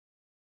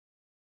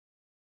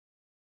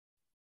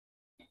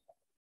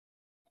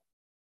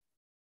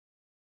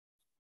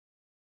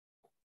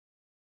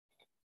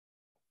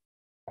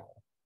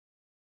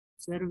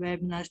Sir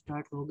webinar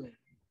start हो गया।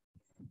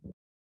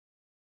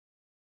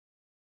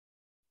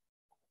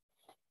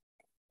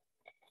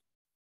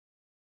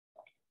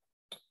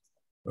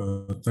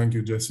 Thank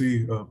you. जैसे ही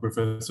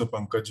प्रोफेसर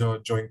पंकज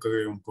ज्वाइन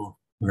करे उनको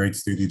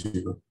राइट्स दे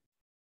दीजिएगा।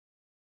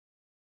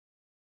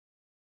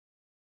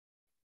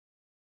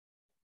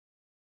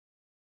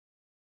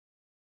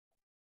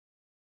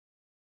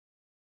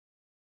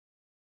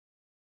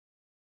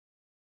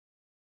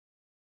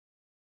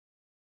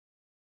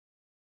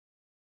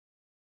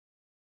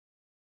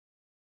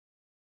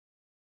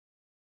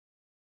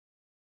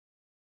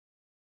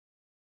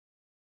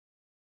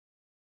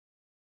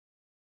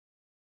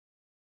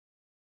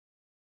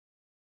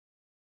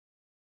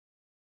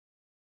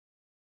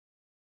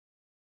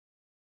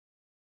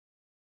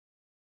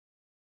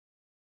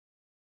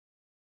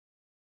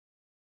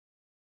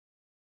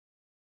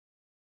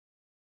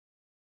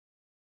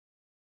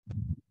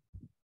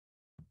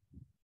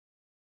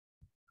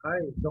 Hi,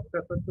 Dr.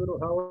 Satoru,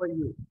 how are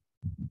you?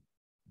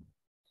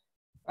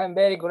 I'm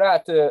very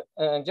glad to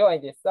join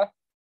this, sir.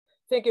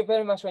 Thank you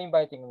very much for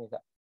inviting me,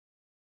 sir.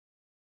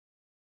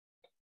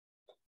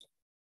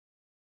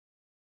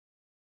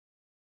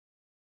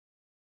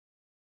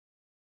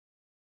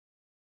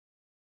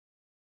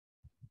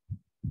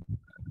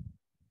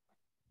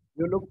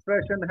 You look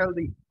fresh and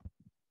healthy.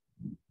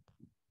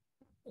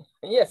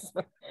 Yes.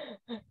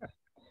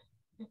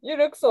 You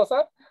look so,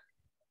 sir.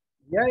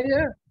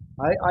 Yeah.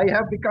 I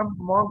have become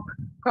monk.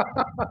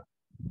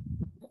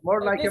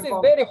 More like this a is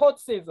monk. very hot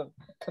season.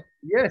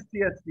 Yes.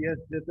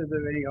 This is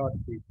a very hot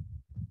season.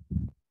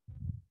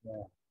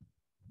 Yeah.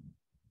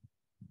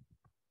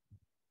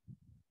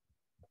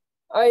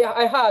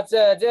 I heard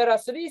there are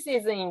 3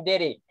 seasons in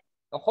Delhi: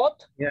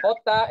 hot, Yeah.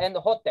 hotter, and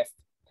hottest.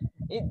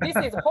 This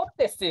is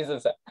hottest season,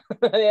 sir.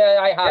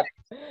 Yeah, I heard.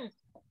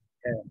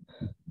 Yeah.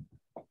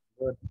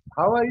 Good.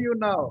 How are you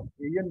now?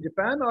 Are you in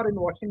Japan or in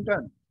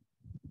Washington?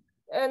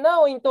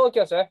 Now in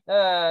Tokyo, sir.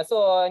 So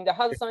in the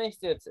Hudson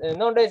Institute,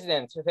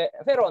 non-resident,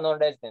 fellow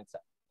non-resident, sir.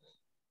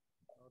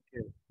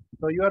 Okay.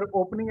 So you are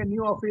opening a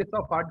new office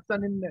of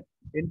Hudson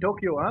in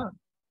Tokyo, huh?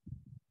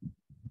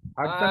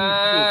 Hudson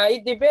Institute.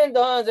 It depends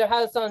on the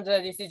Hudson's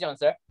decision,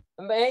 sir.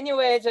 But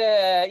anyways,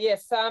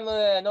 yes, some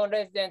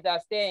non-residents are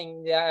staying.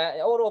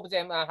 All of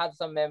them are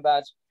Hudson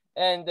members,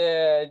 and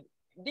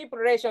deep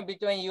relation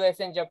between US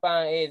and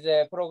Japan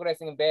is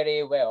progressing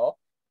very well.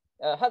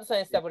 Hudson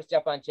established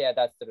Japan chair.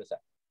 That's true, sir.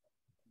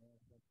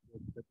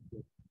 That's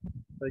good.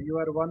 So you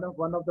are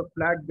one of the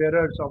flag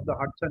bearers of the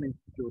Hudson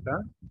Institute,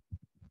 huh?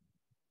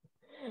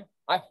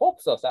 I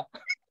hope so, sir.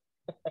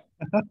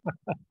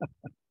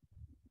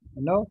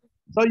 No.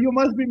 So you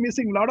must be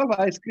missing a lot of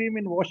ice cream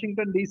in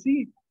Washington,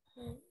 D.C.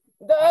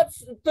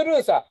 That's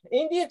true, sir.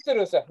 Indeed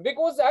true, sir.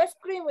 Because ice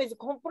cream is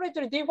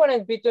completely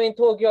different between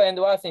Tokyo and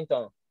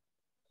Washington.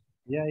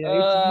 Yeah.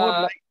 It's more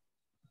like.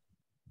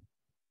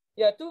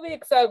 Yeah, 2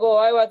 weeks ago,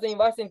 I was in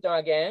Washington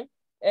again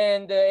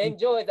and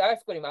enjoyed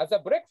ice cream as a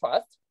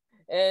breakfast.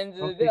 And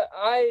Okay.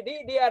 I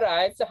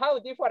realized how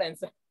different.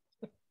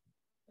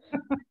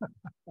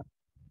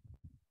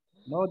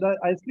 No, the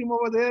ice cream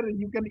over there,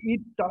 you can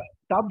eat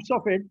tubs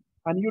of it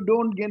and you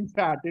don't gain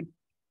fat. It's,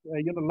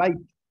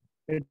 light.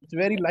 It's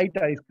very light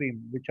ice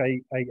cream, which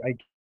I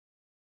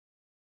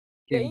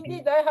Yeah, can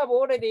indeed, I have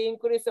already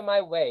increased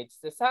my weight,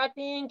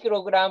 13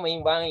 kilograms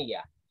in 1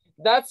 year.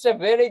 That's a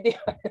very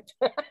different.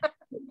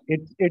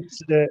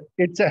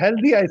 It's a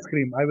healthy ice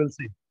cream, I will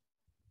say.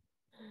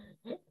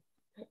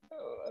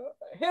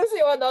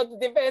 Healthy or not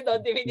depend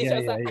on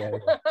definition. Yeah.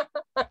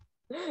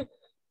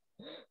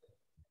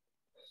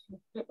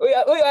 We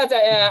are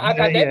the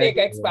academic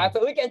Yeah. experts.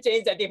 We can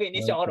change the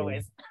definition Okay.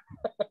 always.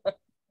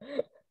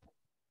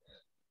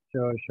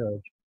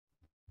 Sure.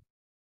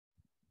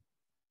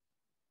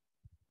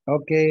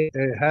 Okay,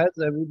 has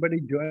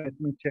everybody joined? Let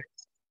me check.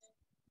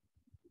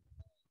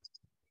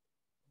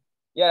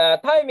 Yeah,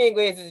 timing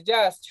is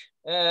just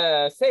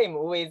same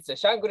with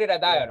Shangri-La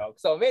dialogue.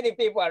 So many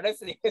people are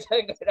listening to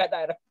Shangri-La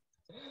dialogue.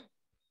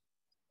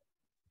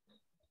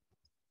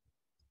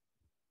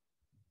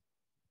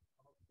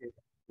 Okay.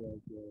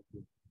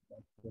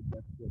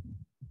 That's good.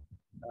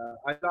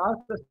 I'll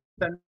ask the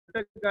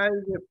center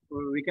guys if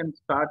we can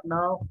start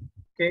now.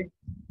 Okay.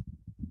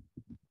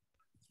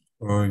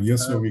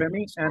 Yes, sir.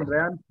 Femi and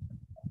Ryan,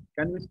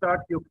 can we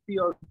start? Yukti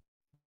or?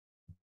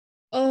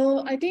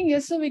 I think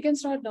yes, sir. We can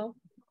start now.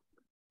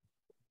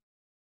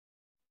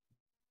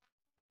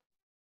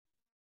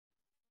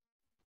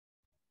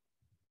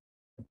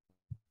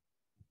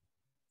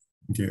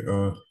 Okay,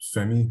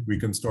 Femi, we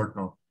can start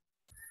now.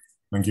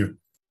 Thank you.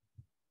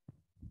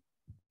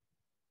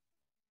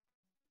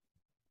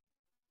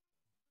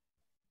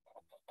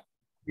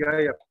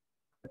 Yeah.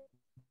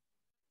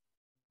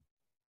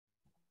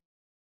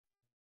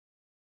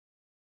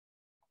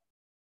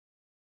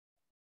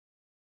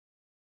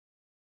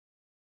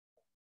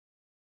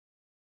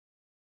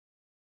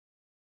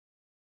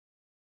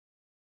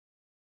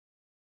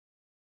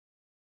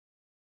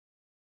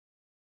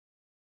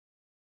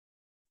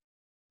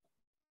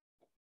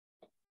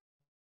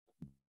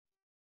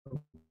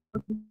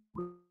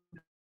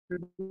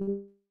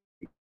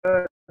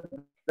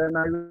 then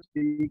I will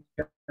speak.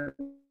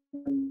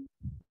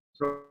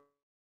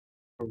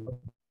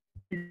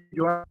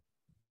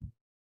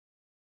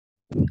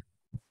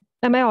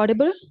 Am I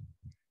audible?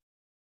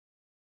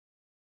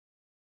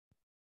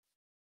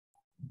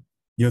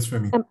 Yes,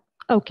 Remy.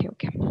 Okay.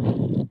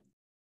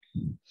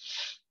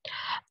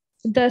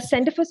 The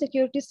Center for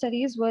Security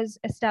Studies was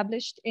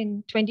established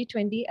in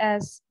 2020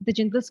 as the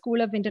Jindal School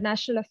of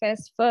International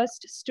Affairs'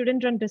 first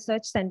student-run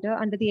research center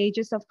under the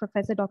aegis of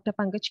Professor Dr.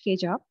 Pankaj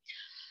Keja.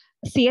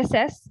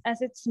 CSS,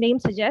 as its name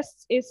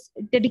suggests, is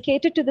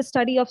dedicated to the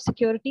study of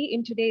security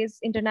in today's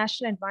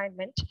international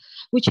environment,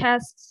 which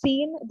has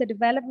seen the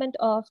development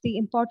of the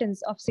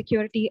importance of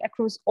security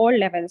across all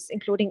levels,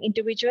 including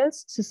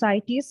individuals,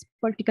 societies,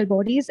 political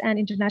bodies, and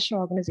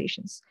international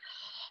organizations.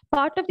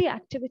 Part of the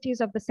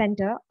activities of the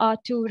center are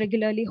to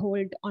regularly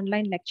hold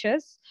online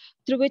lectures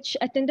through which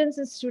attendants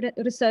and student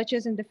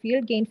researchers in the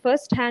field gain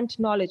first-hand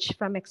knowledge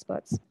from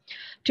experts.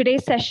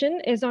 Today's session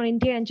is on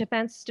India and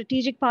Japan's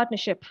strategic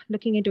partnership,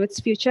 looking into its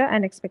future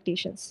and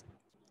expectations.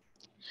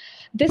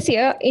 This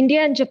year,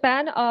 India and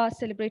Japan are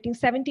celebrating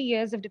 70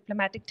 years of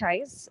diplomatic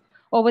ties.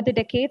 Over the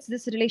decades,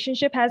 this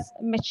relationship has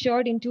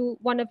matured into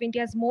one of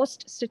India's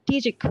most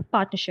strategic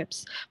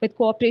partnerships, with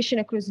cooperation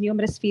across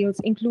numerous fields,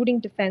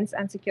 including defense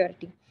and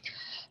security.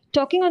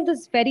 Talking on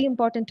this very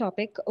important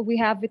topic, we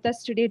have with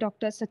us today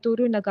Dr.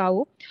 Satoru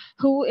Nagao,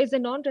 who is a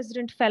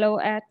non-resident fellow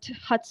at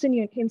Hudson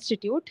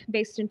Institute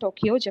based in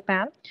Tokyo,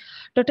 Japan.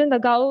 Dr.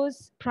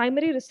 Nagao's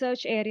primary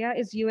research area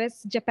is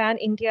US, Japan,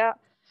 India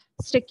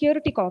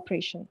security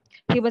cooperation.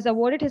 He was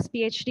awarded his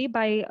Ph.D.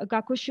 by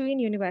Gakushuin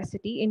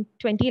University in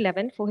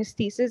 2011 for his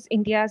thesis,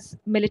 India's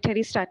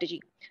Military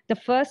Strategy, the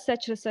first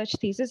such research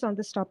thesis on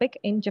this topic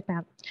in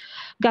Japan.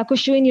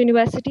 Gakushuin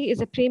University is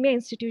a premier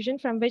institution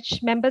from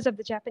which members of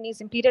the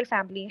Japanese Imperial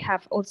Family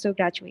have also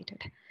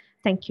graduated.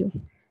 Thank you.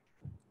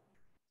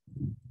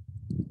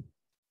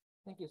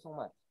 Thank you so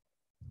much.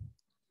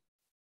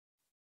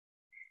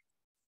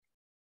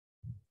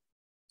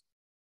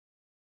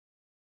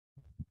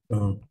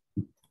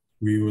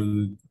 We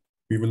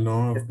will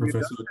now have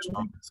Professor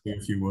Jha say a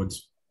few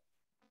words.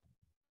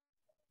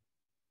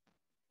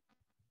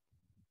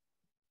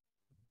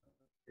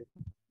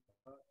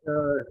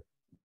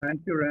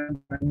 Thank you,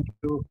 Ram. Thank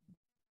you.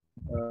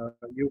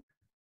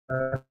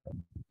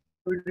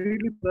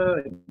 Really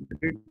the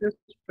greatest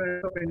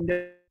friend of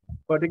India,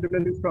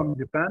 particularly from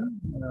Japan,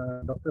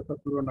 Dr.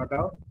 Satoru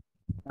Nagao,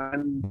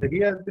 and he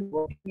has been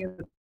working in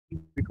the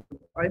field because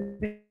I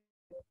think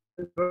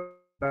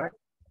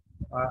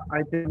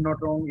I think I'm not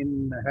wrong,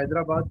 in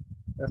Hyderabad,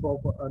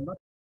 not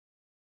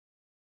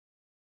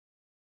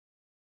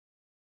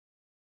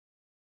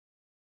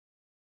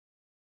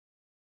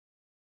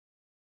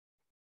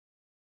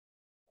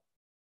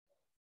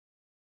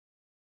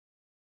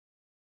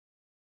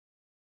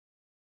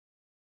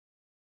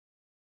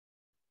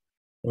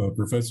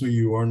Professor,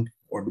 you aren't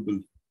audible.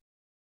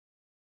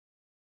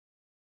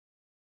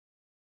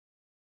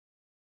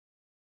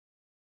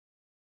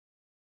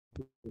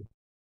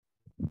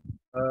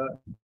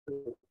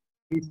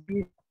 he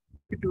speaks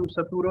to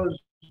Satoru's,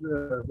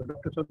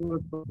 Dr. Satoru,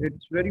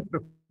 it's very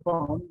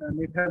profound and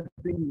it has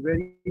been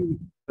very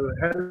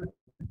helpful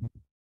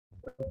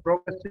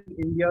progressing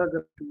India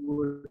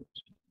towards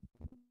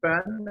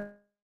Japan.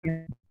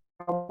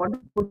 A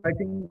wonderful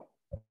writing,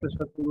 Dr.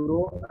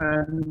 Satoru,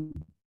 and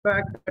the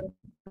fact that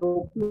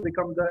Tokyo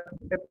becomes the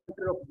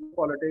epicenter of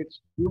politics,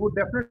 we would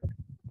definitely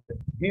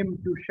him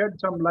to shed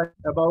some light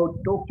about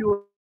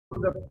Tokyo's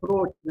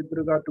approach with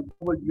regard to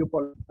global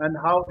geopolitics and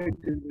how it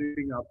is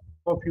leading up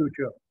for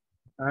future.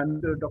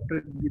 And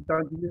Dr.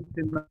 Gitanjali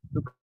Sinha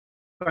to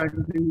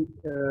kindly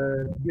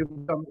give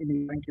some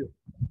input. Thank you.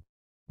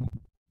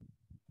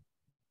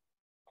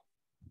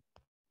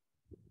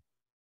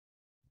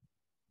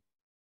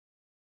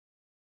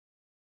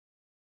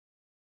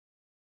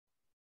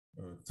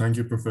 Thank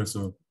you,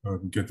 Professor.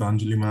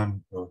 Gitanjali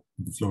ma'am,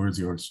 the floor is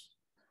yours.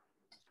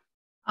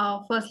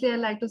 Firstly, I'd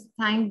like to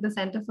thank the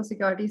Center for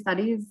Security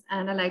Studies,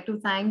 and I'd like to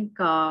thank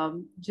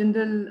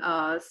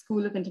Jindal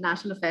School of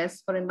International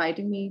Affairs for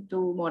inviting me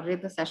to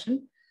moderate the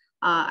session.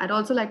 I'd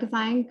also like to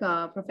thank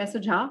Professor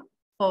Jha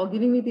for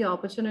giving me the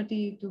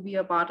opportunity to be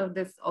a part of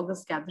this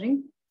August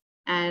gathering,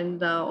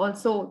 and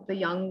also the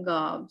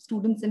young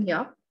students in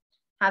here.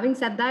 Having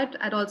said that,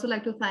 I'd also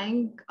like to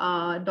thank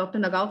Dr.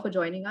 Nagao for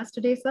joining us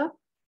today, sir.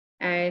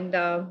 And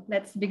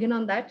let's begin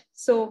on that.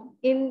 So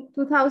in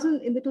the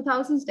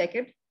 2000s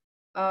decade,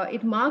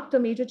 it marked a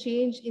major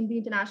change in the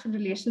international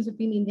relations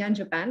between India and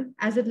Japan,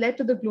 as it led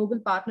to the global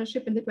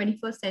partnership in the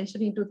 21st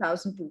century in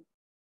 2002.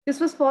 This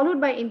was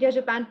followed by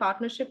India-Japan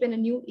partnership in a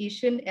new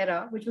Asian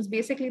era, which was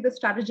basically the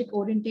strategic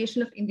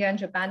orientation of India and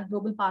Japan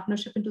global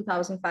partnership in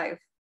 2005.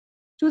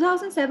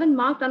 2007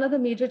 marked another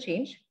major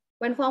change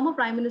when former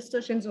Prime Minister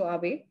Shinzo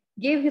Abe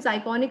gave his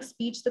iconic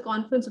speech, The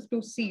Conference of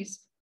Two Seas,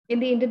 in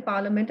the Indian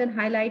Parliament, and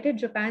highlighted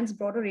Japan's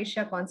broader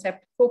Asia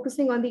concept,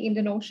 focusing on the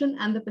Indian Ocean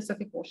and the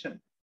Pacific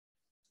Ocean.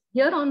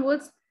 Here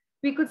onwards,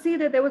 we could see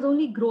that there was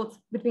only growth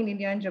between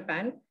India and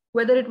Japan,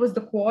 whether it was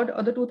the Quad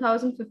or the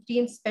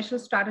 2015 Special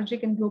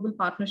Strategic and Global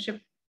Partnership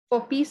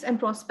for peace and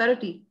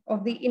prosperity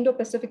of the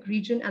Indo-Pacific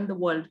region and the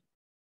world.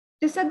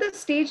 They set the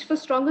stage for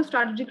stronger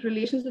strategic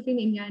relations between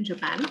India and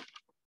Japan.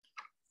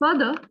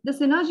 Further, the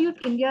synergy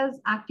of India's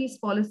Act East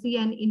policy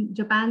and in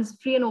Japan's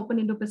free and open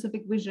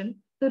Indo-Pacific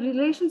vision, the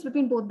relations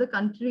between both the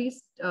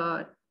countries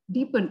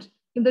deepened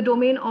in the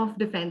domain of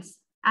defense.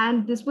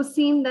 And this was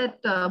seen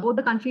that both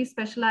the countries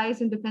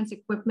specialize in defense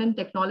equipment,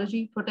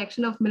 technology,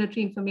 protection of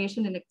military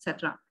information, and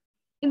etc.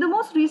 In the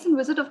most recent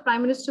visit of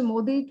Prime Minister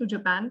Modi to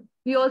Japan,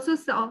 we also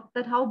saw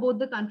that how both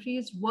the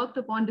countries worked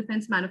upon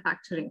defense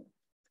manufacturing.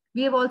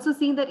 We have also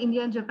seen that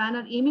India and Japan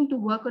are aiming to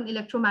work on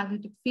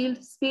electromagnetic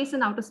field, space,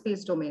 and outer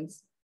space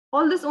domains.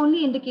 All this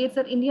only indicates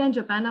that India and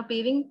Japan are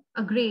paving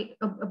a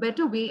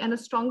better way and a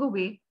stronger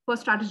way for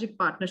strategic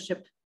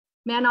partnership.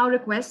 May I now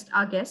request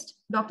our guest,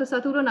 Dr.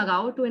 Satoru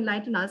Nagao, to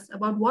enlighten us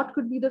about what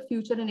could be the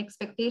future and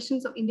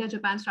expectations of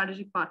India-Japan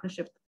strategic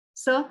partnership.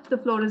 Sir, the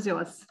floor is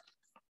yours.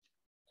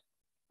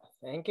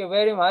 Thank you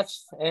very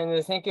much,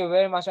 and thank you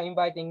very much for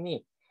inviting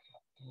me.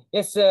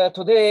 Yes,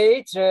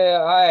 today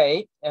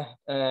I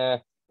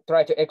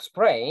try to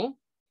explain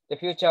the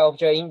future of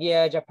the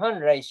India-Japan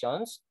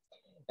relations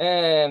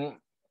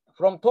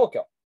from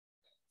Tokyo.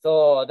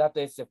 So that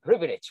is a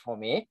privilege for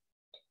me,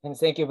 and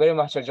thank you very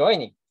much for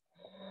joining.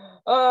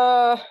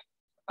 I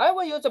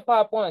will use the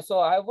PowerPoint, so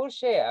I will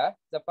share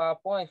the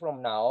PowerPoint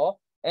from now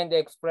and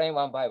explain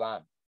one by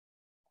one.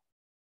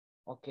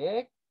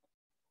 Okay.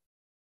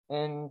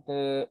 And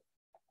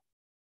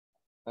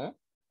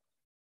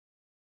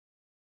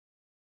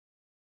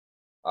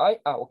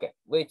okay,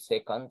 wait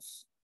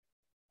seconds.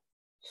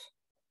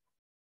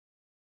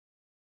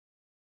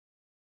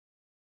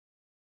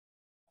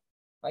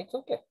 It's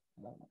okay.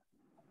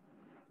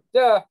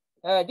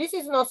 This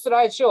is not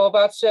slideshow,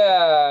 but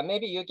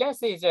maybe you can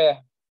see the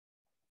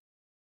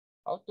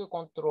how to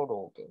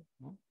control. Okay.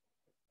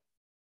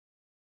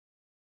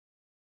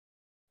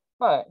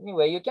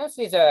 Anyway, you can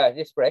see the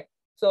display,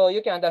 so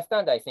you can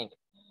understand, I think.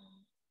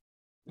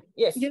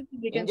 Yes,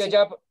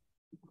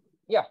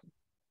 yeah,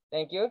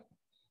 thank you.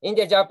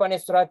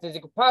 Indo-Japanese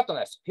strategic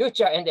partners,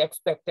 future and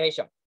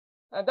expectation.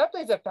 That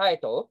is the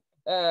title.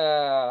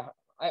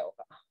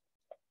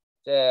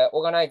 The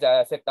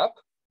organizer set up,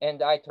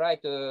 and I try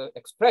to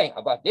explain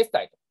about this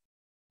title.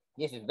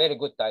 This is very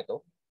good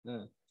title.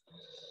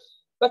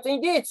 But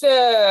indeed,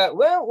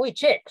 when we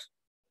check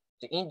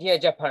the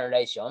India-Japan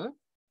relation,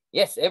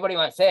 yes,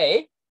 everyone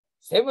say,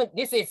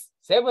 this is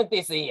 70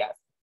 years.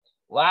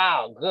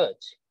 Wow, good.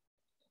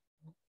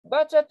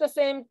 But at the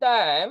same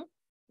time,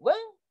 when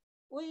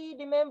we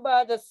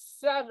remember the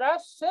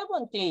last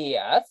 70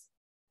 years,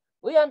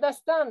 we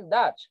understand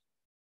that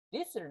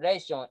this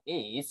relation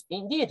is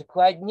indeed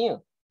quite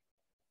new.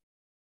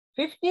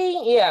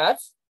 15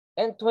 years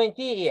and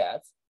 20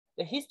 years,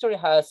 the history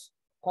has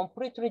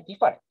completely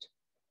different.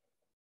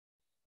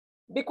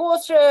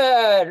 Because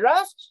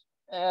last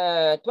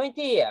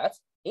 20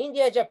 years,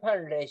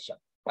 India-Japan relation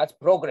has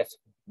progressed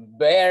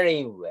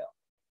very well.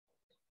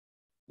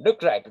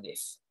 Look like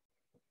this.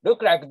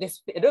 Look like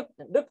this.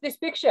 Look this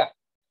picture.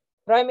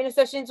 Prime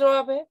Minister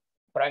Shinzo Abe,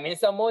 Prime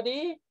Minister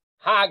Modi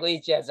hug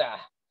each other.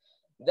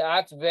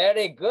 That's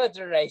very good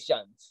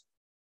relations.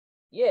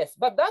 Yes,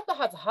 but that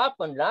has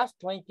happened last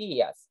 20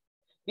 years.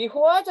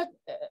 Before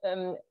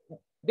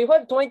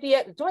 20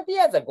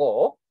 years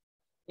ago,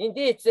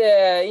 indeed,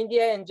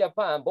 India and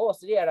Japan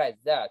both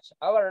realized that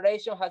our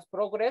relation has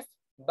progressed,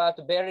 but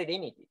very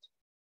limited.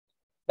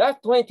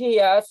 Last 20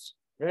 years,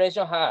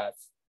 relation has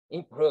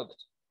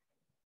improved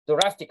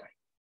drastically.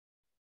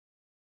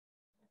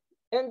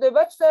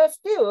 But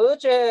still,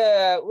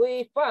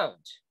 we found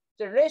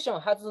the relation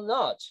has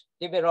not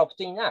developed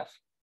enough.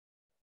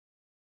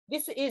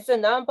 This is the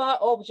number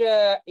of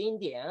the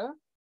Indian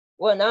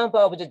or number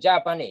of the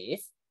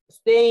Japanese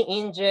staying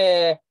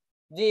in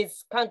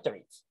these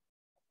countries.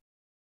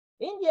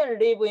 Indian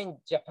live in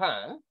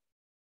Japan,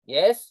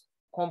 yes,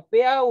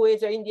 compare with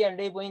the Indian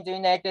live in the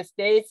United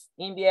States,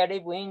 Indian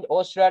live in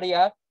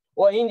Australia,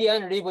 or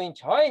Indian live in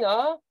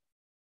China.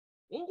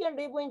 Indian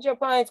live in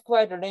Japan is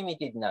quite a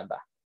limited number.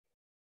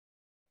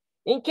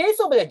 In case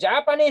of the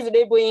Japanese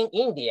live in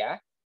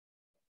India,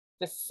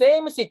 the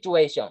same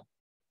situation.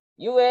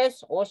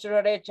 US,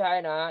 Australia,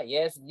 China,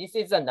 yes, this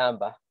is a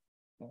number.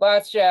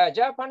 But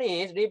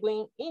Japanese live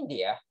in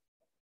India,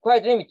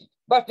 quite limited.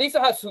 But this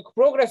has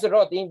progressed a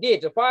lot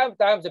indeed, 5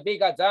 times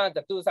bigger than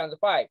the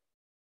 2005.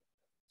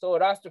 So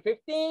last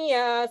 15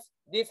 years,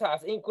 this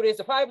has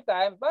increased 5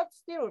 times, but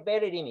still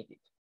very limited.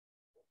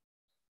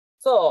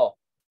 So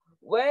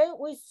when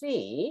we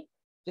see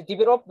the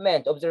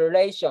development of the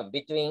relation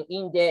between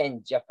India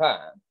and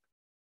Japan,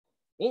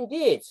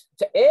 indeed,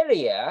 the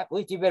area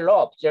we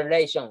developed the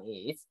relation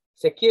is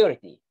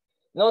security,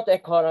 not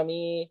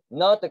economy,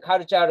 not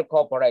cultural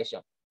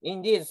cooperation.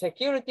 Indeed,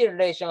 security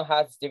relation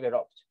has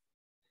developed.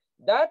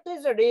 That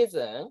is the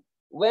reason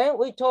when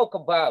we talk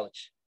about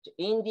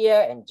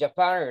India and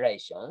Japan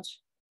relations,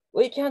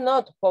 we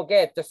cannot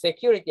forget the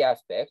security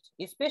aspect,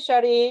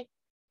 especially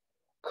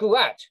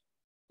Quad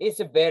is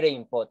very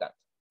important.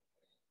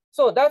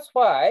 So that's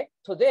why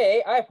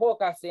today I'm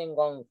focusing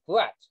on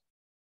Quad.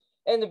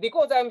 And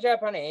because I'm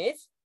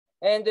Japanese,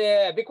 and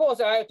because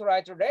I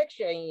try to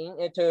lecture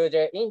to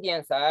the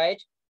Indian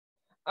side,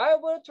 I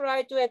will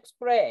try to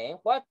explain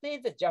what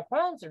is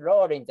Japan's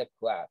role in the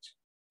Quad.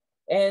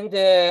 And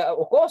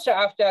of course,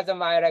 after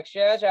my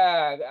lectures,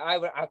 I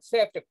will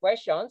accept the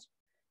questions.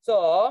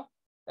 So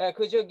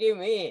could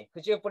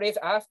you please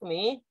ask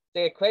me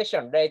the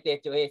question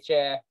related to each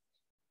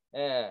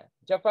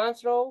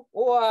Japan's role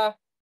or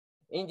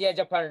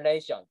India-Japan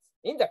relations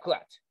in the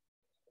Quad?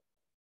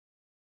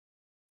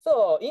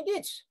 So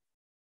indeed,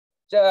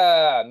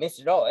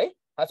 Ms. Roy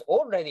has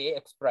already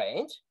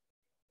explained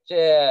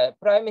the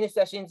Prime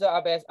Minister Shinzo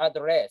Abe's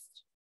address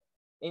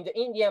in the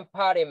Indian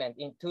Parliament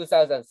in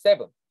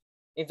 2007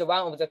 is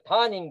one of the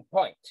turning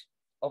points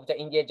of the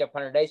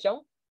India-Japan relation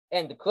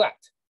and the Quad.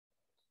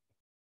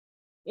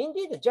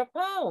 Indeed,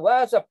 Japan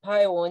was a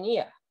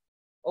pioneer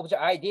of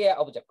the idea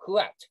of the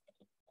Quad.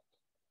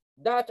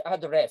 That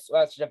address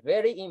was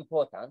very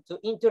important to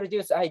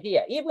introduce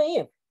idea, even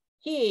if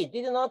he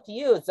did not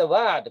use the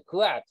word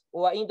Quad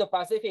or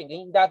Indo-Pacific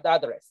in that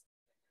address.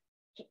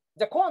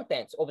 The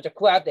contents of the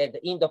Quad and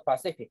the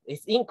Indo-Pacific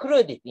is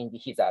included in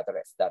his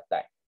address that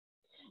time.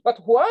 But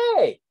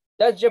why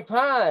does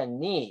Japan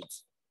need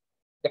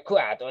the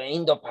Quad or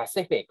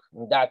Indo-Pacific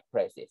in that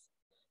places?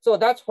 So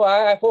that's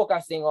why I'm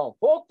focusing on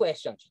 4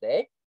 questions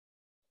today.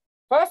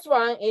 First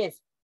one is,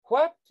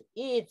 what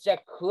is the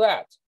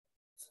Quad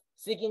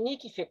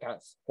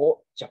significance for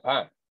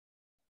Japan?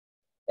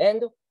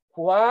 And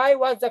why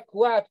was the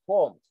Quad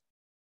formed?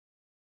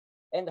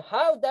 And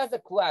how does the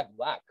Quad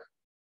work?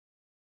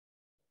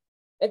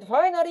 And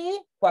finally,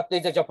 what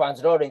is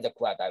Japan's role in the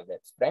Quad? I will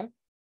explain.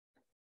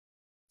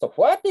 So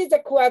what is the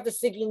Quad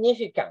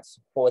significance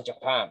for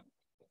Japan?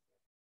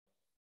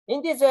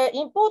 In this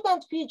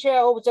important feature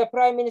of the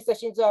Prime Minister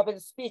Shinzo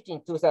Abe's speech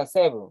in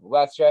 2007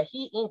 was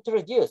he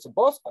introduced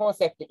both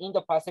concepts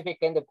Indo-Pacific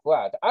and the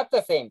Quad at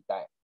the same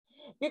time.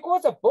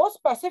 Because both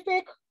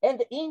Pacific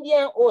and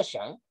Indian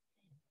Ocean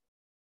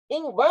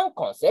in one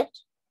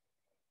concept,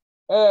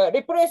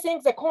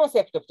 replacing the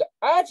concept of the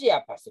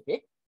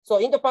Asia-Pacific. So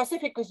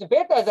Indo-Pacific is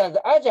better than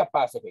the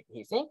Asia-Pacific,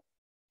 he thinks.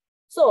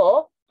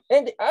 So,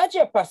 and the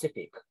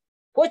Asia-Pacific,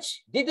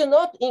 which did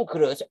not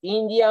include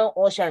Indian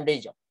Ocean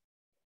region.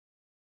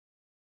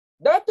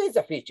 That is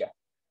a feature.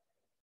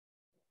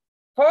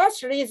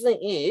 First reason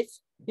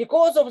is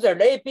because of the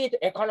rapid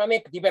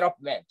economic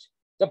development.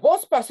 The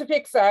both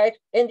Pacific side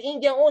and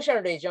Indian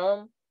Ocean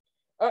region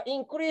are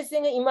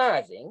increasingly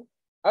emerging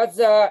as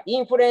an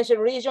influential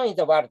region in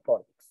the world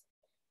politics.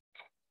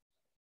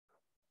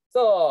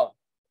 So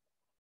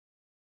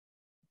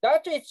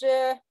that is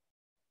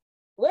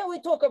when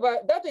we talk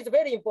about, that is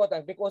very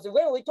important because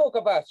when we talk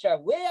about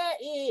where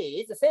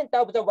is the center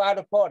of the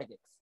world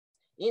politics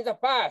in the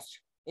past,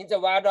 in the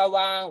World War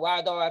I,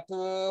 World War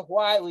II,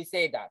 why we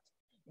say that?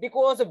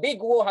 Because a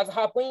big war has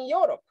happened in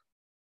Europe.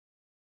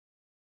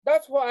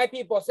 That's why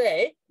people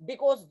say,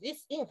 because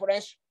this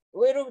influence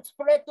will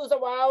spread to the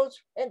world,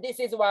 and this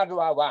is World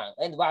War I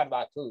and World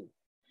War II.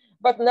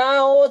 But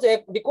now,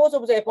 because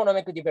of the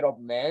economic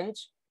development,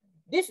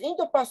 this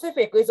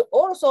Indo-Pacific is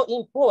also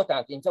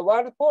important in the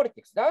world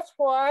politics. That's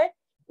why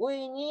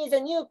we need a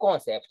new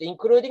concept,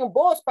 including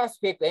both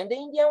Pacific and the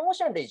Indian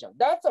Ocean region.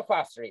 That's the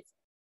first reason.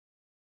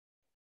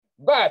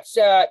 But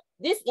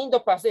this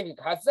Indo-Pacific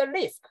has a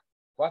risk.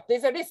 What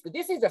is the risk?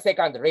 This is the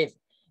second reason.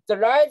 The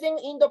rising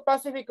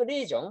Indo-Pacific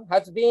region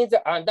has been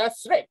under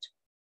threat.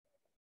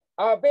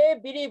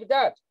 Abe believed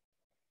that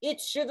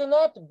it should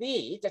not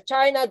be the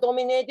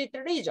China-dominated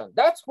region.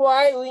 That's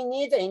why we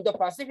need the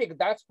Indo-Pacific.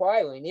 That's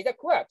why we need a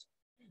Quad.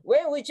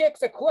 When we check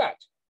the Quad,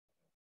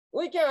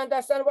 we can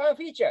understand one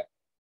feature.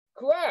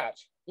 Quad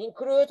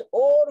includes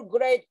all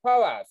great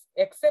powers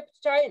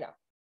except China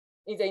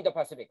in the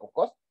Indo-Pacific, of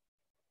course.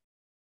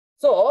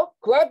 So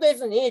Quad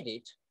is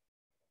needed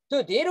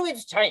to deal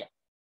with China.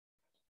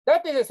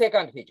 That is the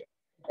second feature.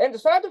 And the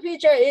third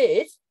feature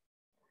is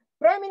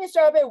Prime Minister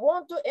Abe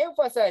wants to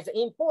emphasize the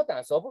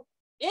importance of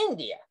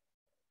India.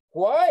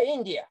 Why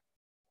India?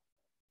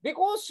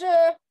 Because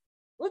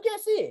we can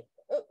see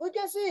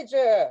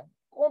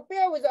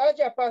compare with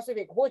Asia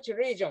Pacific, which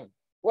region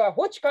or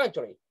which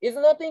country is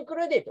not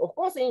included? Of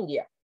course,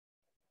 India.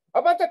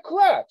 About the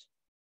Quad,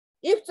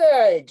 if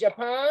the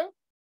Japan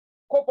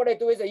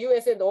cooperate with the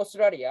US and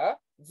Australia,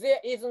 there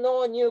is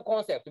no new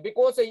concept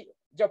because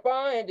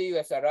Japan and the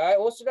US ally,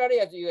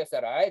 Australia and the US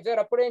ally, there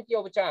are plenty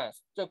of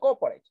chance to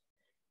cooperate.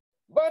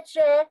 But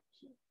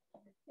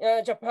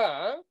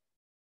Japan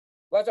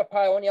was a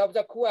pioneer of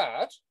the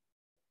Quad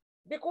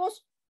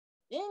because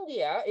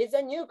India is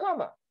a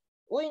newcomer.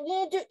 We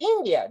need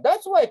India.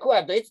 That's why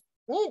Quad is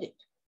needed.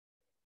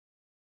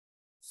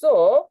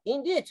 So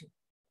indeed,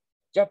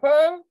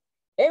 Japan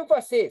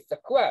emphasis the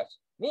Quad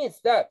means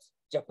that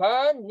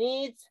Japan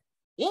needs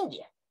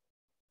India.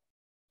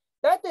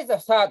 That is the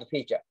third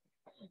feature.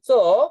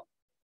 So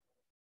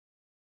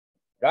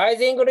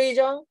rising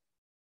region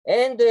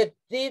and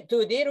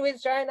to deal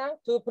with China,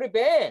 to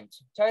prevent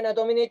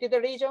China-dominated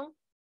region.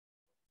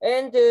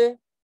 And to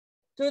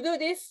do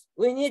this,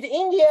 we need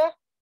India.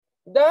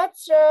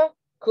 That's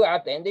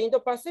Quad and the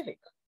Indo-Pacific.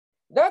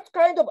 That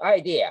kind of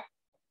idea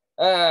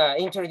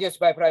introduced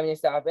by Prime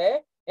Minister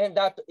Abe, and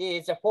that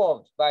is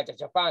formed by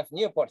Japan's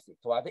new policy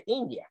toward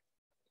India.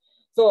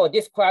 So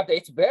this Quad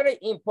is very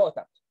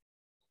important.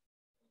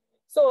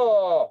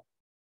 So,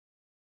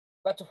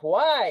 but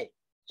why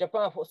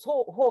Japan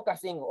so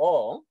focusing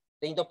on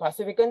the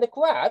Indo-Pacific and the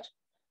Quad,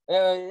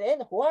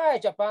 and why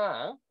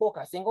Japan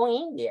focusing on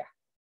India?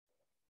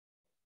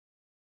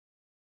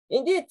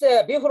 Indeed,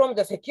 from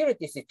the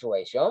security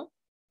situation,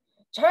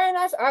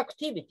 China's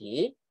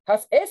activity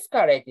has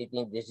escalated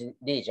in this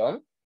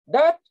region.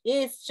 That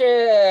is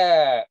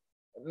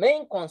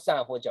main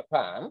concern for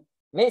Japan,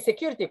 main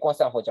security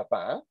concern for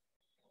Japan,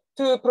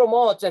 to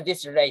promote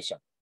this relation.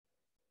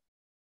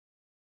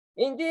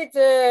 Indeed,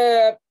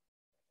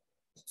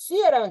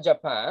 see around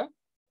Japan,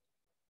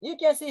 you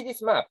can see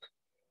this map.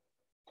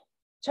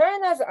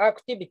 China's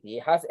activity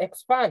has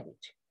expanded.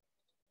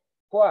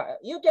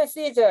 You can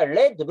see the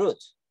red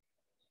route.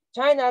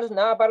 China's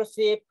naval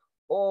ship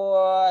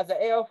or the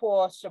Air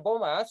Force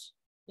bombers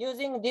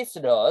using this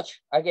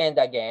route again and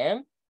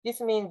again.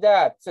 This means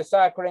that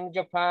circling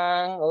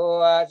Japan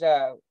or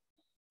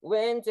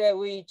when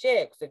we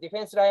check the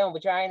defense line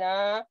of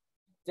China,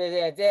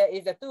 there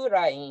is a two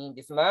lines in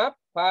this map,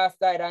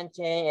 first island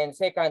chain and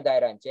second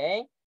island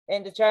chain.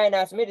 And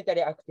China's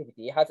military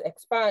activity has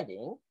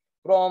expanding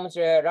from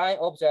the line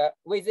of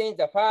within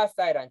the first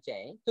island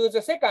chain to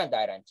the second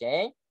island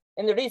chain.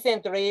 And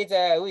recently,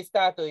 we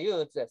start to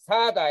use the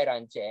third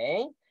island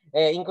chain,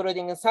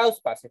 including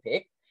South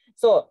Pacific.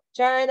 So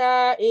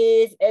China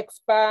is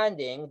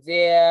expanding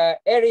their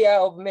area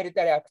of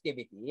military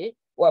activity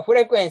or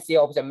frequency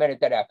of the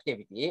military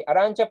activity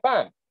around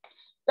Japan.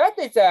 That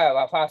is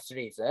our first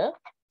reason.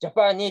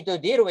 Japan needs to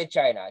deal with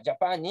China.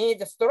 Japan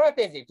needs a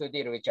strategy to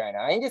deal with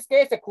China. In this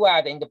case, the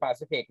Quad in the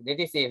Pacific,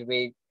 this is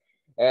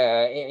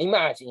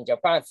emerge in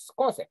Japan's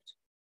concept.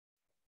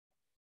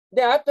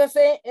 At the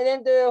same,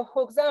 and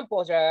for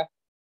example,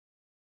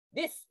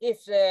 this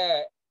is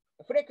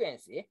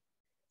frequency,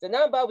 the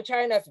number of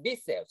China's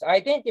vessels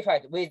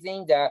identified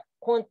within the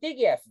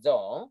contiguous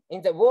zone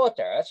in the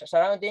waters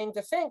surrounding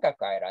the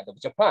Senkaku Island of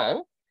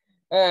Japan.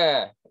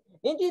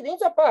 Indeed, in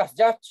the past,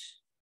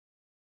 just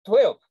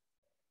 12,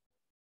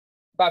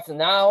 but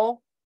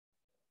now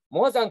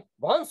more than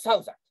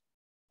 1,000.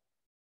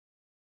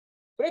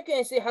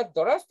 Frequency has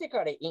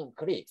drastically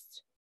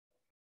increased.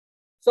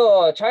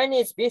 So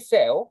Chinese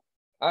vessels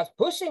are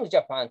pushing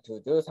Japan to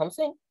do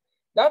something.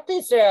 That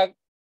is a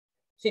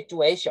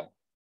situation.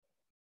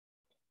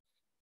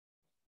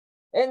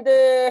 And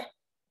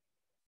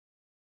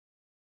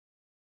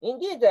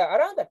indeed,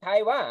 around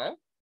Taiwan,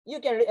 you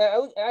can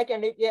I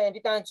can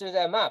return to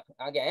the map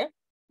again.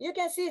 You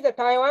can see that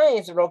Taiwan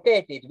is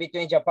located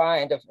between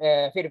Japan and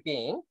the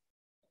Philippines,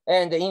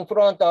 and in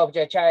front of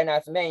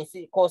China's main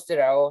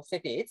coastal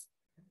cities.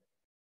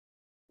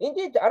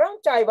 Indeed,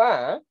 around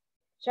Taiwan,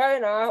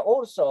 China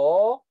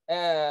also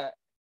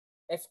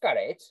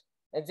escalates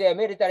their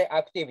military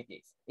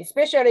activities,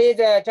 especially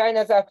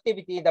China's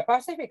activity in the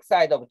Pacific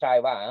side of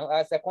Taiwan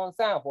as a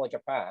concern for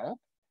Japan.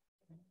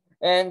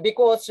 And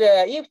because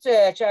if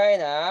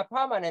China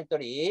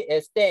permanently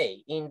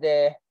stay in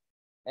the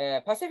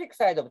Pacific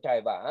side of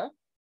Taiwan,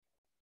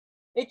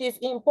 it is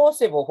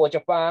impossible for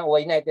Japan or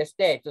United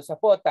States to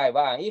support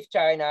Taiwan if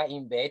China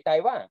invade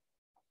Taiwan.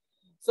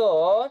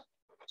 So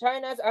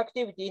China's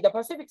activity in the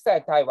Pacific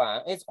side of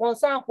Taiwan is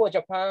concern for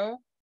Japan,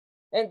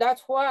 and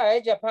that's why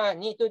Japan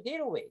needs to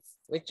deal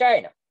with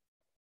China.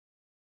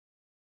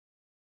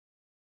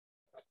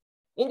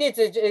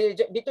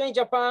 Indeed, between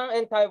Japan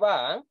and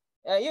Taiwan,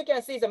 you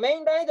can see the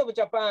main line of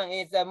Japan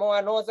is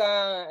more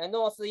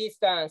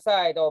northeastern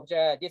side of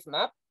this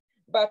map.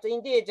 But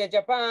indeed,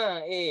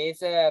 Japan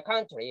is a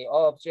country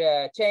of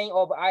the chain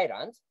of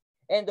islands.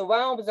 And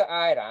one of the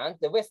islands,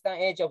 the western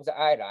edge of the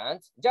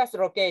island, just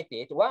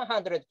located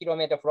 100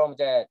 kilometers from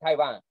the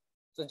Taiwan.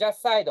 So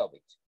just side of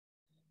it.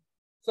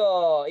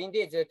 So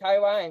indeed,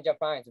 Taiwan and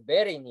Japan is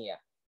very near.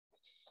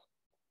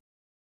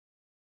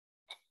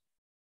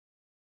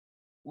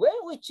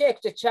 When we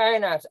check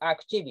China's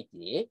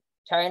activity,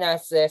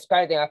 China's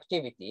scouting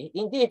activity,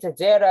 indeed,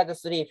 there are the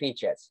three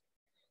features.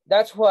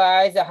 That's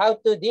why the how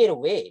to deal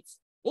with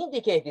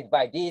indicated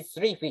by these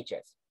three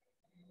features.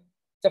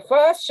 The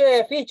first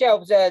feature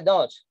of the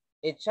note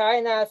is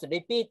China's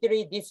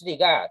repeated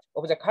disregard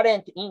of the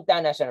current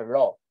international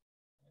law.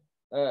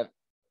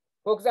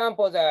 For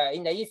example,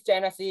 in the East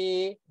China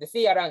Sea, the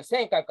sea around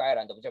Senkaku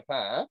Island of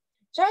Japan,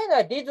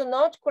 China did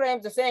not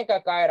claim the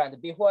Senkaku Island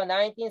before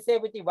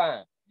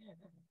 1971.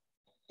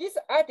 This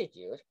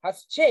attitude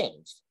has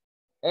changed.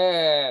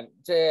 In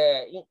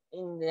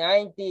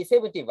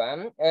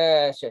 1971,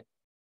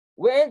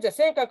 when the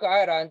Senkaku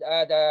Island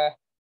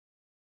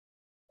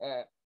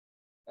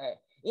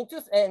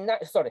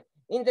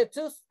in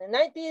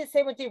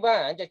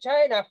 1971,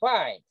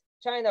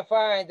 China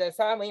find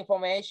some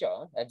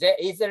information. There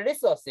is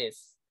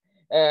resources,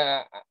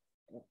 the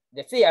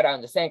sea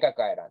around the Senkaku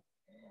Island.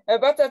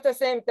 But at the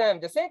same time,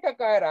 the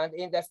Senkaku Island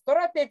in the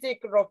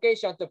strategic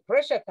location to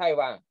pressure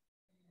Taiwan.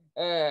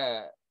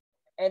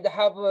 and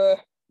have,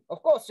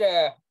 of course,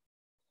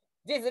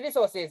 these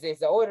resources is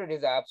the oil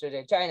reserves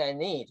that China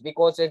needs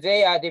because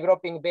they are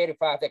developing very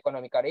fast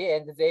economically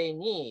and they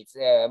need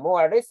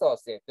more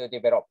resources to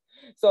develop.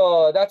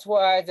 So that's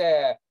why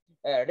the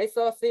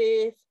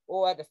resources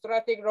or the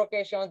strategic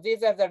locations,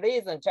 these are the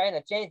reasons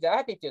China changed the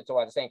attitude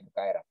towards Senkaku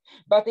Island.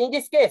 But in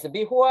this case,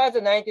 before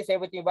the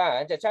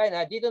 1971,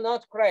 China did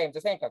not claim the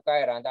Senkaku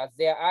Island as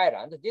their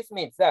island. This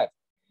means that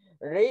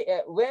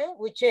when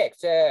we check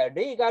the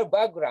legal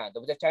background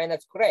of the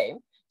China's claim,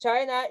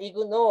 China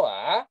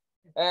ignore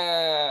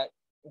the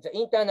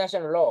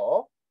international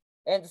law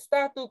and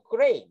start to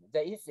claim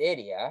this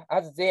area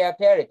as their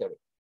territory.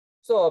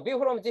 So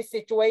from this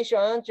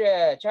situation,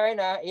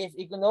 China is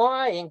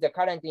ignoring the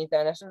current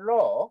international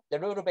law, the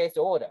rule-based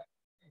order.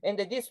 And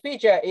this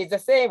feature is the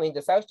same in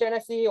the South China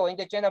Sea or in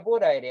the China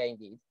border area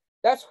indeed.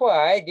 That's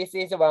why this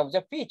is one of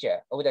the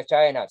features of the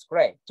China's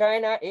claim.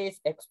 China is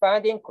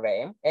expanding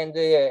claim and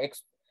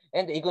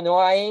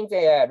ignoring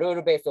the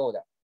rule-based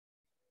order.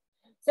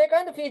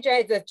 Second feature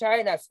is that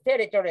China's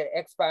territorial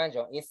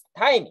expansion is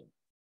timing.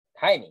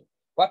 Timing.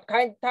 What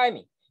kind of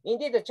timing?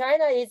 Indeed,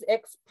 China is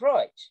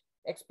exploit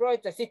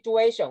the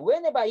situation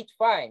whenever it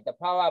finds the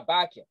power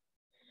vacuum.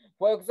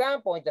 For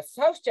example, in the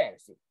South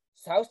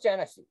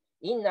China Sea,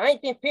 in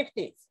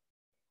 1950s,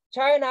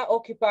 China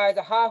occupied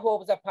half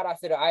of the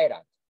Paracel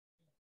Island.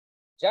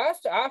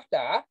 Just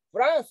after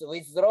France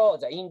withdrew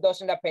the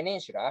Indo-China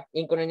Peninsula,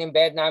 including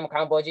Vietnam,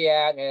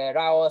 Cambodia,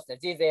 Laos,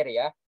 this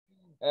area.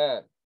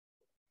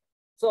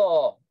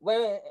 So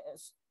when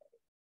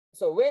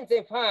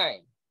they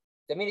find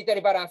the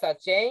military balance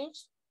has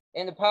changed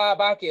and the power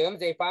vacuum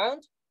they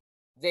found,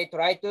 they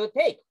try to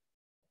take.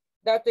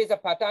 That is a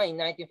pattern in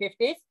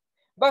 1950s,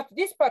 but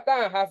this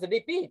pattern has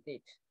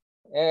repeated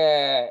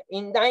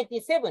in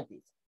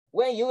 1970s.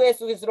 When US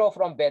withdrew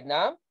from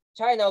Vietnam,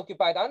 China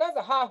occupied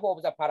another half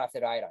of the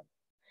Paracel Island.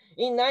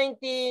 In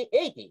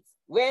 1980s,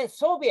 when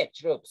Soviet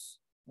troops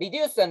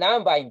reduced the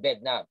number in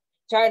Vietnam,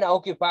 China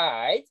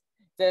occupied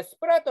the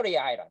Spratly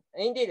Island,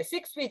 indeed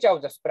 6 features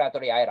of the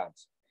Spratly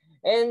Islands.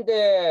 And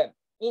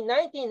in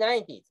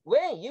 1990s,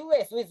 when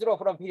US withdrew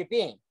from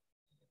Philippines,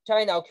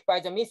 China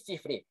occupies the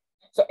Mischief Reef.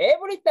 So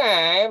every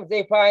time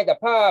they find a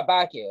power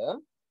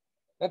vacuum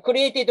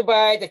created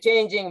by the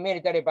changing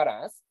military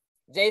balance,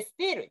 they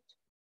steal it.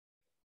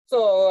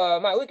 So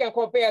we can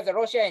compare the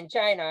Russia and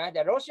China.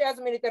 The Russia's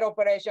military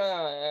operation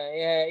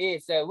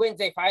is when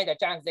they find a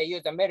chance, they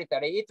use the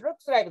military. It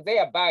looks like they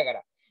are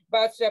burglar.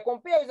 But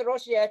compared with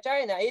Russia,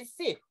 China is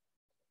safe.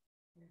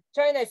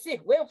 China is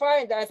safe. When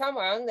find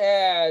someone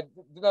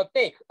do not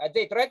take,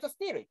 they try to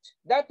steal it.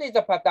 That is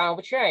the pattern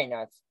of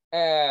China's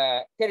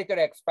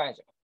territorial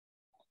expansion.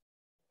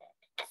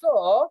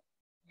 So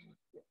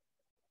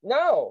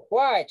now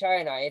why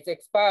China is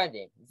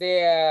expanding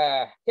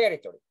their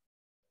territory?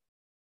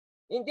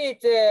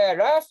 Indeed,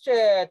 last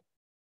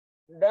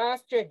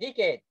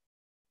decade,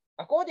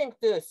 according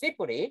to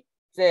CIPRI,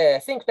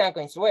 the think tank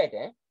in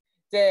Sweden,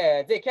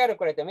 they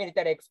calculate the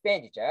military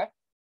expenditure.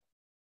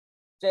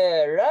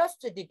 The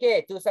last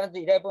decade,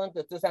 2011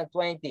 to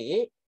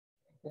 2020,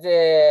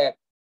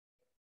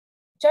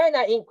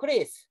 China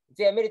increased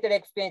their military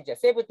expenditure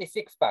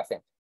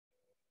 76%.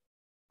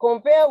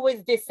 Compared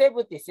with the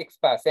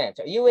 76%,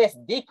 US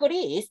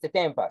decreased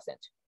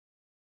 10%.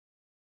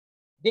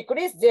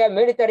 Decreased their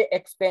military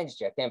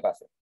expenditure 10%.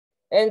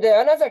 And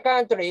another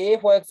country,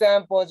 for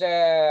example,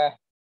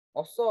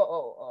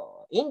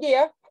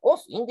 India, of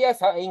course, India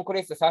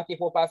increased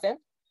 34%,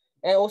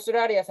 and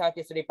Australia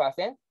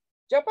 33%.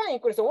 Japan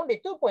increased only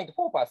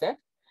 2.4%.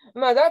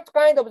 That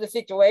kind of the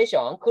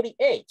situation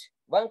creates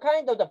one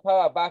kind of the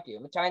power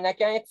vacuum. China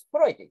can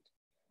exploit it.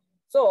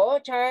 So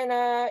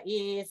China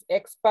is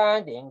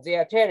expanding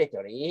their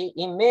territory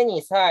in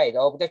many sides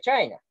of the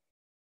China.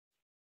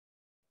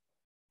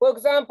 For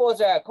example,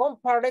 the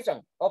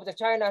comparison of the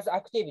China's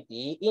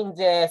activity in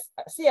the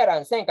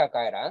Sierra Senkaku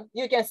Island,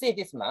 you can see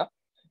this map,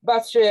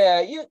 but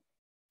you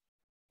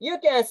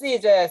can see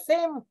the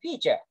same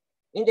feature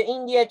in the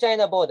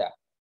India-China border.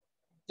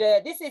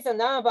 This is the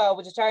number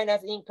of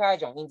China's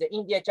incursion in the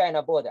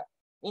India-China border.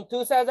 In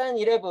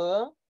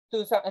 2011,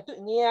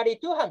 nearly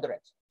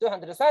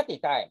 230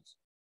 times,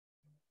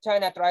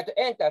 China tried to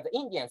enter the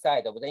Indian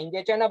side of the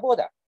India-China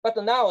border, but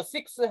now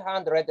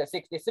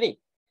 663.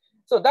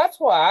 So that's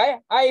why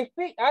I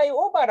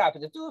overlap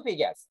the two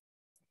figures.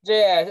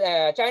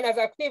 China's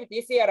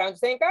activities here around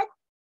Senkaku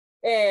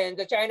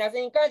and China's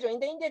incursion in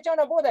the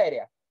India-China border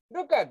area.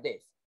 Look at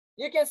this.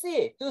 You can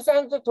see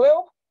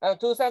 2012 and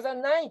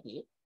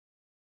 2019,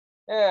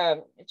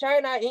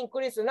 China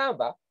increased the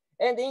number.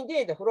 And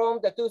indeed, from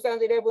the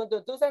 2011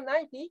 to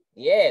 2019,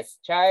 yes,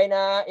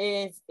 China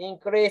is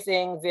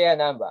increasing their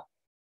number.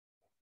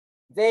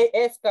 They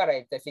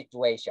escalate the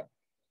situation.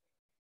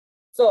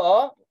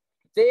 So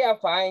they are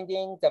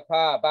finding the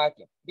power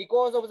vacuum.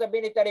 Because of the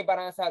military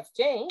balance has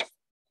changed,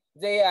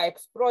 they are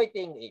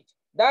exploiting it.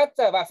 That's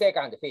the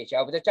second feature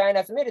of the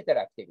China's military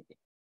activity.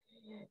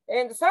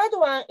 And the third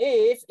one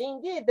is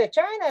indeed the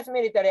China's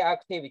military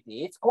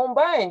activities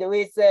combined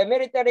with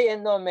military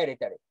and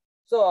non-military.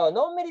 So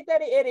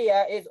non-military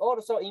area is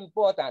also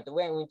important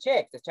when we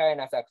check the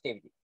China's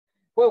activity.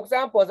 For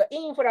example, the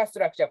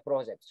infrastructure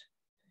project.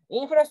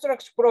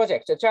 Infrastructure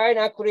project,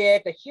 China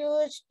create a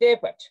huge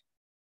depot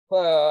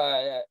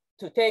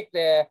to take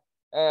the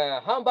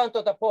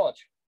Hambantota port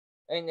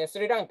in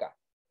Sri Lanka.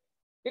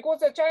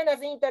 Because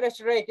China's interest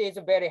rate is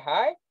very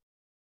high,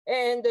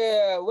 and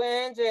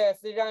when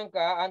Sri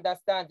Lanka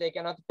understands they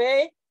cannot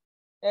pay,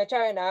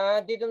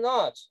 China did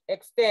not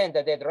extend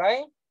the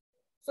deadline.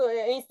 So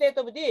instead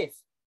of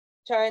this,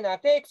 China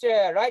takes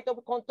right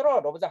of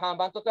control of the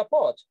Hambantota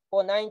port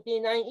for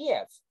 99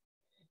 years.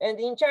 And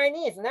in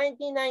Chinese,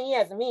 99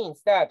 years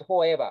means that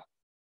forever.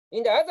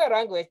 In the other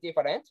language,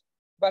 different,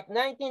 but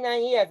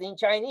 99 years in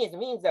Chinese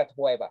means that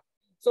forever.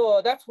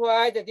 So that's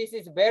why this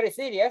is very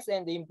serious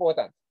and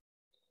important.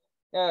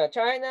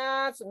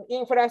 China's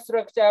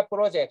infrastructure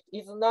project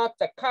is not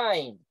a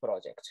kind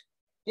project.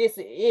 This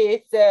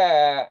is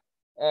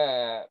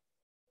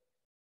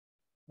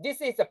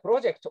a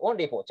project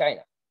only for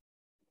China.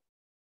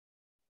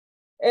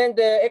 And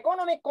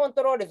economic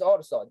control is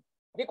also,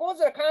 because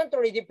the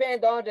country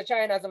depends on the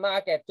China's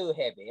market too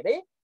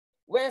heavily.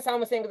 When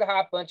something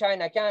happens,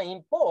 China can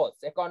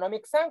impose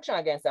economic sanction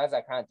against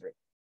other countries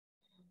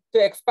to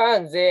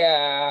expand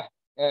their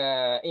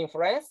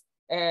influence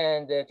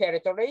and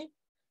territory.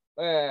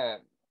 That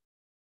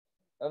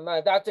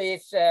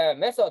is a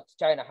method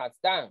China has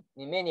done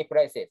in many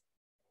places.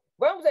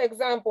 One of the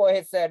example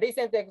is,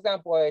 recent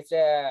example is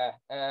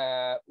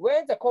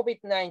when the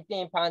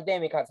COVID-19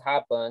 pandemic has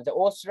happened,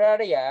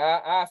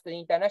 Australia asked the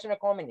international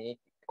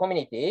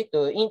community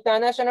to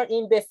international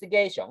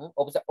investigation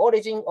of the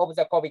origin of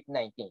the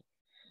COVID-19.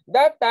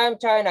 That time,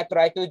 China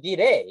tried to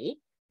delay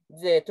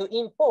to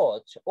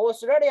import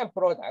Australian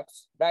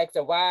products like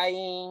the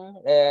wine,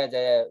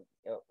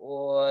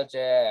 or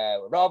the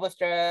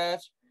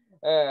lobsters,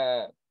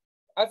 as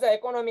an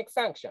economic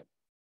sanction.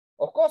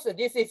 Of course,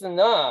 this is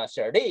not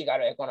a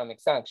legal economic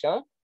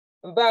sanction,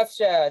 but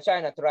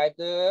China tried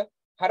to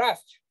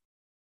harass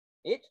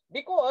it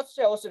because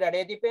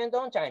Australia depends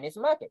on Chinese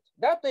market.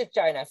 That is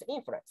China's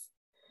influence.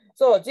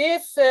 So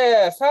this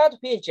third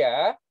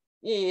feature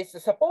is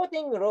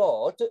supporting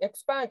role to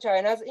expand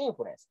China's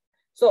influence.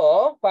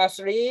 So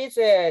firstly,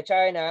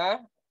 China.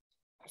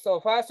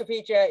 So first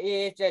feature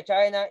is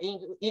China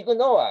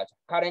ignored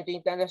current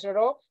international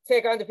law.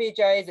 Second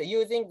feature is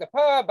using the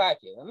power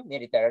vacuum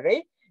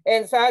militarily.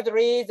 And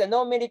thirdly, the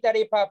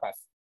non-military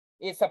purpose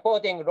is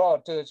supporting role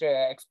to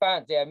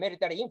expand their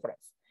military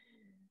influence.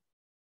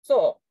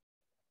 So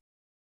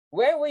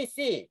when we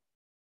see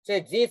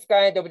this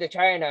kind of the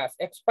China's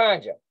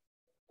expansion,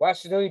 what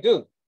should we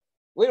do?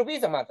 Will be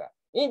the matter.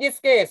 In this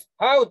case,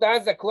 how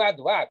does the Quad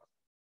work?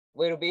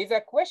 Will be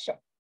the question.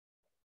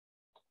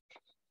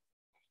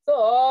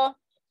 So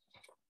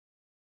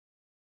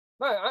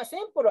my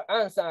simple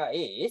answer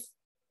is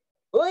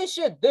we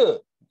should do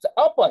the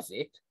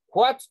opposite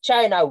what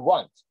China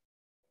wants.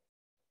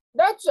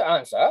 That's the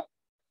answer.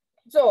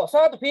 So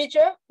third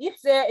feature,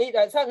 if there is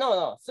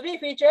three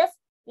features,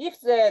 if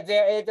there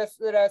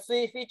is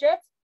three features,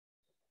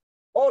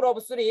 all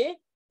of three,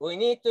 we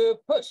need to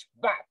push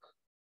back.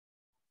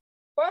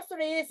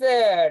 Firstly is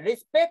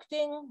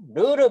respecting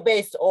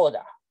rule-based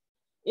order.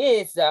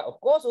 Is of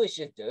course we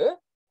should do.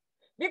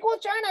 Because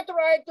China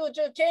tried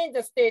to change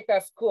the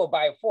status quo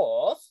by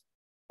force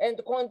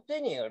and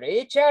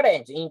continually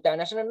challenge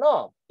international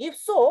norm. If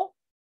so,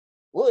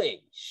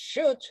 we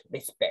should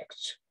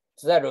respect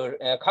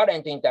the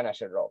current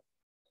international law.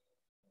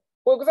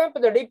 For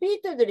example,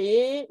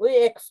 repeatedly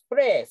we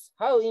express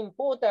how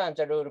important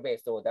the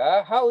rule-based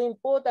order, how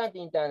important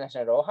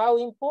international law, how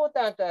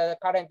important the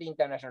current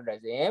international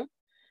regime,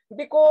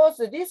 because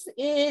this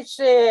is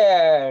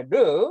a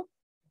rule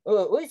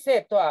we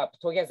set up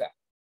together.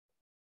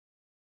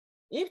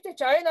 If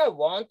China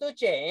wants to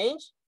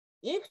change,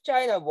 if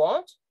China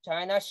wants,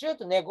 China should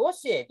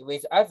negotiate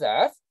with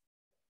others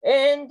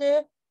and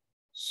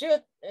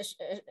should,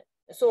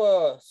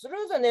 so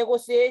through the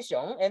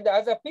negotiation and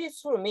other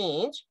peaceful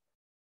means,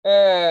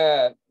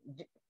 China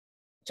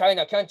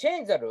can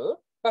change the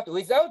rule, but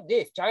without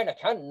this, China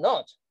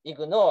cannot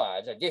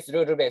ignore this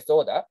rule-based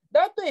order.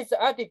 That is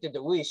the attitude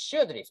we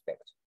should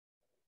respect.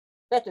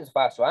 That is the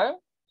first one.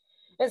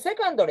 And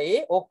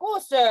secondly, of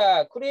course,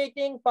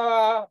 creating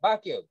power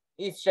vacuum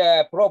is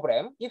a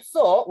problem. If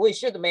so, we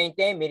should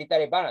maintain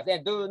military balance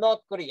and do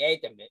not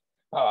create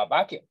a power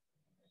vacuum.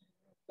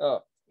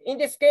 In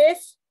this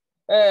case,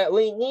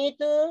 we need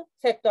to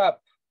set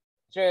up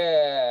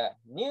the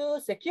new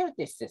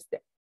security system.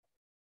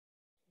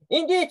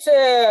 Indeed,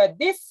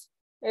 this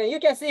you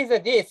can see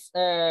this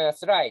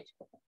slide.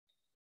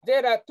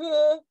 There are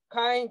two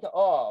kinds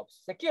of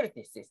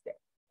security system.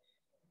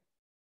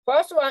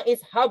 First one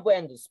is hub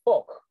and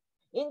spoke.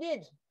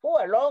 Indeed,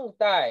 for a long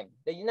time,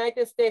 the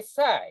United States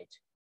side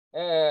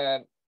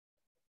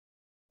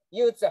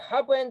used a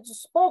hub and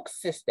spoke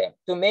system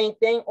to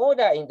maintain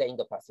order in the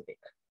Indo-Pacific.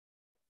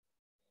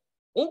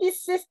 In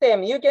this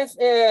system, you can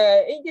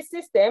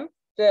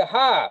the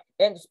hub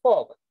and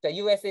spoke, the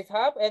US is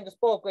hub and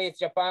spoke is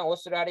Japan,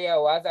 Australia,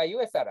 or other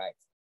US allies.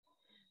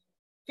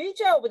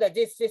 feature of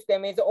this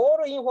system is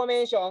all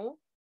information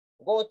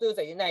go to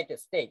the United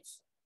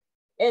States.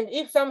 And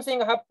if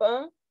something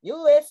happens,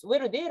 US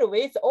will deal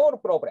with all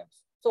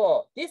problems.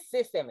 So this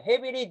system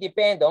heavily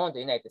depends on the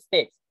United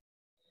States.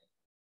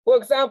 For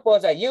example,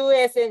 the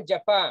US and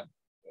Japan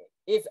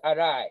is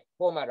ally,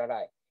 former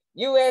ally.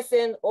 US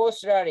and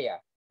Australia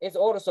is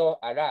also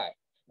ally.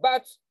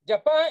 But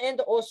Japan and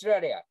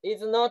Australia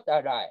is not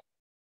ally.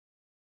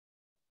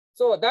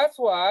 So that's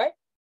why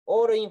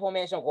all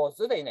information goes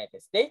to the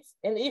United States.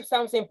 And if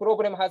something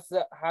problem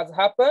has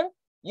happened,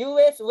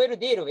 US will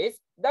deal with.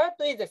 That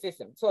is the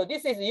system. So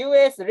this is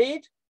US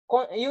lead,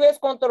 US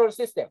control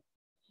system.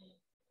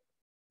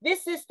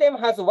 This system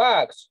has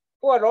worked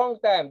for a long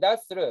time.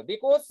 That's true.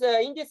 Because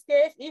in this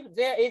case, if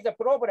there is a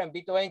problem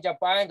between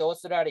Japan and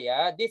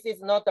Australia, this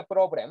is not a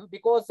problem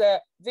because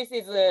this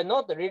is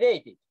not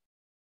related.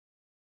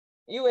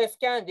 US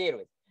can deal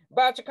with.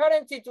 But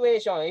current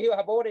situation, you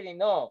have already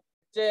known,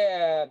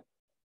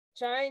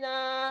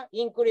 China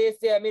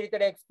increased their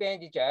military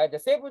expenditure, the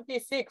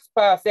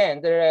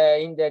 76%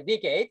 in the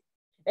decade,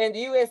 and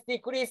US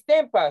decreased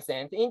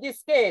 10%. In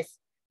this case,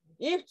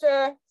 if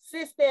the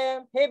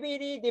system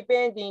heavily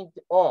dependent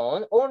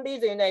on only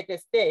the United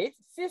States,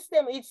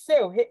 system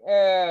itself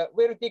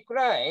will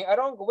decline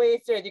along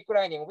with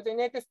declining with the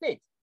United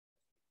States.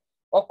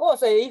 Of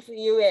course, if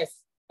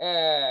US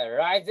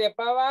rise their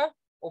power,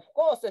 of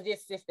course,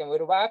 this system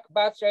will work,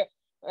 but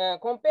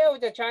compared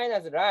with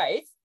China's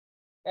rise,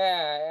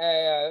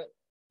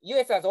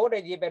 US has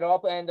already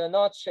developed and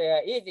not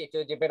easy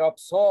to develop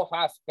so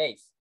fast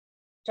pace.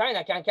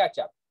 China can catch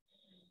up.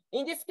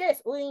 In this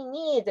case, we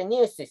need a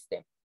new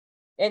system,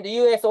 and the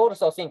US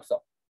also thinks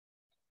so.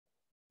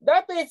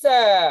 That is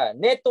a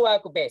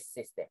network-based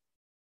system.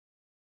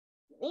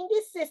 In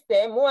this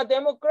system, more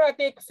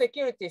democratic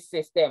security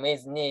system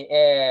is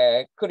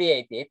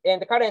created,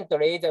 and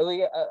currently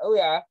we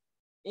are,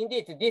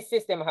 indeed, this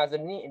system has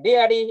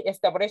really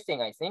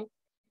establishing, I think.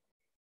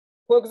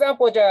 For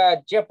example,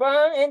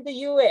 Japan and the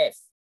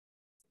US,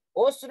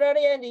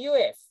 Australia and the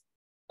US,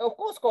 of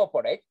course,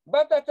 cooperate,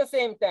 but at the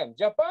same time,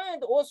 Japan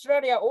and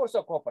Australia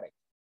also cooperate.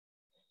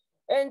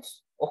 And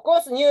of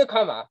course,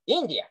 newcomer,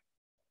 India.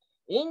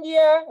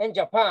 India and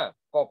Japan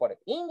cooperate.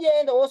 India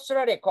and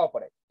Australia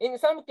cooperate. In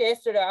some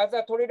cases, as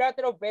a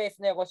trilateral-based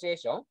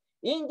negotiation,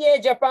 India,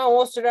 Japan,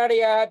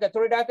 Australia, the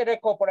trilateral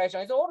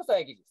cooperation is also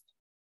exists.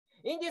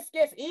 In this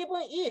case,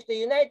 even if the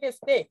United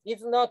States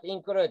is not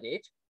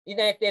included,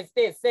 United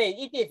States say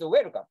it is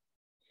welcome.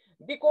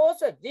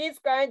 Because this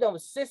kind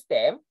of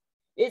system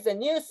is a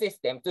new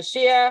system to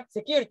share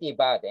security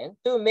burden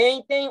to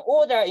maintain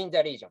order in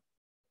the region.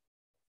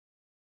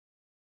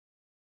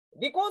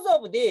 Because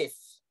of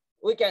this,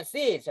 we can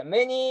see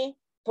many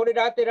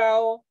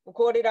trilateral,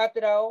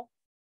 quadrilateral,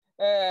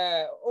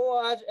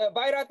 or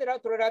bilateral,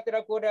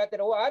 trilateral,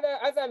 quadrilateral, or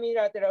other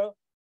multilateral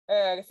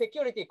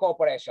security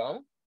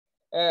cooperation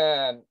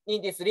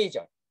in this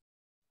region.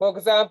 For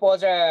example,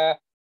 the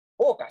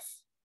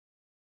AUKUS.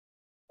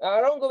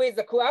 Along with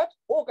the Quad,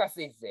 AUKUS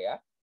is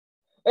there.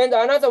 And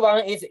another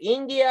one is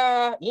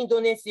India,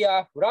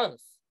 Indonesia,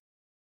 France.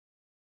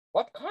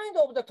 What kind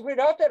of the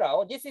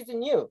trilateral? This is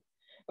new.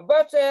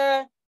 But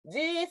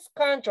these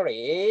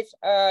countries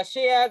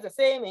share the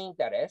same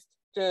interest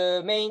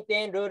to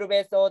maintain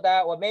rule-based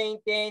order or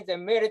maintain the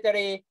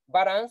military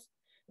balance.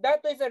 That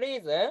is the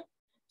reason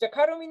the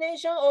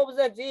culmination of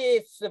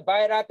this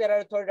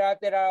bilateral,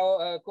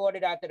 trilateral,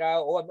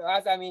 quadrilateral, or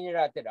other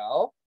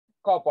unilateral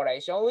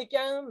cooperation, we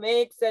can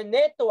make the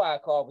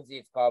network of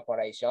this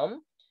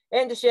cooperation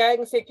and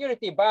sharing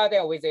security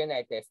burden with the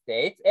United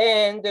States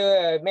and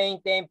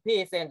maintain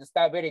peace and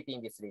stability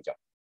in this region.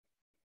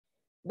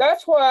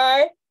 That's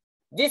why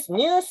this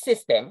new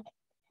system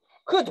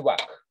could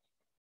work.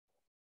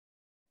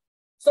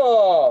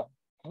 So,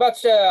 but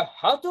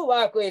how to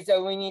work is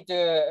we need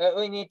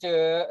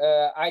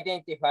to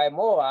identify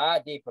more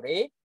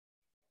deeply.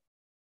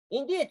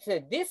 Indeed,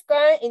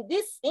 in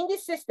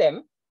this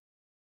system,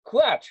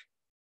 Quad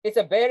is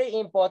a very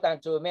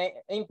important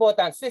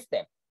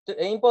system,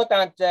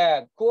 important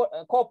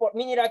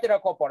unilateral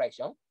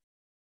cooperation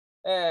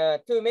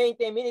to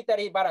maintain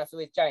military balance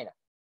with China.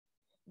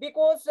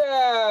 Because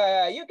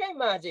you can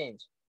imagine,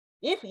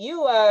 if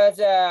you are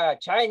the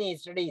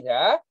Chinese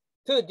leader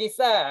to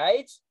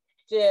decide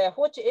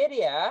which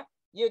area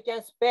you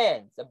can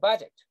spend the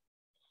budget,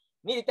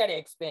 military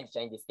expenditure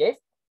in this case,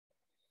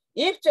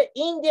 if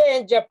India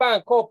and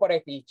Japan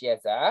cooperate each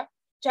other,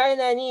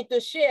 China needs to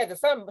share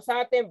some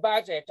certain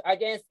budget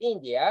against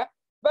India.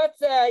 But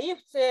if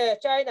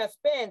China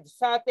spends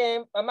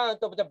certain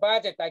amount of the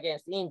budget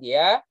against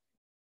India,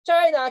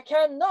 China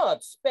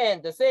cannot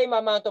spend the same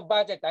amount of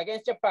budget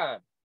against Japan.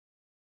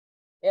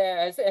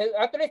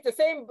 At least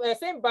the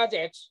same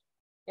budget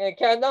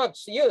cannot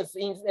use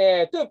in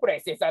two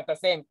places at the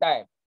same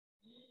time.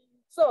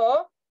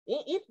 So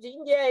if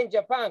India and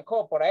Japan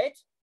cooperate,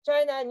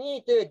 China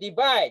needs to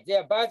divide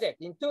their budget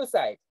in two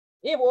sides.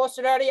 If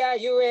Australia,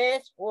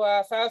 US,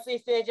 or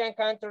Southeast Asian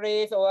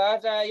countries or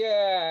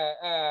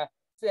other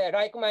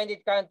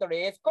like-minded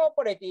countries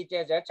cooperate each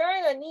other,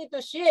 China need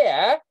to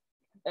share,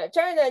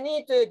 China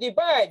need to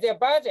divide their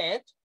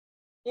budget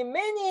in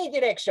many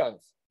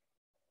directions.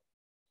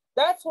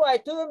 That's why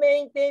to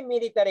maintain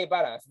military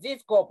balance,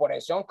 this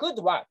cooperation could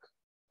work.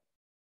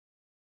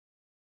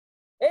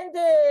 And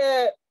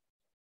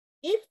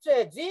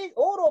if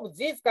all of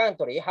these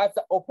countries has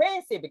the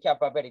offensive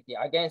capability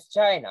against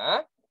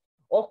China,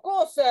 of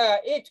course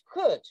it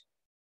could.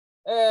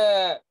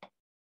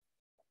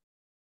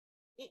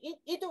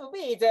 It will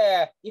be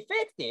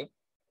effective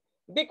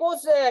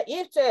because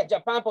if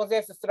Japan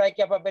possesses strike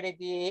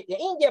capability,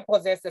 India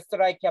possesses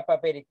strike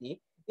capability.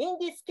 In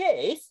this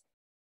case,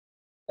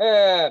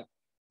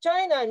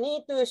 China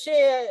need to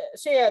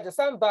share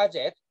some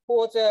budget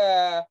for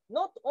the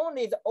not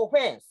only the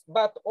offense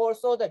but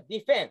also the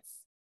defense,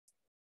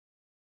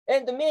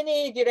 and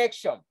many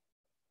directions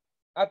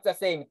at the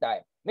same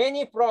time,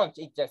 many fronts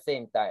at the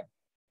same time.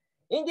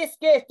 In this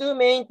case, to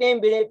maintain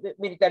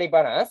military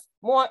balance,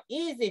 more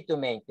easy to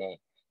maintain.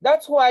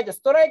 That's why the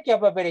strike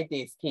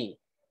capability is key.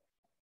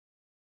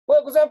 For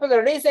example,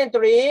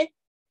 recently,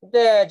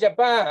 the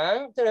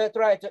Japan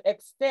tried to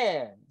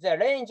extend the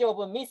range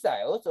of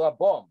missiles or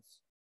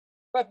bombs.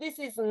 But this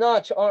is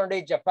not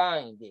only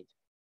Japan indeed.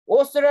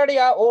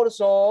 Australia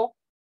also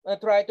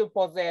try to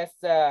possess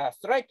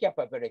strike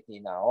capability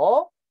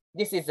now.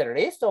 This is a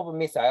list of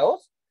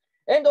missiles.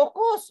 And of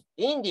course,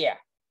 India.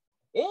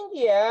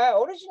 India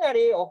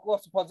originally, of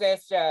course,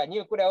 possessed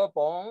nuclear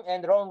weapon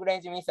and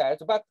long-range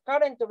missiles, but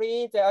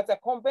currently, as a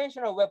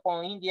conventional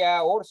weapon,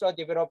 India also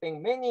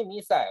developing many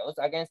missiles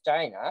against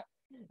China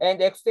and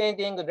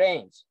extending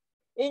range.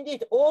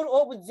 Indeed,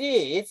 all of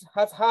these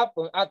has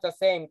happened at the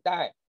same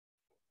time.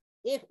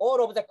 If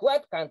all of the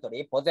Quad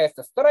countries possess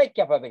the strike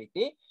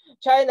capability,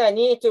 China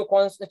need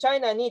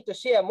to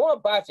share more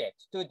budget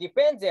to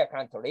defend their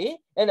country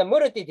in a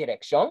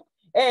multi-direction.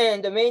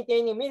 And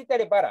maintaining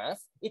military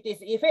balance, it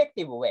is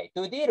effective way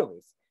to deal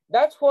with.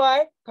 That's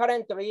why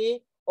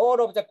currently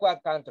all of the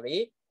Quad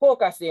countries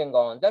focusing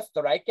on the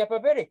strike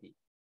capability.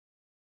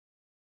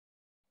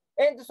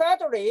 And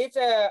thirdly,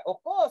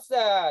 of course,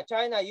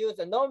 China use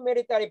a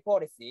non-military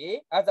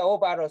policy as an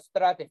overall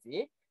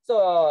strategy.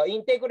 So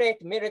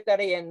integrate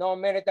military and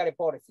non-military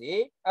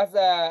policy as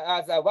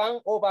a one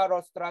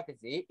overall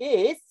strategy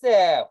is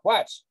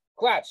what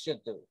Quad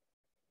should do.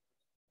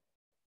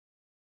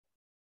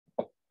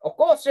 Of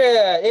course,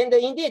 and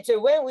indeed,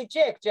 when we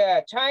check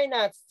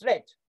China's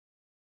threat,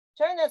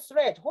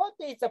 what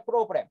is the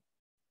problem?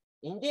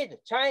 Indeed,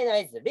 China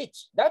is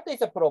rich. That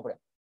is a problem.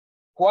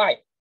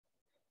 Why?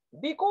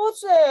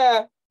 Because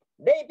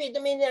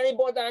rapid military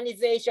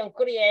modernization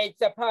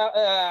creates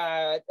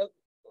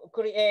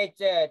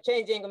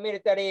changing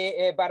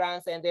military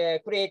balance and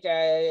create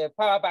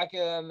power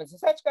vacuums.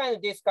 Such kind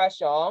of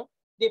discussion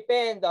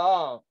depend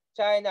on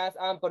China's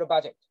ample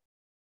budget.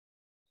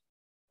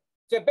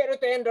 The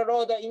Belt and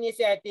Road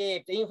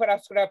Initiative, the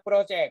infrastructure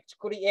project,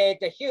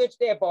 create a huge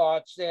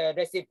depot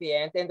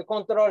recipient and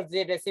control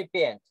the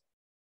recipient.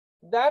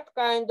 That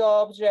kind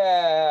of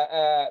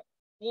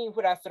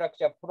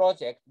infrastructure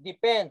project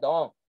depend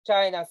on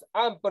China's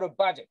ample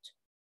budget.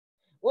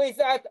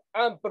 Without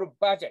ample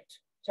budget,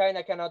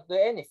 China cannot do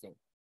anything.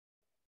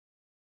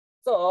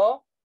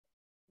 So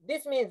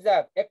this means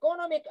that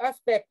economic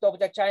aspect of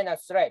the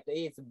China's threat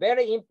is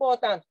very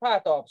important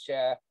part of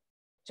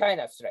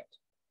China's threat.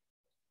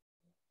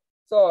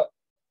 So,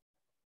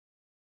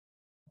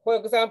 for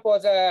example,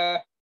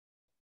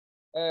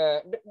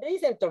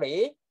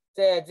 recently,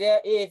 there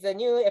is a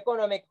new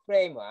economic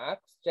framework,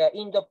 the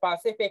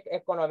Indo-Pacific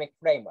economic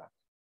framework.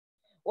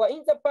 Well,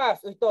 in the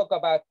past, we talk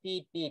about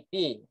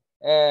TPP,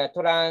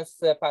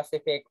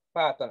 Trans-Pacific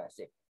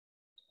Partnership.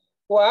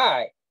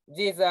 Why?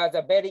 These are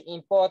the very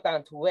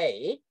important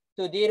way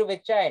to deal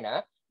with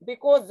China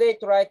because they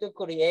try to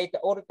create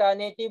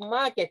alternative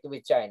market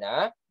with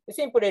China,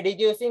 simply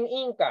reducing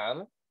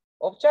income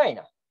of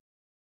China.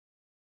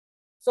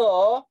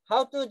 So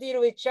how to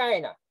deal with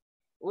China?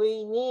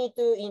 We need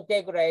to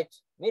integrate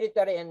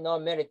military and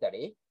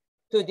non-military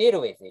to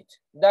deal with it.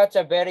 That's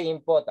very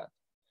important.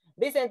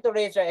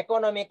 Recently, the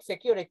economic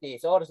security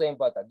is also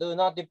important. Do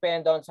not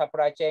depend on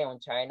supply chain on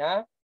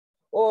China,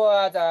 or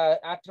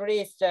at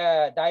least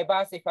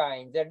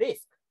diversifying the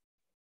risk.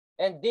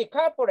 And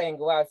decoupling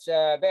was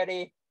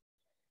very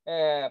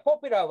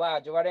popular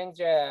word during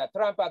the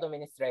Trump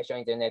administration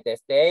in the United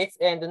States,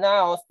 and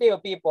now still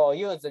people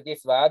use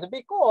this word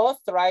because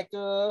try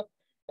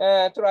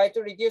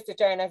to reduce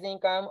China's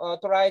income or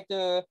try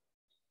to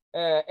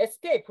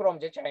escape from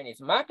the Chinese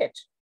market.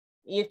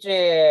 If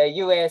the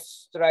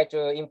US try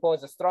to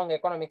impose a strong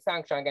economic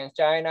sanction against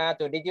China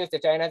to reduce the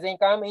China's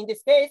income, in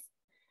this case,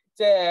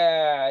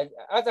 the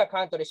other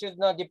countries should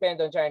not depend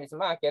on Chinese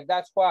market.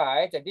 That's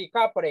why the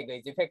decoupling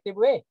is effective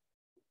way.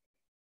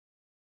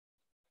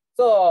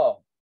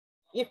 So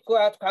if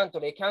Quad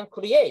country can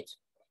create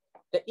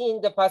the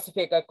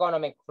Indo-Pacific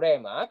economic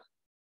framework,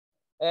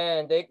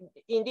 and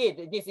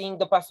indeed this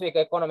Indo-Pacific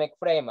economic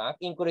framework,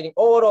 including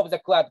all of the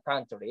Quad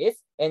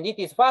countries, and it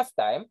is first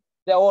time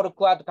the all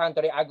Quad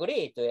country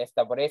agreed to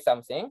establish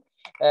something,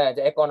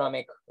 the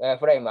economic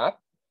framework.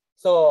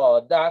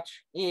 So that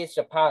is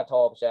a part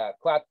of the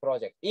Quad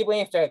project. Even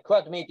if the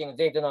Quad meeting,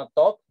 they do not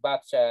talk,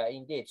 but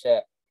indeed,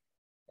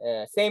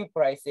 same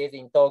places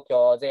in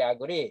Tokyo, they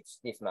agreed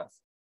this month.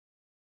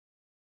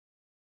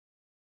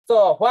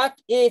 So what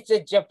is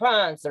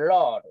Japan's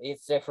role?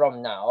 It's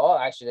from now,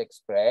 I should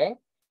explain.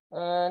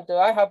 And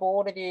I have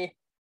already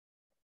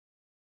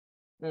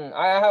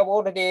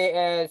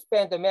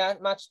spent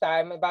much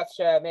time, but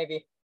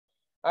maybe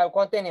I'll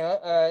continue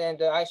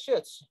and I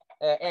should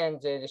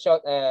end the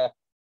short,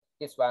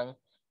 this one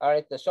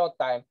at the short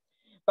time.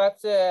 But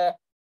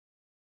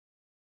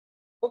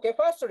okay,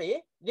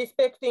 firstly,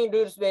 respecting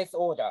rules-based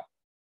order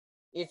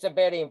is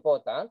very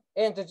important.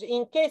 And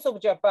in case of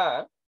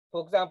Japan,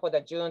 for example,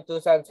 the June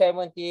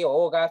 2017,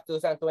 August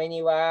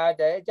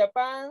 2021,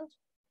 Japan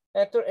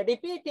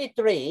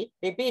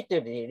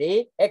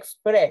repeatedly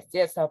expressed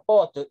their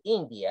support to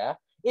India.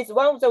 It's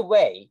one of the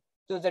way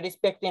to the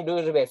respecting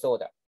rules-based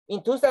order.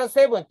 In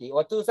 2017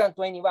 or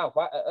 2021,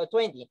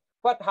 20,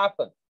 what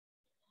happened?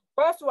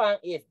 First one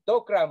is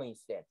Doklam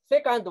incident.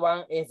 Second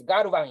one is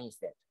Galwan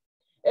incident.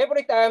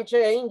 Every time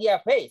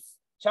India faced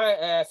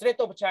threat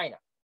of China,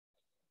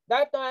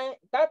 that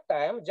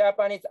time,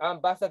 Japanese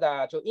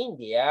ambassador to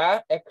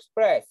India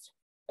expressed,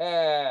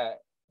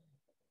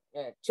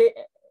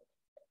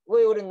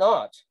 we will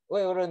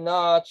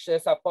not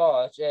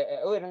support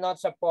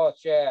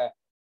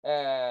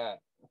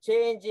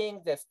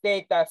changing the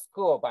status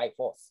quo by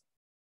force.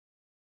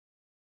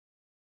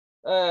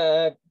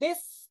 This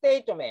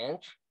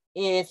statement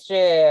is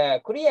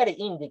clearly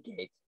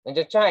indicates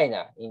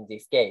China in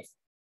this case,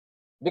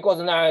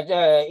 because now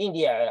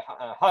India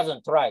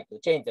hasn't tried to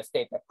change the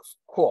status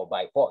quo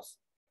by force.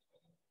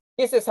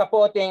 This is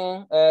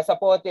supporting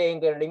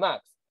the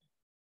remarks.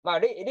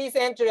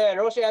 Recently,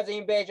 Russia's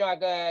invasion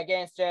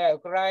against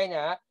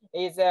Ukraine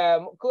is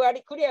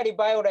clearly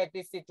violate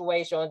this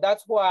situation.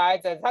 That's why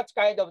such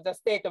kind of the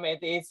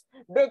statement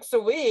looks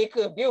weak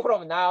view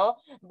from now.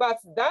 But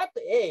that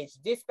age,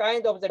 this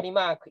kind of the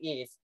remark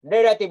is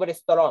relatively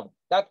strong.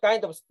 That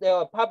kind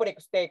of public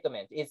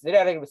statement is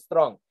relatively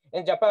strong.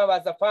 And Japan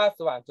was the first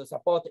one to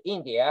support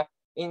India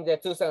in the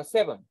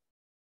 2007.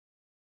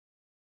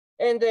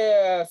 And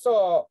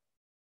so,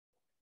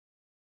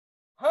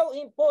 how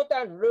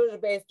important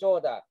rules-based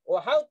order,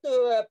 or how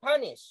to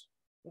punish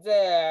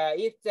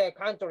if the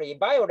country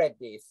violates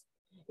this,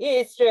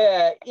 is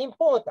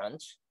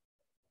important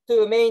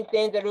to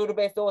maintain the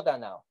rule-based order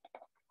now.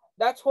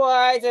 That's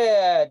why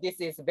this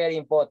is very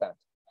important.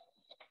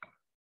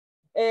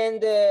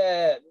 And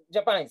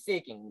Japan is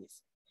seeking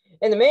this.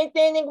 And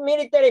maintaining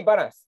military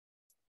balance.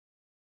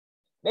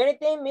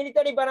 Maintaining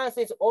military balance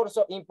is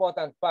also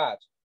important part.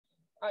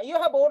 You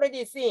have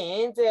already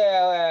seen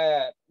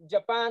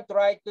Japan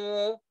try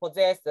to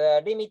possess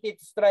limited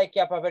strike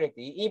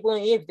capability, even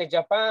if the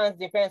Japan's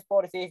defense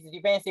policy is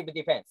defensive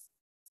defense.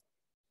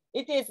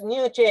 It is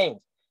new change.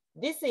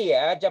 This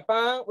year,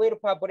 Japan will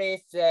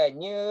publish a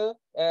new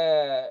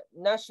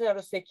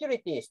national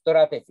security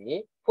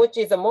strategy, which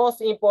is the most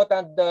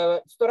important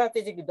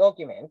strategic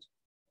document.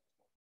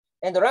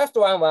 And the last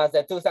one was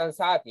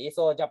 2030.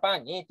 So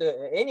Japan need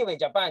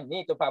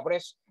to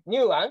publish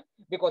new one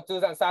because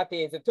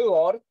 2030 is too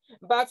old.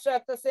 But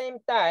at the same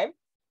time,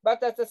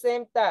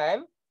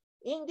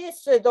 in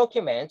this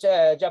document,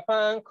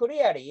 Japan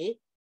clearly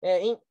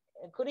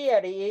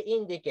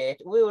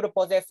indicate we will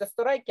possess a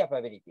strike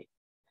capability.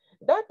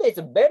 That is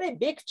a very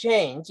big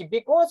change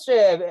because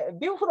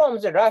view from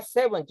the last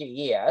 70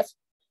 years,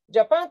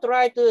 Japan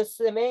tried to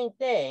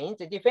maintain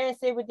the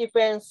defensive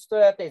defense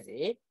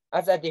strategy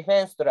as a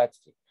defense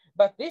strategy.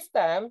 But this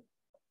time,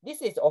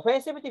 this is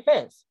offensive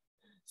defense.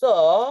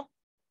 So,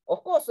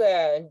 of course,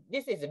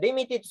 this is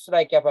limited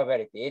strike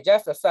capability,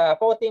 just a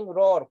supporting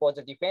role for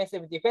the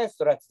defensive defense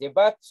strategy.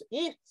 But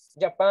if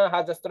Japan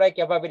has a strike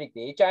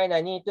capability,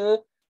 China need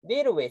to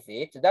deal with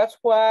it. That's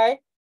why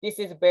this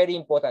is a very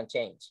important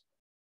change.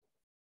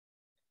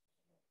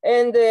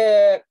 And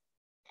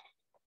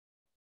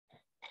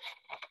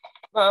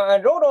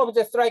role of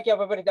the strike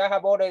capability, I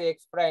have already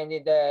explained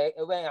it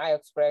when I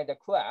explained the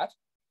Quad.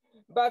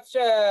 But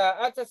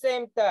at the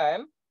same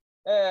time,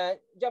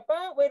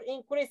 Japan will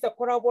increase the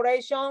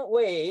collaboration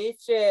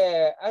with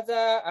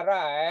other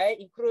allies,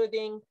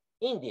 including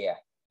India.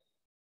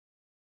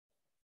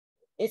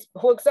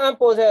 For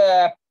example,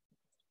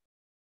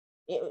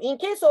 in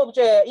case of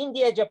the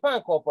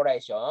India-Japan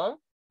cooperation,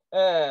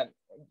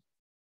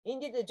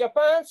 indeed,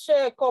 Japan's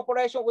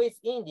cooperation with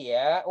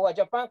India or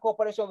Japan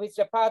cooperation with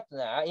the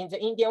partner in the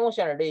Indian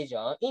Ocean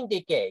region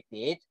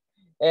indicated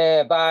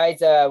by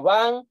the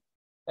one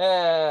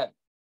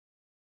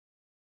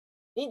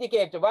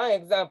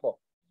example.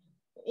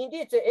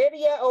 Indeed, the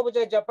area of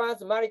the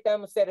Japan's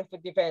maritime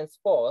self-defense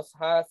force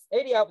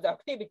area of the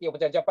activity of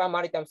the Japan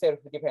maritime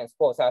self-defense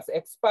force has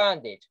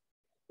expanded,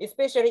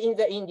 especially in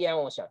the Indian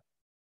Ocean.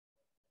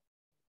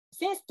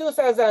 Since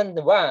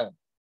 2001,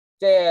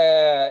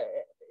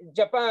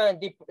 Japan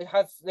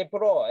has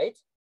deployed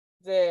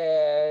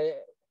the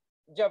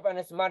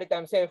Japanese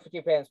maritime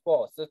self-defense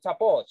force to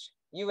support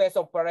US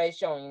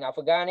operation in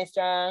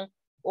Afghanistan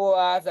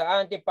or the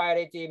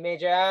anti-piracy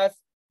measures.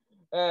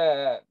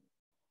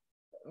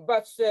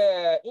 But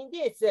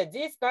indeed,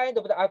 this kind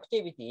of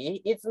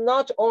activity is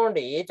not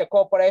only the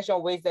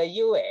cooperation with the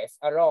US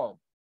alone,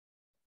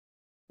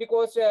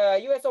 because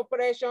US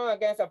operation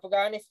against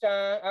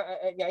Afghanistan,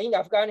 in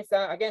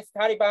Afghanistan against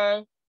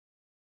Taliban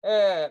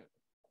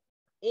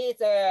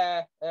is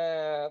a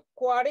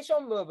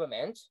coalition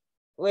movement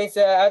with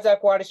other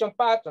coalition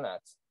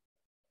partners.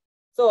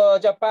 So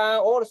Japan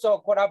also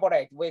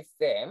collaborate with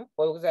them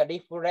for the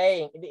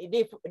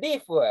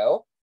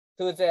refuel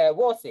to the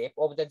worship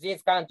of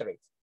these countries.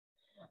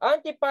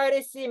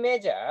 Anti-piracy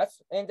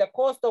measures in the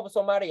coast of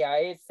Somalia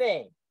is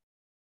same.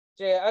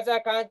 The other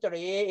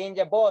country in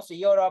both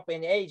Europe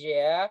and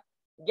Asia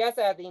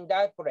gathered in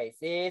that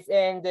places,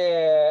 and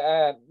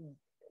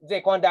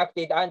they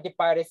conducted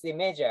anti-piracy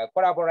measure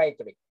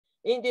collaboratively.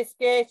 In this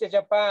case,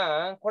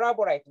 Japan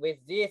collaborate with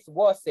these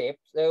worship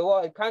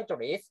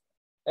countries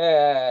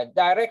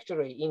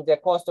directly in the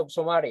coast of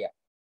Somalia.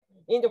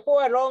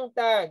 For a long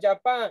time,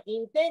 Japan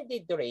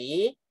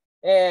intendedly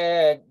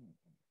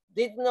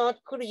did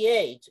not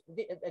create.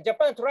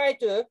 Japan tried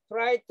to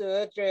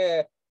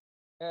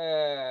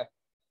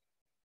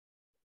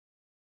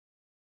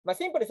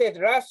simply said,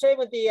 last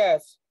 70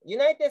 years,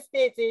 United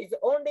States is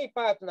only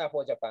partner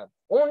for Japan,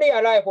 only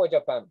ally for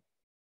Japan.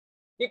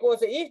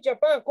 Because if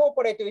Japan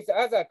cooperate with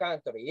other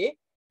country,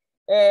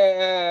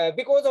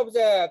 because of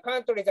the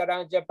countries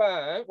around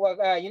Japan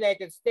or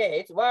United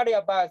States worry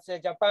about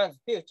Japan's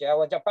future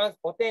or Japan's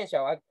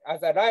potential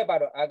as a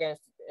rival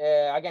against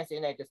the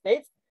United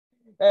States,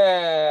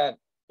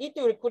 it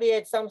will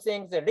create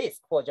something the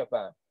risk for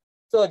Japan.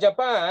 So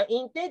Japan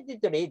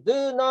intendedly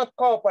do not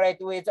cooperate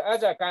with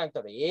other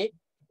country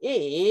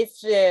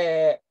is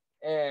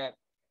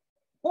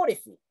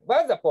policy,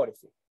 was a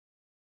policy.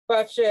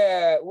 But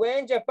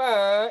when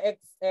Japan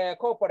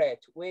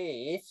cooperate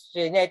with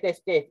the United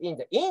States in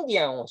the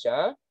Indian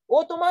Ocean,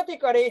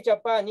 automatically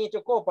Japan need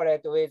to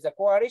cooperate with the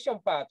coalition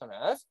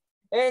partners,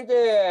 and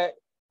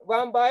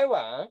one by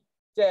one,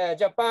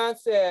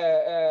 Japan's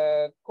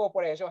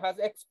cooperation has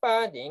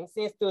expanding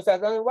since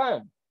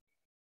 2001.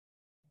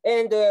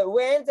 And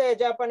when the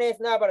Japanese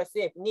naval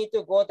ship need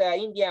to go to the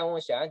Indian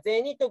Ocean,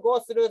 they need to go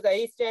through the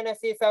East China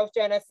Sea, South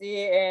China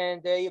Sea,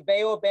 and the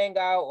Bay of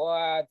Bengal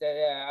or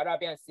the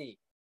Arabian Sea.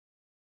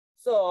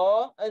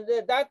 So at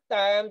that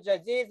time,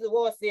 these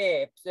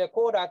warships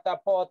called at the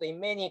port in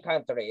many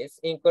countries,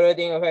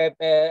 including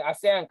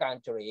ASEAN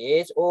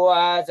countries or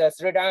the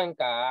Sri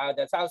Lanka,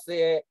 the South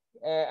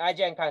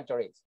Asian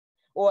countries,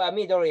 or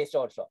Middle East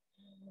also.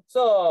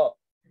 So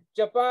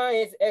Japan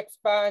is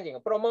expanding,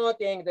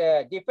 promoting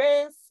the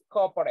defense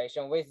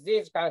cooperation with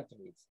these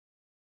countries.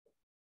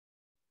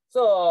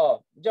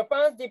 So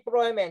Japan's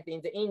deployment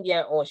in the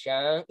Indian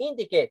Ocean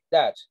indicates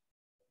that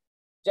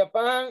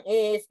Japan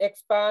is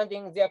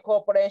expanding their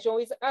cooperation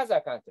with other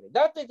countries.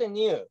 That is a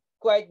new,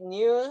 quite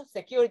new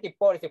security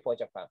policy for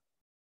Japan.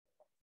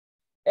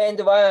 And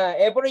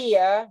every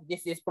year,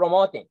 this is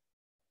promoting.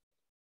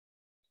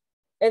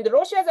 And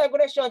Russia's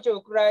aggression to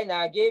Ukraine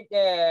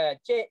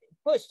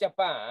push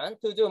Japan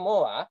to do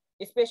more,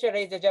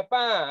 especially the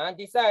Japan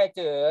decided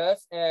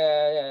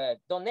to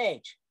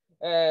donate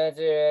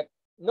the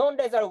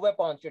non-lethal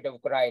weapons to the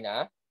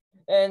Ukraine.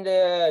 And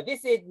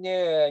this is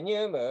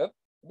new move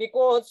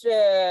because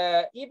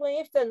even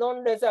if the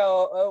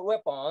non-lethal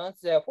weapons,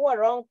 for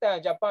a long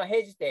time, Japan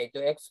hesitated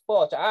to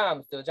export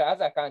arms to the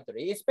other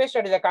countries,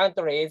 especially the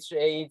countries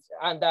is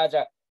under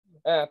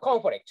the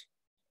conflict.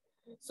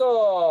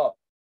 So,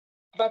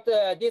 but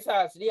this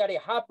has really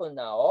happened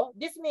now.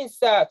 This means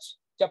that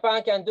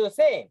Japan can do the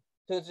same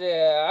to the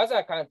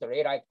other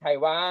country like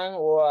Taiwan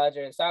or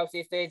the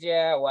Southeast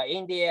Asia or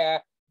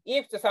India.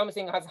 If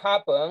something has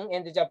happened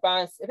and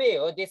Japan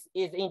feel this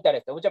is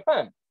interest of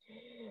Japan.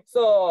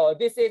 So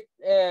this is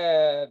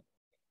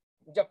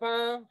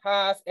Japan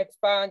has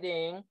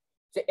expanding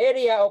the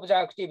area of the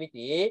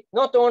activity,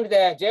 not only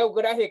the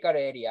geographical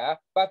area,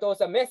 but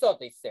also method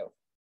itself.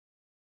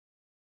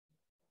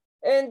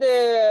 And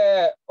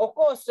of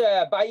course,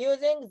 by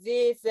using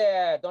this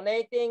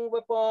donating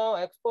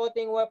weapon,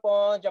 exporting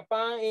weapon,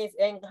 Japan is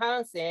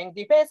enhancing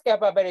defense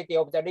capability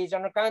of the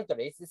regional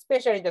countries,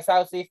 especially the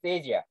Southeast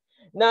Asia.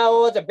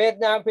 Now, the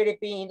Vietnam,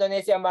 Philippines,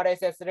 Indonesia,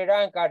 Malaysia, Sri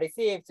Lanka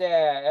receives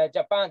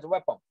Japan's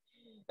weapon.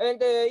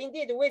 And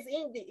indeed, with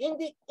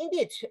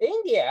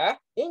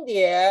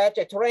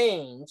India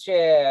trains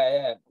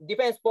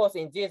defense force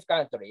in these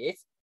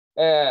countries.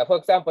 For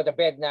example, the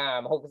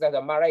Vietnam, for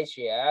example,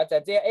 Malaysia,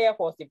 their air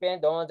force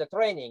depends on the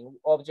training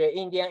of the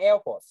Indian Air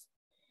Force.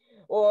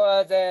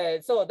 Or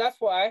so that's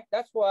why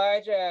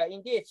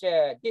indeed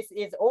this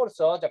is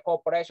also the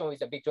cooperation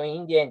between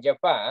India and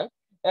Japan.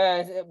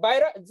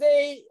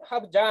 They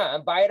have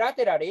done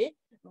bilaterally,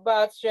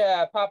 but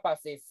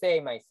purpose is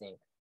same, I think.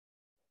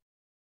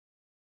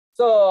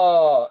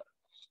 So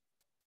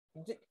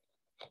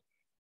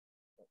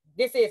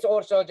this is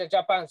also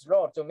Japan's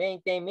role to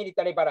maintain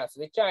military balance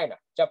with China.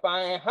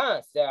 Japan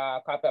enhanced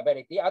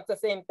capability. At the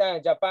same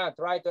time, Japan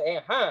tried to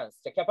enhance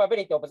the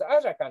capability of the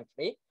other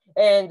country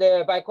and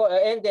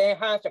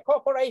enhance the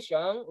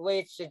cooperation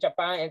with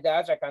Japan and the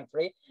other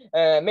country,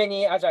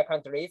 many other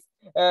countries.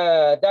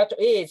 That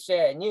is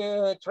a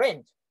new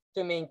trend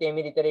to maintain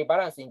military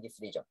balance in this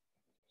region.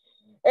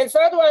 And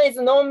third one is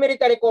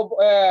non-military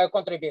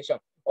contribution.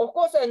 Of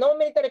course,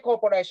 non-military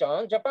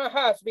cooperation, Japan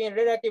has been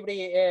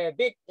relatively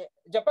big.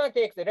 Japan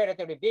takes a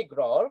relatively big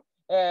role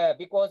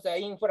because the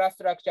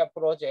infrastructure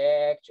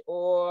project,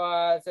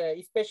 or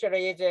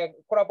especially the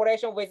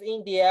collaboration with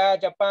India,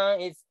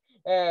 Japan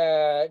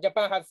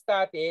has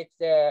started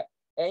the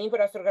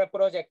infrastructure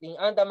project in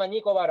Andaman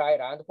Nicobar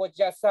Island, which is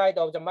just side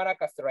of the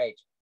Malacca Strait.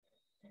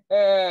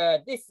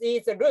 This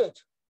is a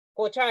route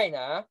for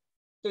China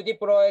to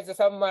deploy the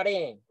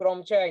submarine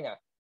from China,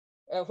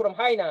 from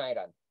Hainan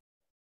Island.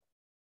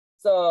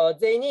 So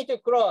they need to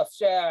cross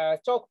the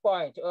choke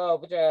point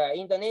of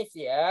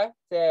Indonesia.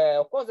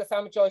 Of course,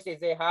 some choices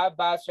they have,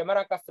 but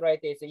Malacca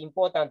Strait is an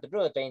important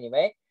route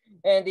anyway.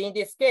 And in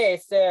this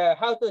case,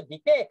 how to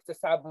detect the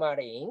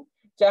submarine,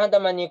 the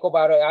Andaman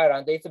Nicobar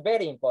Island is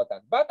very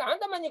important. But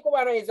Andaman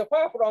Nicobar is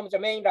far from the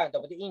mainland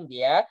of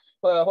India.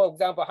 For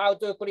example, how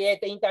to create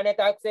internet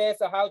access,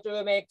 how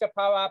to make the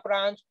power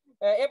plant,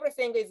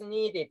 everything is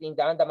needed in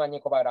the Andaman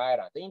Nicobar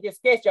Island. In this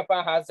case,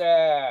 Japan has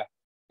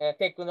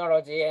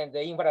technology and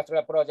the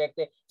infrastructure project.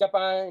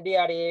 Japan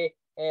really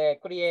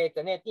create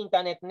a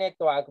internet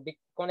network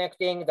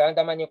connecting the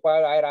Andaman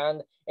Nicobar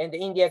Island and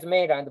India's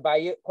mainland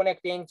by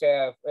connecting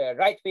the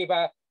right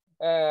fiber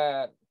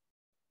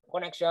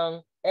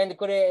connection, and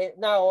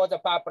now the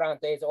power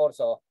plant is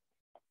also.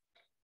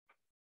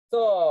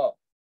 So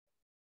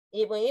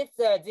even if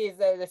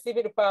the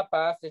civil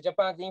purpose,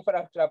 Japan's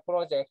infrastructure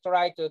project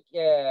try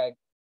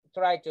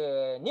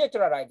to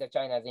neutralize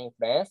China's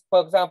influence.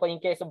 For example, in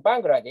case of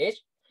Bangladesh,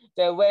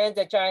 when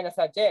China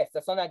suggests the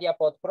Sonadia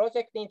Port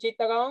project in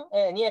Chittagong,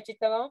 near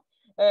Chittagong,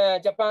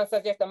 Japan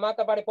suggests the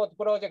Matabari Port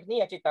project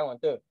near Chittagong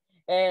too.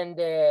 And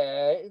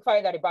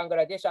finally,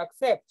 Bangladesh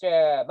accepts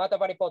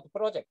Matabari Port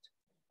project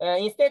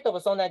instead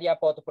of Sonadia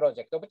Port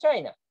project of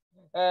China.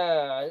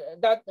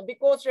 That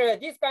because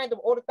this kind of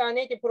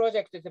alternative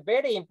project is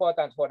very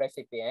important for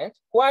recipients.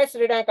 Why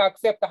Sri Lanka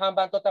accept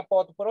Hambantota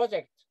Port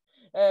project?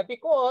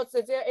 Because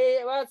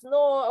there was no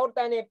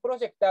alternate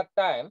project that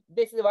time.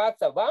 This was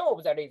one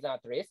of the reasons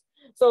at least.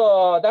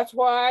 So that's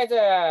why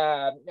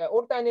the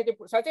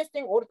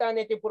suggesting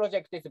alternative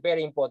project is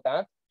very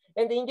important.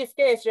 And in this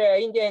case,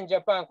 India and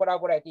Japan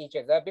collaborate each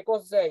other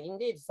because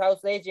indeed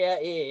South Asia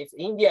is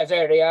India's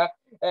area.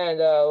 And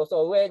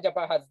so when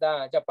Japan has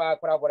done, Japan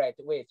collaborate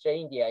with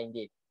India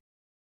indeed.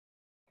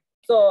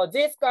 So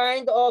this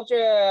kind of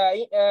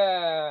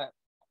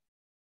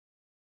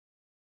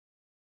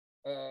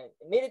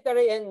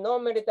military and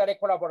non-military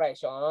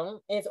collaboration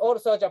is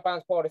also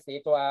Japan's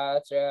policy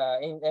towards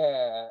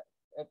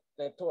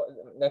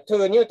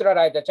to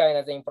neutralize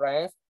China's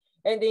influence.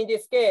 And in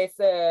this case,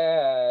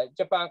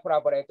 Japan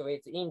collaborated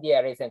with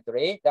India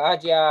recently, the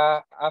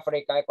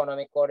Asia-Africa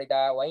Economic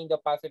Corridor or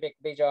Indo-Pacific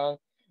Vision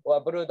or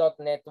Blue Dot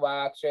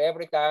Network. So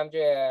every time,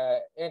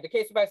 in the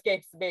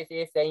case-by-case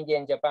basis, India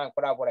and Japan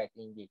collaborate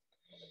indeed.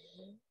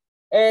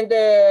 And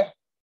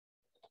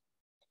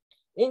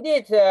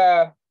indeed,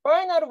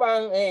 final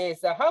one is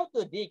how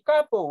to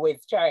decouple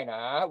with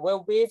China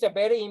will be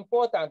very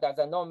important as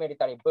a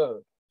non-military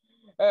book.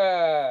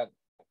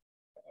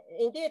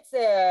 Indeed,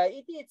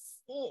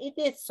 it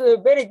is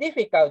very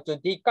difficult to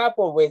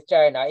decouple with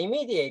China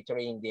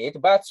immediately indeed,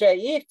 but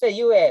if the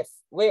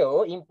US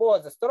will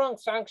impose a strong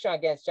sanction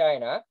against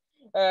China,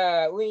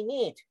 we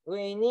need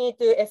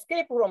to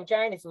escape from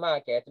Chinese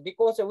market,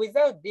 because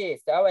without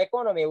this, our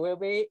economy will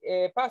be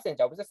a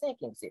passenger of the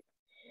sinking ship.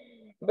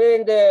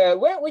 But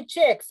when we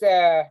check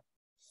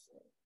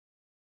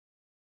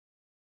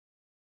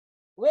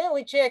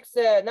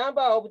the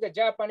number of the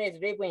Japanese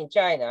living in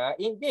China,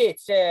 indeed,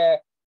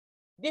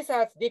 this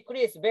has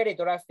decreased very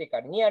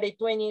drastically, nearly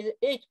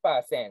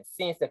 28%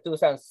 since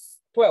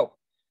 2012.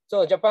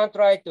 So Japan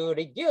tried to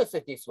reduce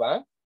this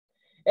one.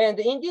 And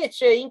indeed,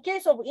 in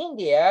case of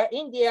India,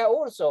 India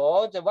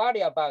also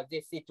worry about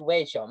this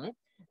situation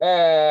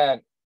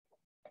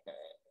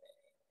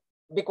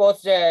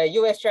because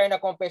US-China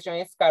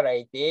competition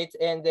escalated.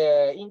 And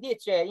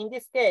indeed, in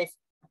this case,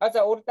 as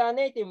an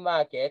alternative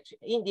market,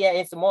 India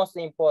is most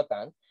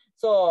important.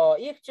 So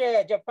if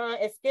Japan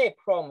escape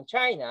from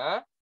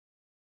China,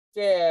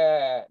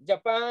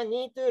 Japan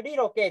need to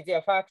relocate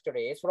their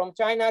factories from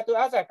China to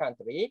other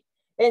countries.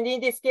 And in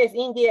this case,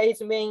 India is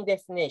main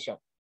destination.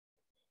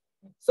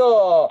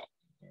 So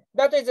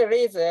that is the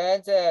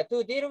reason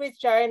to deal with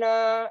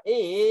China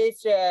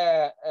is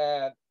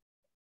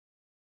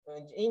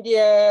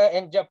India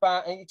and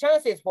Japan,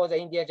 chances for the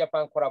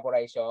India-Japan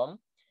collaboration.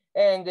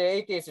 And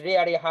it is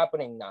really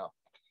happening now.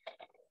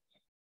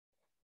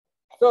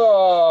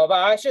 So, but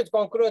I should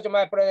conclude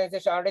my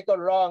presentation a little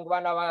long,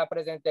 1 hour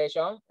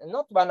presentation.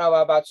 Not 1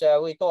 hour, but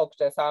we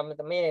talked some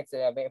minutes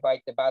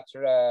about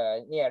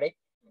nearly.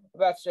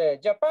 But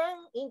Japan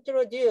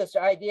introduced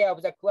the idea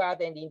of the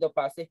Quad and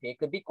Indo-Pacific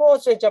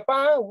because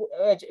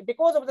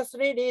because of the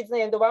three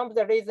reasons, and one of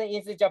the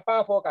reasons is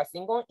Japan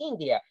focusing on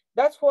India.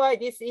 That's why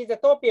this is a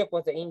topic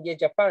for the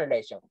India-Japan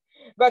relation.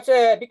 But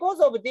because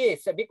of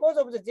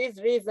this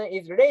reason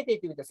is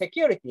related to the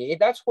security.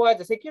 That's why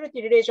the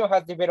security relation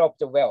has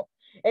developed well.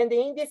 And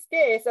in this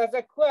case, as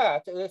a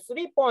Quad,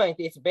 3 point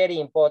is very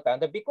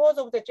important because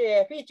of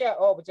the feature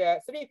of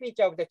the three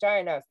features of the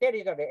China's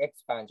territory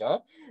expansion,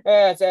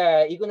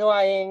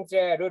 ignoring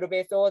the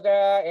rule-based order,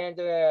 and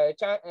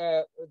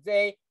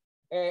they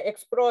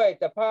exploit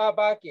the power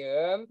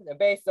vacuum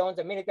based on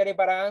the military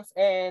balance,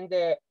 and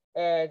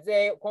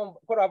they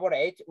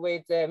collaborate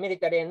with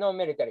military and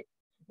non-military.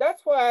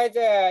 That's why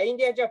the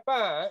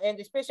India-Japan, and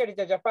especially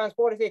the Japan's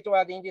policy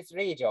toward in this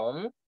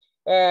region,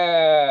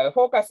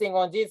 focusing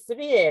on these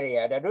three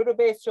areas: the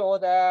rule-based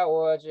order,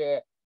 or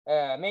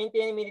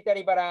maintain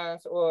military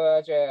balance,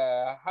 or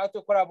how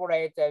to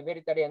collaborate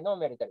military and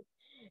non-military.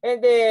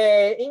 And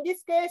in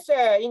this case,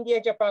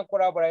 India-Japan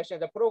collaboration,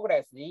 the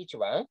progress each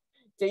one.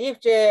 So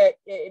if the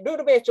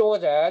rule-based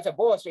orders,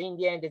 both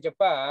India and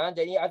Japan,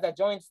 as a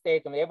joint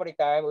statement, every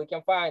time we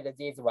can find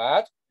these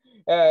words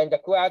in the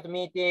Quad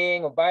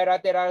meeting,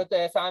 bilateral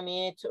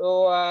summit,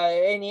 or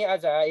any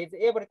other, is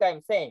every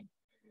time same.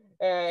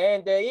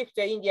 And if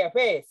the India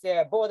face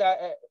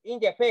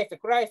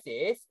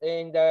crisis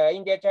in the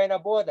India-China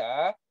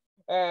border,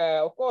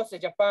 of course,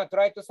 Japan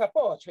tried to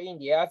support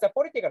India as a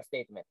political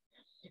statement.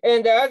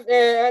 And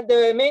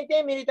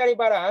maintain military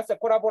balance,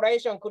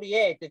 collaboration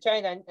create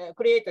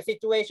a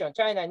situation.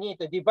 China need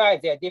to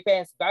divide their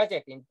defense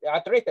budget in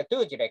at least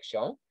two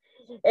directions.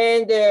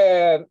 And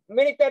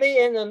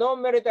military and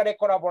non-military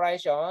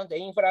collaboration, the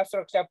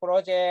infrastructure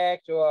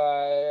project,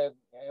 or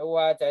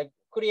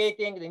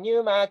creating the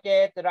new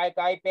market like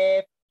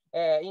IPEF,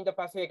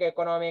 Indo-Pacific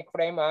Economic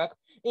Framework,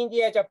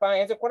 India,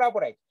 Japan, and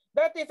collaborate.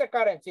 That is the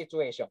current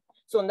situation.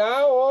 So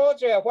now, what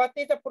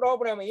is the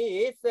problem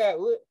is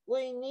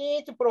we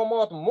need to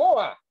promote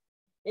more.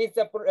 It's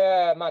a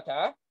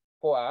matter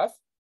for us,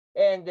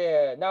 and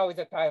now is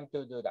the time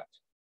to do that.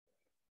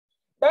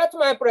 That's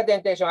my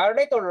presentation. A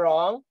little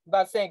long,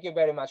 but thank you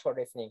very much for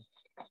listening.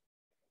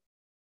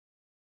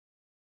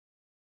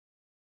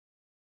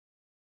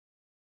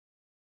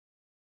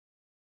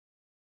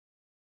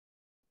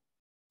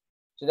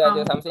 Should I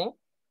do something?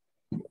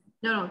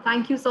 No,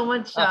 thank you so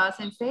much,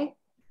 Sensei.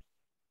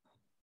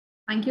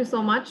 Thank you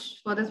so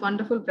much for this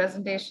wonderful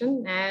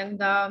presentation.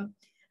 And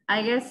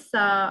I guess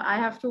I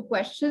have two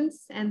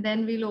questions, and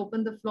then we'll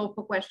open the floor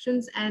for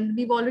questions. And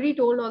we've already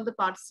told all the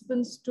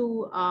participants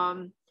to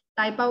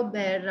type out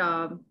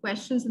their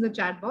questions in the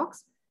chat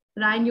box.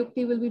 Ryan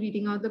Yukti will be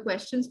reading out the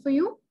questions for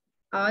you.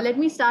 Let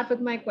me start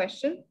with my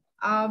question.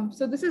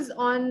 So this is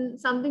on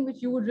something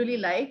which you would really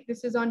like.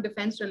 This is on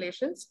defense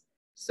relations.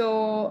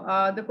 So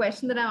the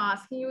question that I'm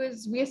asking you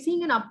is, we are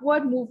seeing an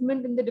upward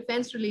movement in the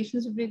defense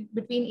relations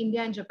between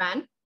India and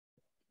Japan.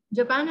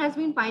 Japan has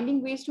been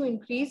finding ways to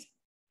increase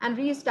and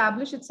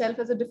re-establish itself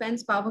as a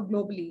defense power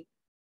globally.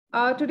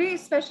 Today,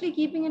 especially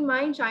keeping in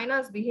mind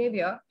China's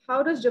behavior,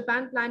 how does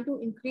Japan plan to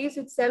increase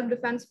its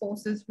self-defense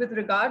forces with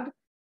regard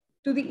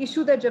to the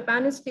issue that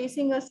Japan is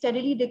facing a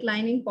steadily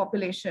declining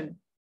population?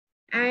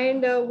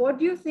 And what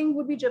do you think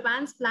would be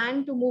Japan's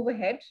plan to move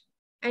ahead?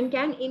 And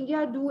can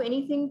India do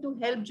anything to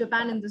help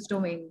Japan in this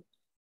domain?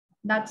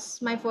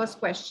 That's my first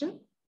question.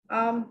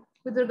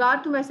 With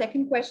regard to my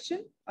second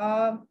question,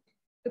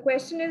 the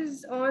question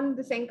is on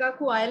the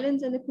Senkaku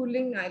Islands and the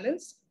Kuril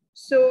Islands.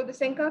 So the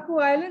Senkaku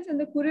Islands and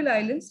the Kuril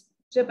Islands,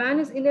 Japan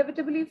is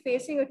inevitably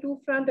facing a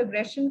two-front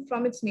aggression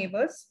from its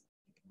neighbors.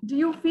 Do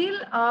you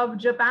feel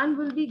Japan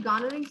will be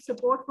garnering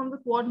support from the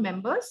Quad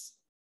members?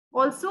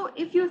 Also,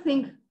 if you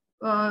think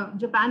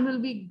Japan will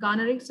be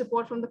garnering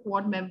support from the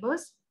Quad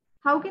members,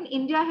 how can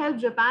India help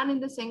Japan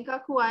in the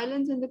Senkaku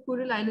Islands and the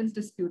Kuril Islands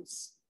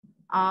disputes?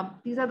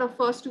 These are the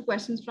first two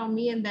questions from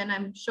me, and then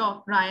I'm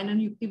sure Ryan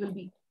and Yukti will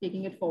be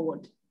taking it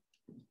forward.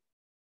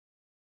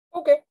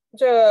 Okay,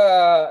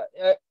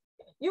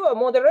 you are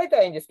moderator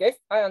in this case,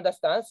 I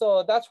understand.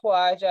 So that's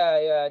why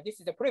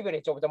this is the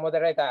privilege of the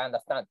moderator, I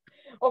understand.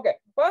 Okay,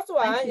 first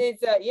one is,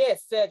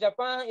 yes,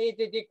 Japan is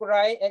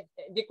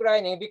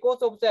declining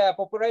because of the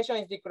population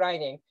is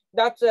declining.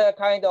 That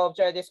kind of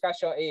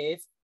discussion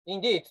is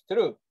indeed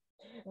true.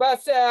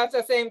 But at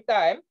the same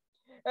time,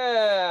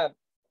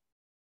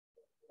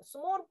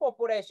 small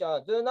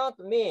population do not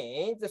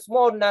mean the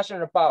small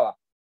national power.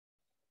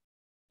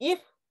 If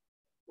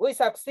we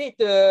succeed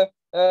to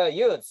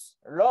use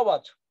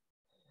robot,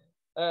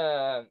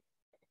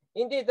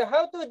 indeed,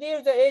 how to deal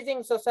with the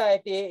aging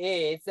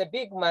society is a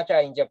big matter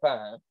in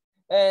Japan.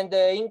 And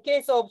in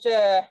case of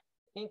the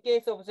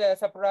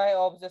supply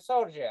of the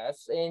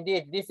soldiers,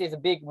 indeed, this is a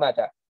big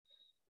matter.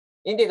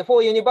 Indeed,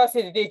 for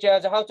university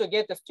teachers, how to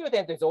get the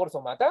student is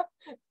also matter.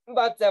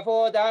 But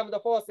for the armed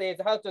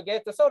forces, how to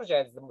get the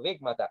soldiers is a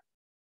big matter.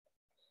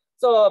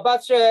 So,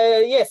 but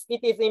yes,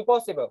 it is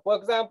impossible. For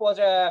example,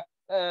 the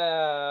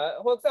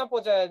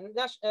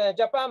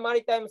Japan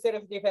Maritime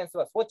Self-Defense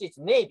Force, which is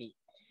Navy.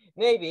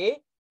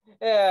 Navy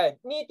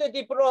need to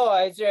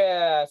deploy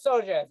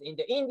soldiers in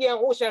the Indian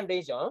Ocean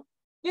region.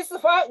 This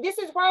is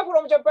far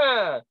from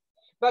Japan,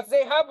 but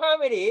they have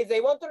families.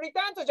 They want to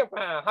return to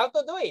Japan. How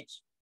to do it?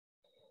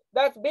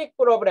 That's big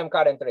problem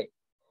currently.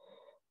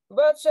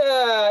 But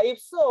if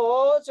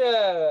so,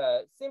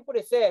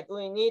 simply said,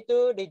 we need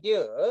to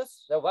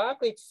reduce the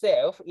work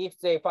itself if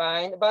they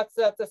find, but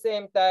at the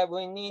same time,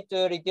 we need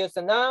to reduce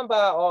the number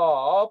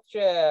of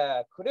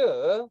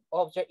crew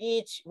of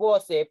each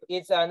warship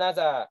is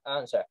another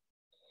answer.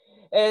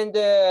 And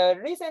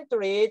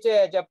recently,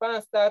 Japan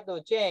started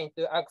to change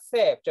to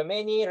accept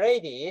many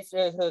ladies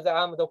to the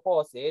armed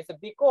forces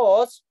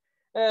because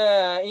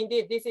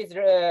indeed, this is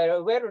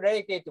well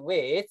related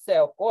with,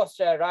 of course,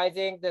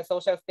 rising the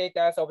social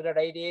status of the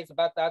ladies,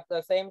 but at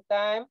the same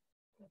time,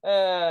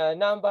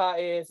 number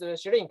is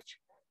shrink.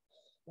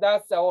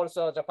 That's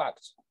also the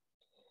fact.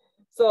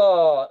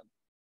 So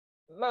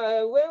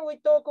when we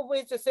talk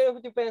with the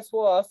self-defense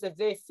force,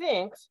 they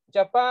think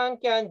Japan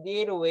can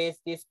deal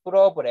with this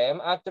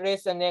problem at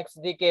least the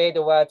next decade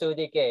or 2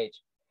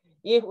 decades.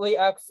 If we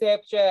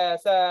accept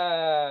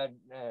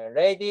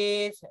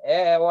ladies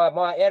or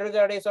more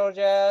elderly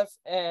soldiers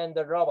and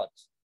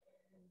robots,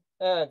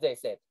 they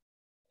said.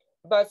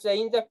 But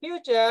in the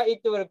future,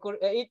 it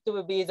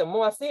will be the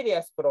more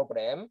serious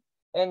problem.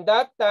 And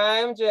that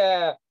time,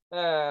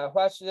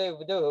 what should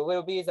we do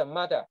will be the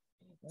matter.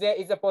 There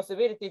is a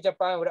possibility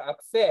Japan will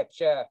accept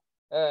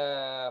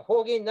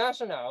foreign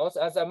nationals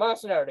as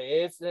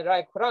mercenaries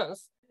like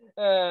France.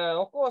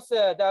 Of course,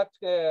 that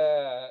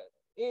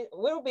it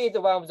will be the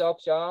one of the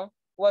option.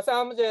 Well,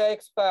 some of the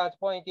experts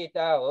pointed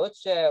out,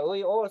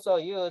 we also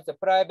use the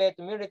private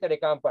military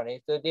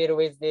companies to deal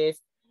with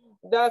this.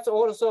 That's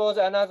also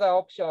another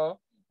option,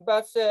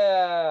 but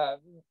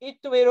it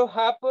will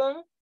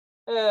happen,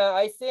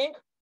 I think,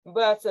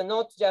 but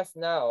not just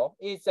now.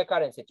 It's the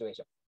current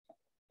situation.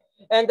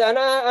 And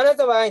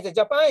another one is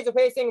Japan is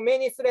facing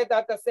many threats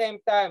at the same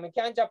time.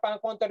 Can Japan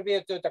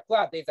contribute to the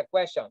Quad is a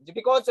question.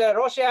 Because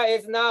Russia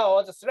is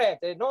now the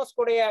threat, North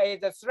Korea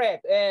is a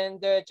threat,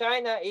 and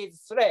China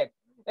is threat.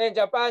 And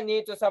Japan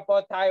needs to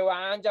support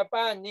Taiwan.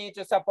 Japan needs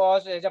to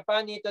support,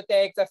 Japan needs to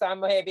take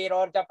some heavy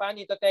role. Japan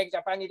needs to take.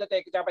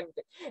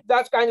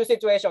 That kind of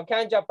situation.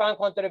 Can Japan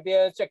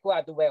contribute to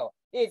Quad well?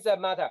 It's a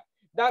matter.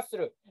 That's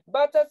true.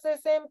 But at the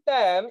same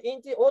time,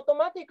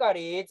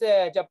 automatically,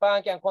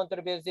 Japan can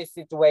contribute to this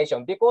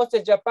situation because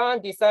Japan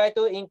decided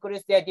to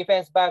increase their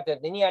defense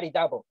budget nearly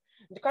double.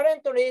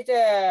 Currently,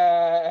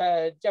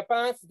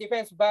 Japan's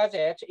defense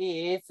budget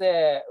is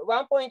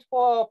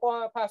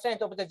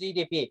 1.4% of the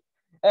GDP.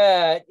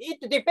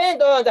 It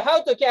depends on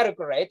how to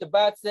calculate,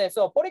 but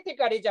so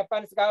politically,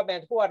 Japanese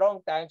government for a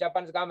long time,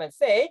 Japanese government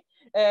say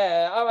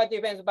our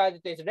defense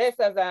budget is less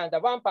than the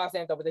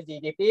 1% of the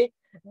GDP.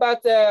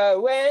 But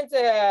when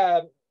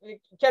the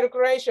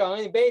calculation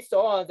is based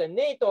on the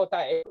NATO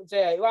type,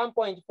 the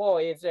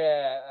 1.4 is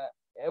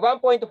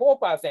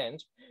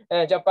 1.4%.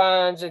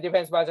 Japan's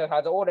defense budget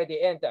has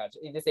already entered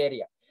in this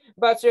area.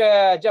 But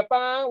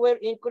Japan will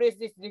increase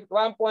this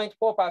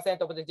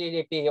 1.4% of the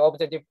GDP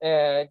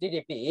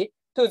GDP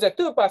to the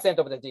 2%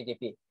 of the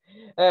GDP.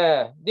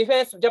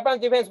 Japan's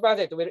defense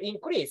budget will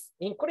increase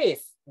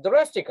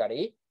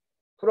drastically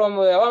from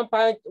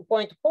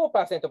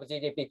 1.4% of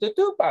GDP to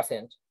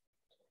 2%.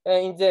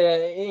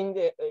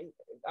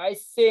 I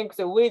think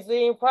so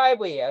within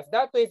 5 years,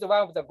 that is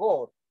one of the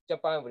goals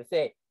Japan will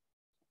say.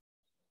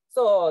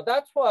 So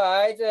that's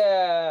why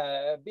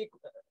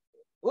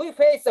we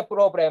face a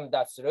problem,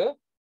 that's true,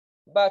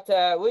 but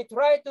we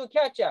try to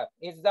catch up,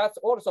 that's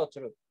also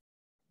true.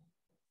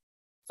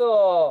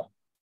 So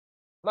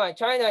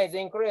China is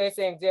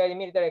increasing their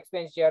military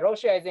expenditure,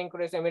 Russia is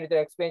increasing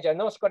military expenditure,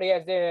 North Korea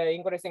is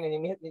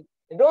increasing.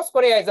 North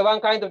Korea is one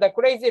kind of the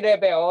crazy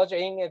level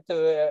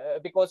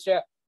because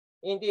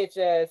indeed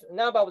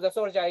number of the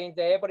soldiers in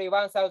every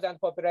 1,000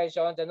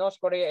 population, the North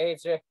Korea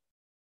is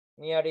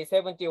nearly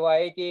 70 or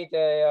 80,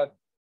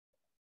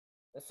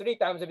 3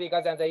 times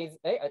bigger than 2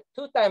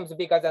 times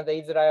bigger than the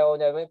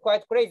Israel,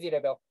 quite crazy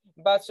level.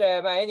 But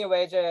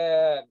anyways,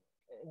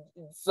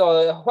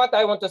 so what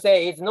I want to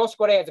say is North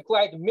Korea is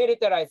quite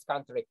militarized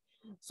country.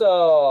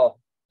 So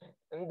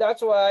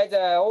that's why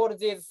all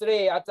these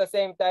 3 at the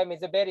same time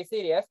is very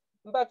serious.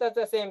 But at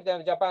the same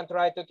time, Japan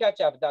tried to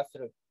catch up. That's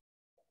true.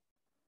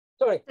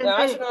 Sorry,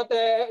 I should not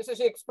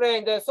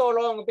explain so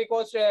long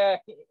because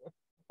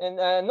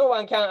no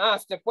one can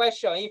ask the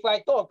question if I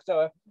talk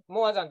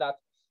more than that.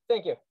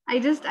 Thank you. I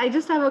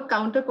just have a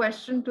counter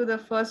question to the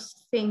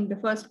first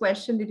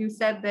question that you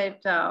said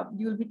that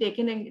you'll be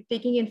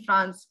taking in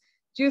France.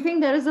 Do you think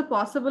there is a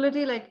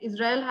possibility, like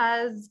Israel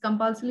has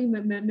compulsory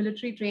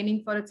military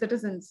training for its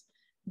citizens?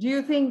 Do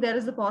you think there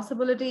is a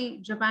possibility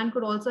Japan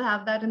could also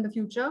have that in the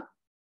future?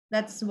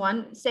 That's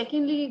one.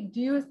 Secondly, do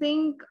you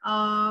think,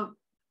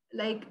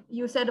 like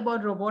you said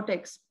about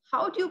robotics,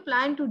 how do you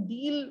plan to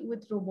deal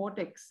with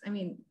robotics? I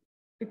mean,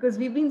 because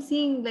we've been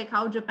seeing like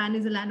how Japan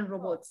is a land of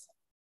robots.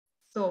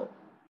 So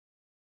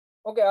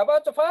Okay,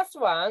 about the first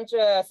one,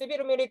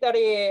 civil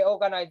military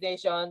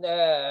organization,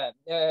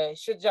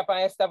 should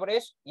Japan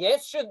establish?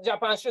 Yes,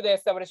 Japan should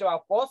establish,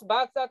 of course,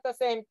 but at the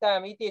same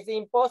time, it is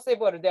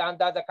impossible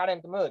under the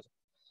current mood.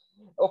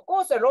 Of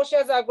course,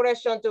 Russia's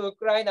aggression to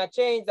Ukraine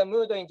changed the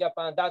mood in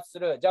Japan. That's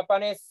true.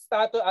 Japanese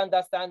start to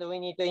understand we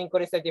need to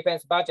increase the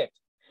defense budget.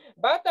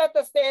 But at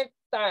the same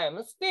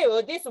time,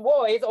 still, this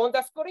war is on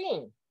the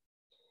screen.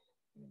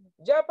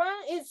 Japan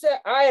is an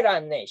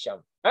island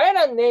nation.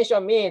 Island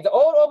nation means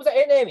all of the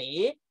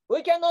enemy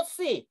we cannot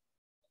see.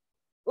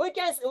 When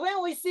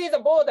we see the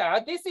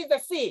border, this is the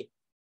sea.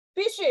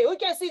 Fish, we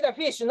can see the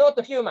fish, not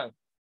the human.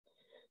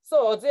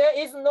 So there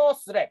is no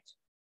threat.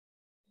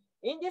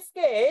 In this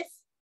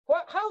case,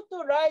 how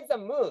to raise the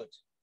mood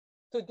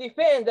to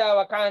defend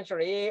our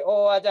country,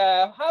 or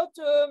how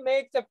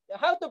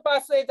to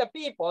persuade the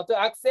people to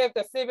accept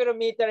the civil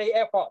military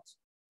effort?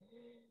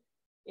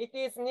 It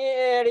is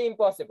nearly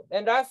impossible.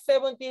 And last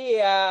 70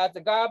 years, the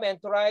government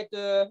tried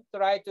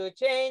to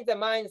change the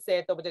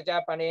mindset of the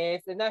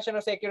Japanese. The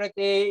national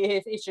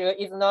security issue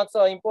is not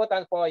so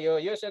important for you.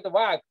 You should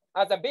work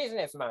as a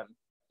businessman.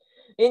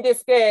 In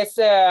this case,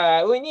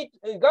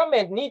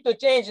 government need to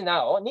change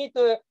now. Need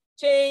to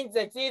change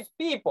these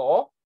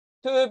people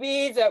to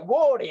be the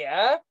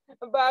warrior,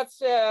 but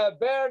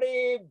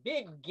very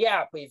big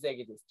gap is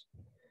exists.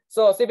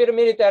 So civil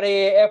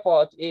military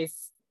effort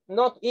is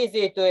not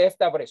easy to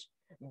establish.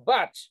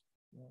 But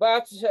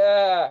at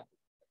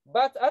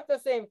the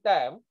same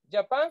time,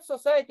 Japan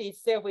society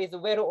itself is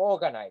well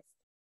organized.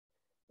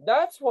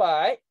 That's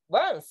why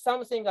once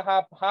something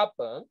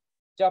happens,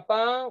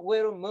 Japan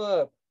will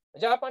move.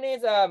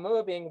 Japanese are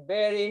moving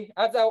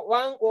as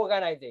one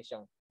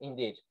organization,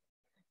 indeed.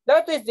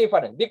 That is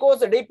different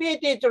because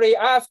repeatedly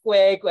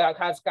earthquake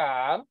has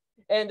come,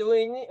 and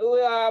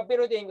we are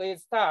building with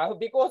staff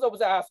because of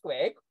the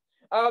earthquake.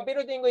 Our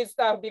building with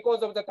staff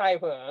because of the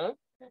typhoon.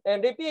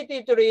 And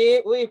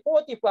repeatedly, we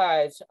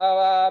fortify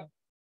our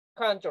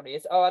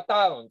countries, our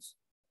towns.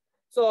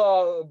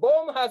 So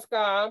bomb has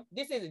come,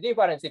 this is a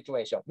different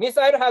situation.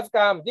 Missile has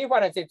come,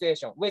 different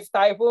situation with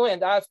typhoon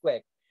and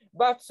earthquake.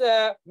 But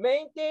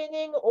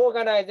maintaining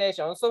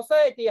organization,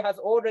 society has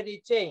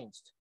already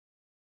changed.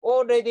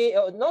 Already,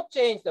 not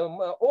changed,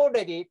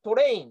 already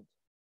trained.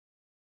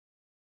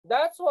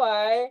 That's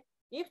why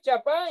if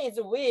Japan is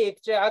weak,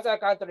 other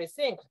countries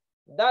think.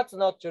 That's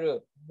not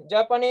true.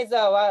 Japanese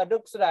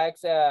looks like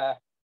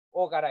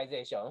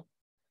organization.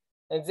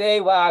 And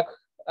they work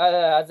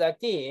as a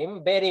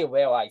team very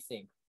well, I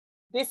think.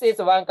 This is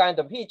one kind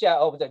of feature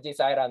of this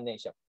island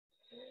nation.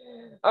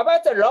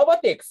 About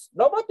robotics,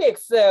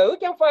 we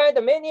can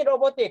find many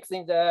robotics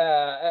in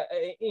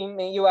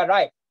your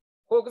life.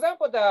 For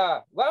example,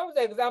 one of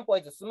the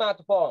examples is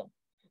smartphone.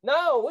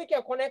 Now we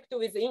can connect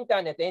with the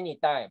internet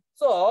anytime.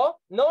 So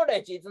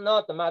knowledge is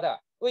not matter.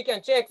 We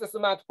can check the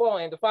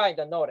smartphone and find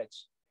the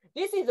knowledge.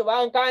 This is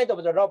one kind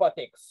of the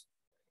robotics.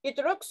 It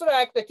looks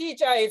like the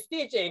teacher is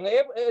teaching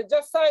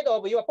just side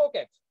of your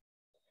pocket.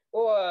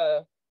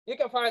 Or you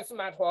can find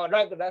smartphone,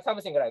 like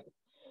something like that.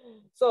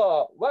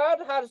 So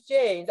what has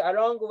changed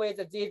along with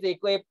this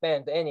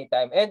equipment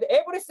anytime, and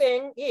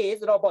everything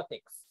is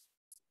robotics.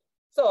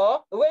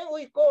 So when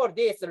we call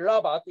this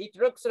robot, it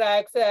looks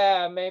like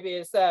maybe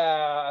it's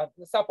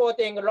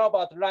supporting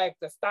robot like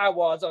the Star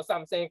Wars or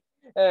something.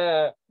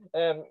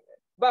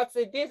 But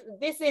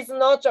this is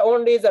not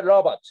only the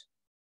robot.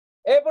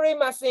 Every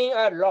machine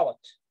are robot.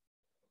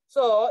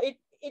 So it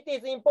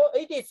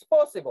is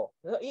possible.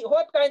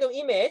 What kind of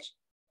image?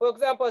 For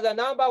example, the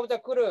number of the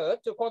crew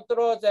to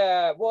control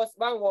the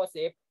one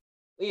warship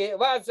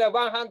was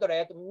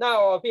 100,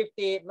 now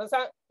 50.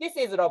 This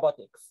is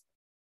robotics.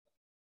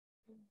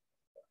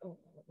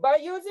 By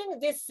using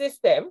this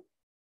system,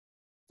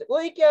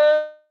 we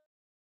can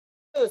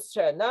use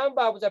the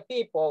number of the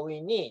people we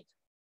need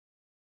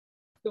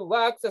to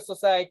work the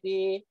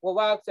society or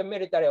work the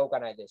military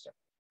organization.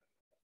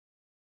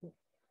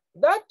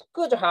 That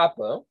could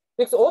happen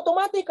because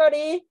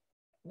automatically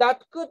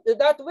that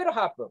will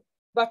happen,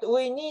 but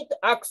we need to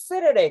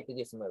accelerate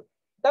this move.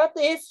 That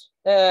is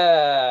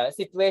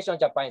situation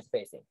Japan is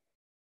facing.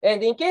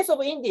 And in case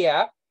of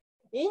India,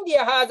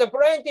 India has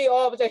plenty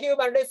of the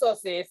human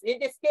resources. In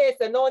this case,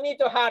 no need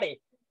to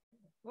hurry.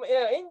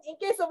 In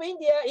case of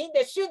India,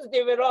 India should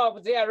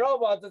develop their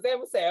robots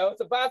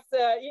themselves, but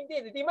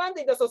indeed, demand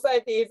in the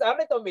society is a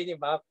little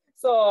minimum.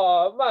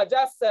 So,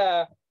 just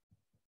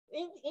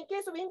in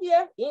case of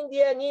India,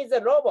 India needs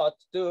a robot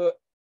to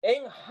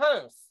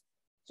enhance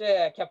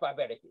the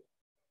capability.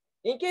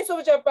 In case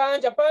of Japan,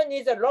 Japan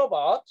needs a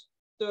robot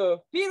to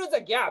fill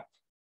the gap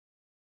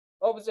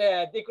of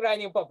the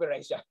declining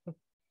population.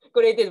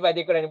 Created by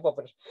declining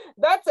population.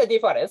 That's a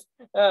difference.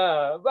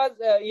 But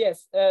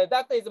yes,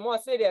 that is more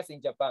serious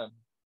in Japan.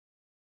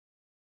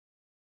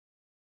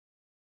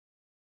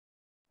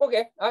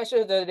 Okay, I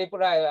should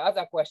reply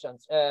other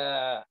questions.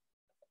 And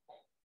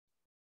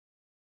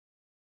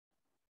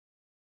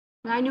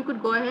you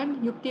could go ahead.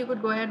 Yukti, you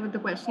could go ahead with the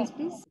questions,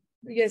 please.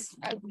 Yes,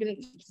 I will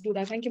do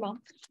that. Thank you,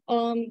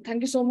 ma'am.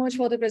 Thank you so much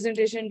for the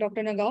presentation,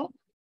 Dr. Nagao.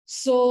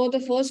 So the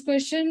first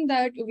question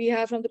that we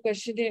have from the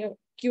question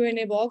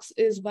Q&A box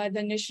is by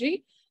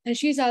Dhanishri. And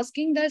she's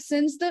asking that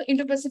since the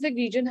Indo-Pacific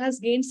region has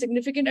gained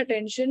significant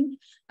attention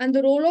and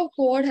the role of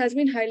Quad has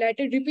been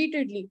highlighted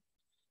repeatedly,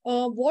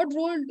 what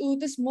role do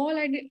the small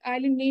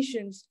island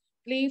nations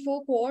play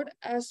for Quad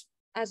as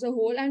a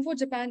whole and for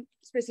Japan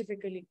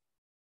specifically?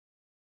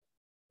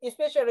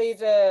 Especially,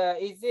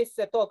 is this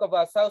talk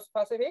about South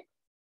Pacific?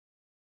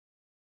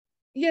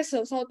 Yes,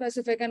 sir, South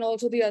Pacific and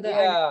also the other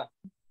Yeah. islands.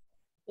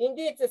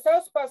 Indeed, the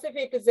South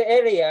Pacific is the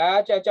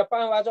area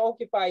Japan was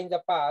occupied in the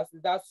past,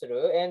 that's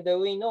true, and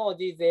we know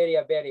this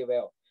area very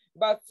well.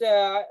 But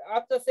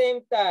at the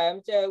same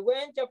time,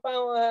 when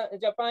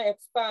Japan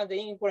expanded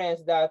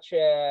influence that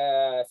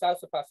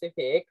South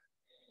Pacific,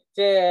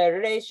 the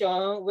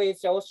relation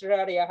with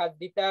Australia has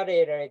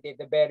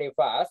deteriorated very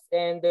fast,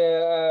 and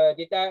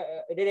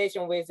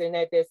relation with the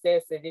United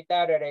States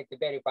deteriorated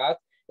very fast.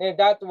 And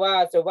that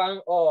was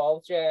one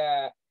of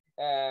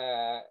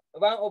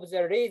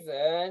the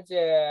reasons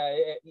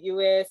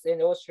US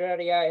and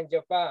Australia and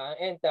Japan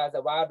entered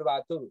the World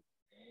War II.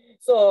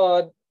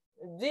 So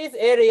this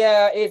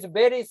area is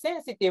very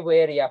sensitive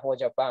area for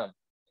Japan.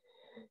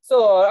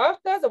 So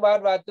after the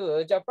World War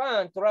II,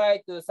 Japan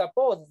tried to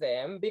support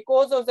them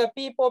because of the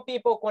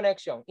people-people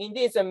connection.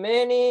 Indeed,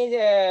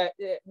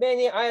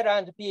 many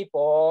island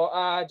people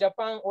are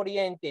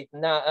Japan-oriented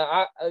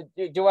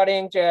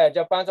during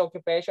Japan's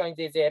occupation in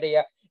this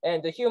area,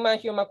 and the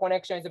human-human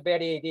connection is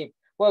very deep.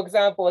 For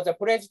example, the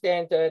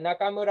president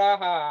Nakamura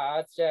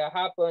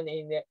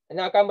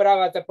Nakamura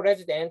was the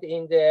president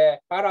in the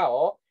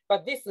Palau,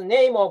 but this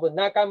name of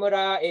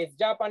Nakamura is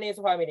Japanese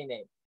family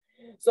name.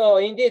 So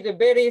indeed, a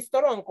very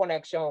strong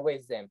connection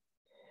with them.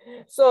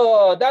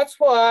 So that's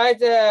why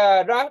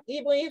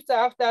even if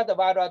after the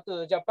World War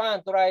II,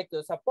 Japan tried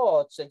to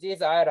support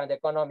this island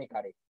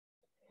economically.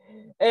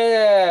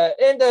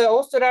 And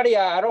Australia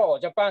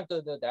allowed Japan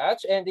to do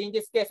that, and in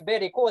this case,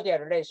 very cordial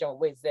relation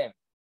with them.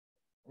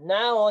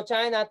 Now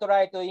China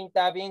tried to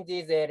intervene in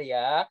this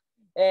area,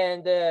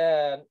 and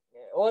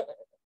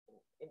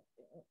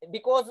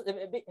because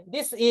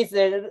this is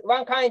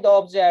one kind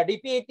of the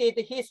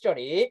repeated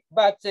history,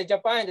 but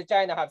Japan and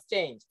China have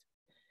changed.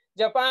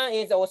 Japan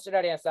is the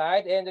Australian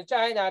side, and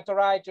China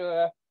tried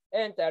to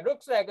enter,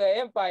 looks like an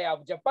empire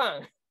of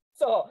Japan.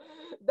 So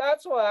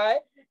that's why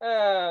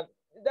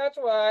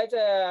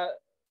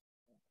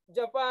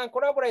Japan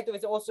collaborated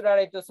with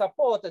Australia to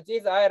support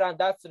this island.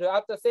 That's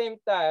at the same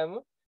time,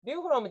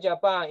 view from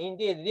Japan,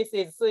 indeed, this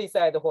is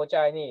suicide for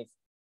Chinese.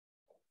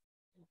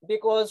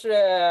 Because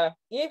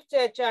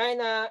if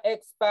China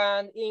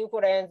expand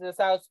influence the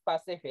South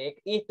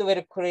Pacific, it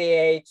will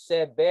create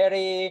a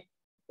very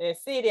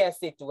serious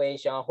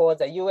situation for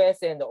the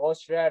US and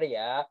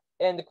Australia,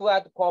 and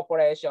Quad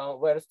cooperation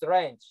will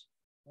strange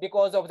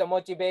because of the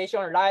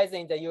motivation lies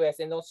in the US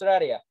and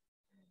Australia.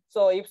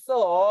 So if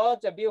so,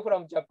 the view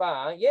from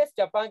Japan, yes,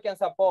 Japan can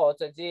support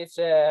this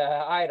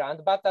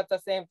island, but at the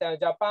same time,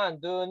 Japan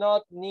do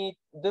not need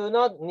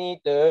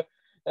to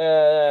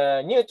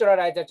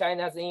neutralize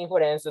China's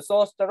influence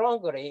so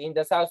strongly in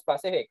the South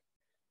Pacific,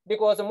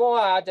 because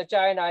more the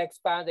China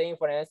expand the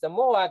influence, the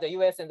more the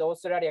US and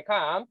Australia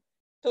come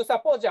to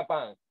support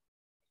Japan.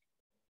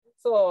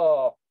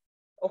 So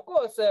of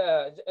course,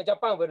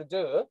 Japan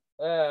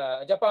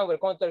will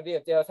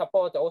contribute to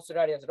support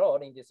Australia's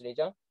role in this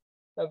region,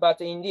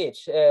 but indeed,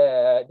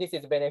 this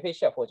is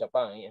beneficial for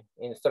Japan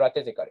in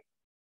strategically.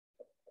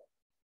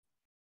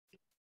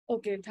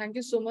 Okay, thank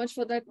you so much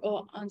for that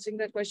answering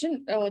that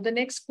question. The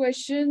next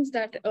questions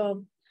that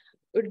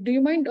do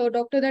you mind,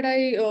 Doctor, that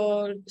I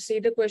say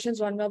the questions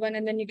one by one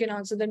and then you can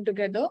answer them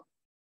together,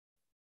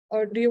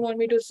 or do you want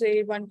me to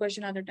say one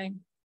question at a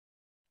time?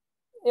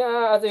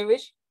 Yeah, as you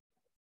wish.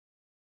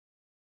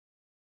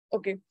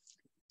 Okay.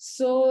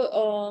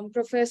 So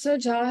Professor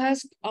Jha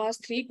has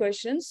asked 3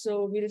 questions,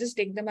 so we'll just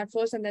take them at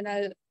first and then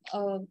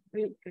I'll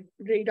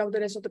read out the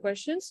rest of the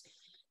questions.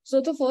 So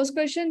the first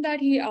question that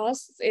he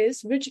asks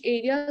is, which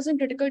areas and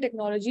critical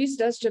technologies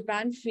does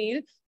Japan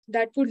feel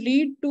that could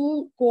lead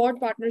to Quad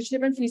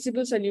partnership and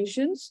feasible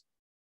solutions?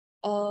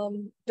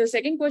 The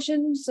second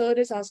question sir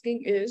is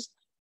asking is,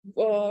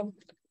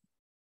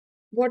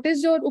 what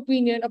is your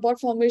opinion about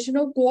formation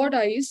of Quad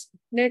Eyes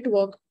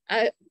network?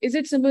 Is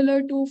it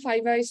similar to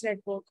Five Eyes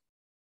network?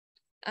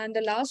 And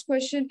the last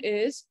question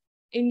is,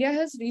 India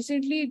has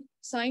recently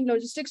signed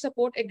logistics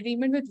support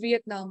agreement with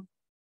Vietnam.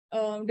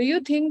 Do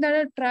you think that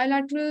a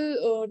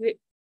trilateral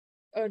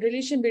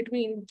relation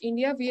between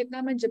India,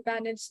 Vietnam, and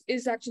Japan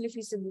is actually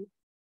feasible?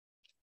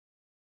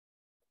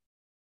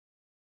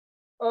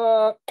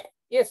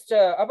 Yes,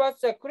 about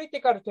the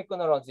critical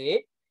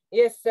technology.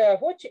 Yes,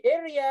 which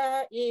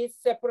area is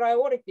a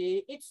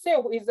priority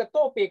itself is the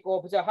topic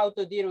of how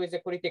to deal with the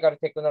critical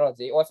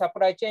technology or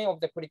supply chain of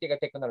the critical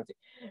technology.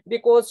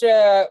 Because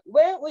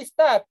when we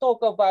start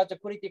talk about the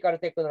critical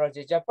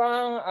technology,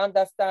 Japan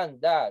understands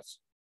that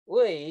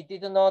we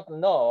did not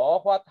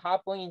know what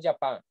happened in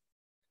Japan.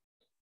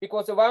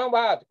 Because one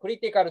word,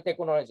 critical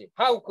technology,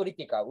 how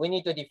critical, we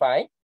need to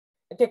define.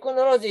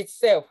 Technology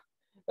itself,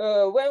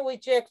 when we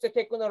check the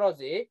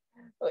technology,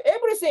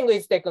 everything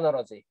is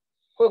technology.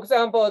 For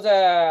example,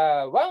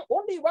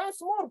 only one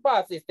small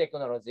part is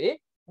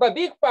technology, but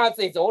big parts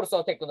is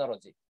also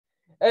technology.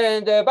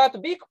 And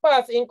but big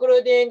parts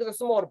including the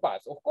small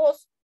parts, of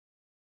course.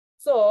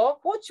 So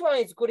which one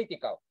is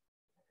critical?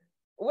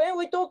 When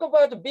we talk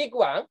about the big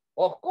one,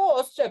 of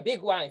course, the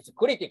big one is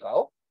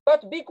critical,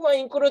 but big one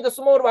include the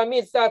small one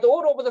means that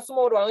all of the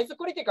small one is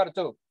critical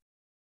too.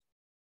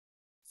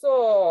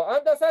 So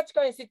under such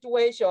kind of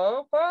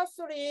situation,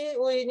 firstly,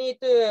 we need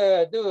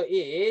to do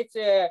is,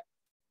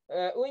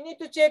 we need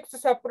to check the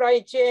supply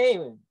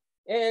chain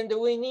and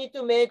we need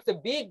to make the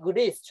big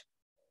list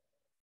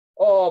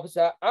of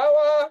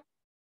our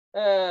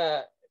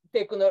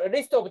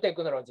list of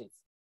technologies.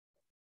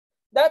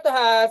 That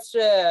has,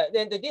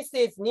 and this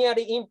is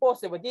nearly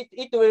impossible.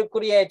 It will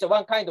create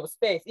one kind of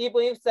space.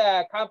 Even if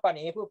the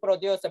company who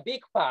produce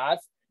big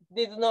parts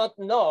did not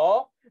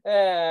know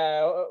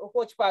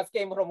which parts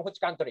came from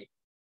which country.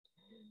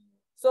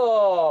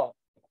 So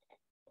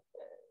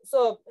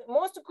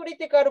most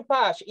critical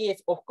part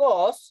is, of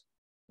course,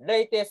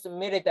 latest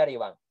military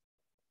one.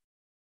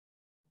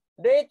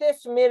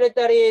 Latest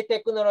military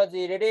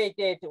technology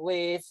related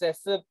with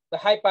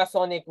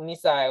hypersonic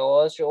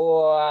missiles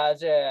or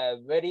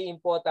very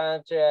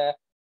important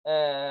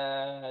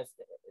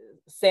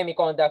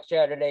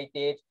semiconductor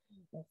related.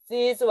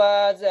 This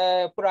was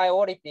a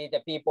priority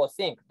that people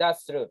think.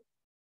 That's true.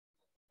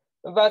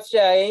 But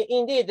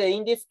indeed,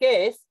 in this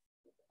case,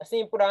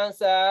 simple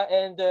answer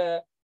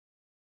and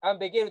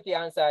ambiguity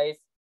answer is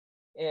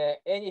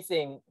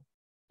anything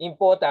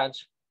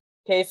important,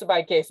 case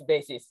by case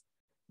basis.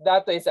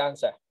 That is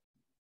answer.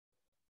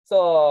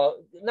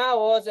 So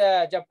now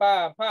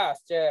Japan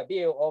passed the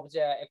bill of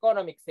the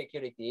economic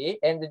security,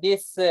 and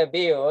this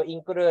bill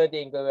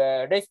including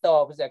the rest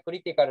of the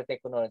critical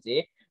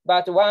technology.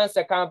 But once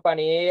the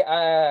company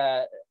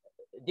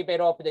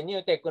develop the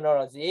new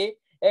technology,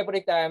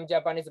 every time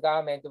Japanese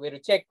government will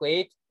check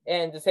it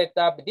and set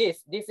up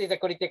this. This is a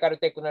critical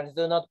technology,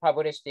 do not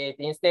publish it.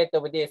 Instead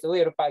of this,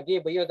 we will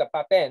give you the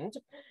patent,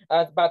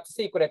 but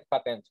secret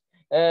patent.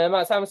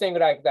 Something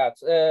like that.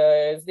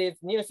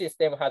 This new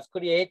system has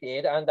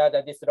created under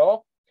this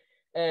law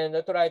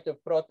and try to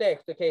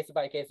protect case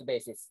by case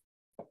basis.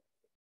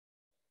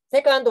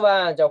 Second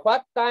one,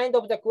 what kind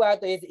of the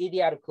quad is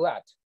ideal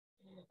quad?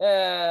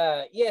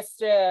 Yes,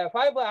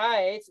 Five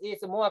Eyes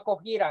is more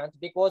coherent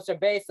because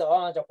based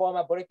on the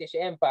former British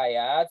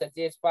Empire,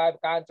 these 5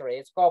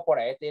 countries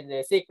cooperate in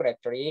the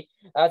secretary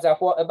as a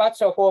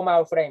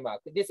formal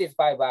framework. This is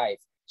Five Eyes.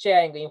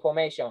 Sharing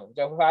information,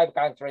 the 5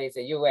 countries,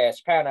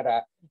 US,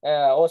 Canada,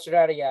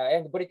 Australia,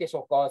 and British,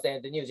 of course,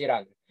 and New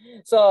Zealand.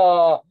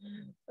 So,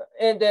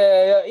 and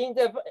in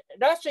the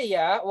last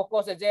year, of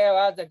course, there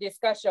was a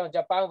discussion,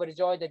 Japan will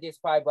join these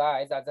 5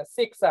 eyes as a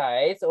 6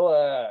 eyes,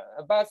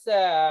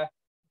 but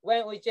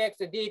when we check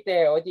the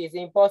detail, it is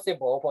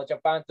impossible for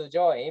Japan to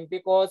join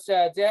because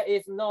there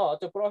is no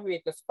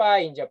profit spy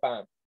in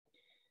Japan.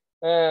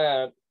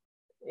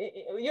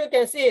 You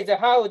can see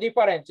how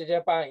different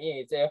Japan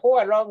is.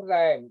 For a long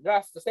time,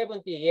 last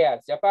 70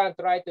 years, Japan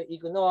tried to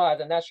ignore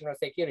the national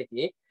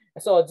security.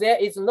 So there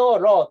is no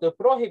law to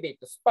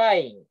prohibit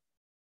spying.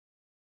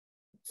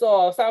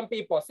 So some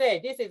people say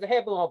this is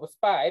heaven of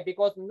spy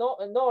because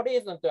no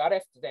reason to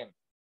arrest them.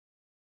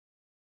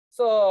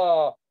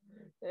 So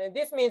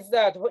this means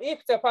that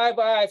if the Five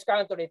Eyes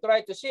country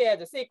try to share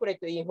the secret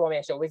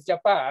information with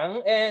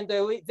Japan and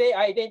they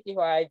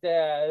identify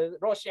the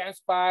Russian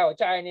spy or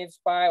Chinese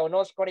spy or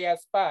North Korean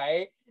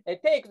spy,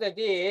 take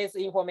this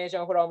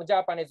information from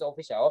Japanese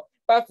official,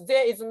 but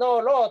there is no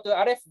law to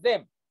arrest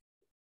them.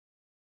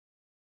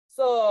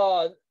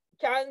 So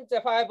can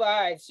the Five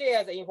Eyes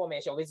share the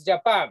information with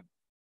Japan?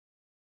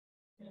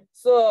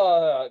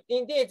 So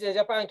indeed,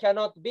 Japan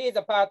cannot be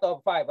the part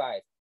of Five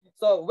Eyes.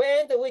 So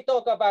when we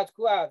talk about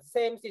Quad,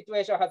 same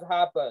situation has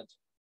happened.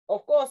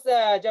 Of course,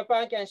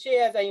 Japan can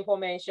share the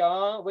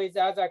information with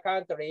other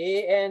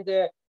country,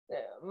 and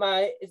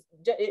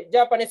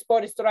Japanese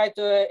police try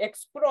to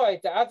exploit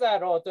other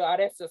law to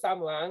arrest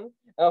someone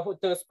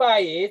to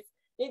spy.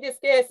 In this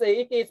case,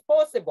 it is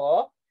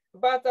possible,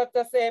 but at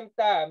the same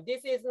time,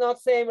 this is not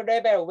same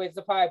level with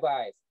the Five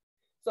Eyes.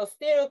 So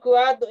still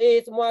Quad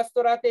is more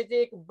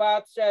strategic,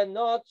 but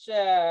not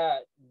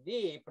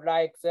deep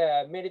like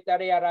the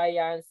military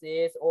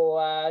alliances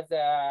or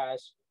the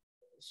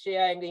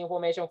sharing the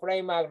information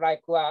framework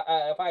like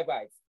Five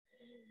Eyes.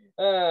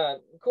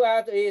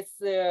 Quad is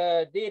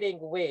dealing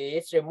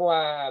with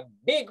more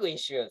big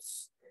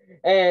issues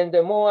and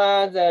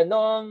more the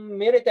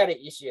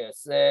non-military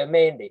issues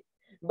mainly.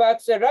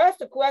 But the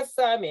last Quad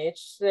summit,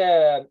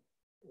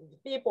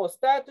 people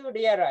start to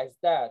realize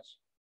that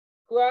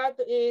Quad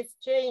is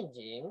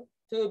changing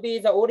to be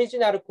the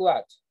original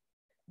Quad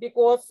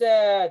because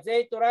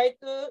they try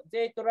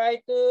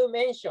to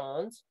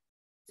mention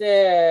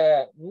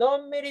the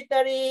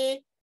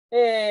non-military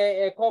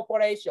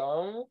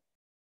cooperation,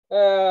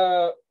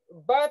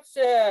 but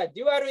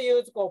dual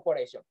use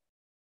cooperation.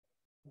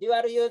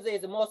 Dual use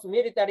is most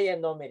military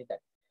and non-military.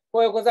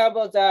 For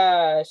example,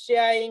 the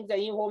sharing the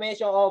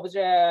information of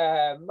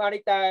the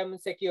maritime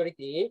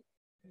security,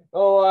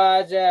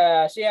 or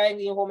the sharing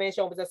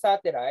information of the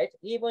satellite,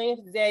 even if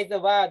there is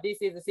this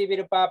is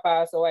civil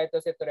purpose or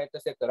etc.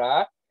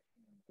 etc.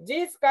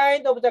 This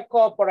kind of the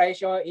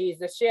cooperation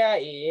is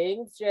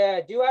sharing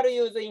the dual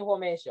use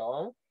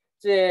information,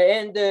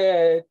 and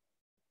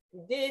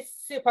this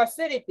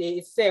facility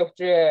itself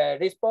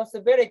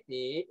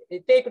responsibility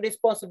take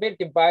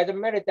responsibility by the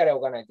military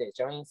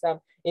organization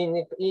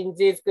in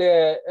these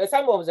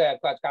some of the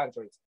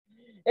countries.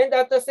 And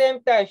at the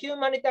same time,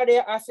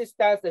 humanitarian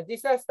assistance,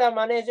 disaster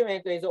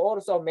management is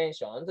also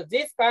mentioned.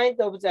 This kind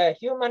of the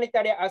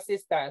humanitarian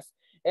assistance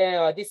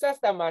and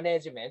disaster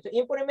management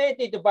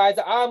implemented by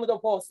the armed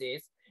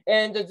forces,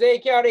 and they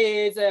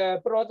carry the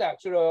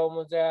products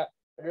from the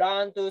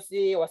land to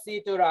sea or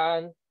sea to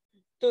land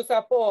to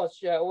support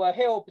or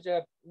help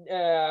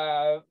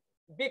the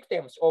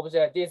victims of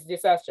this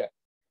disaster.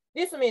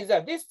 This means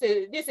that this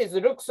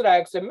looks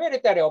like the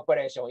military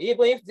operation,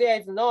 even if there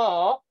is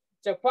no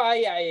the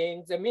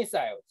firing the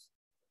missiles.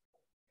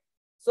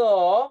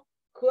 So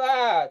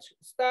Quad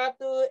start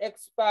to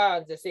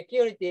expand the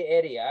security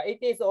area.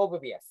 It is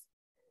obvious.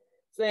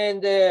 So,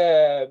 and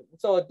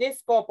so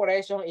this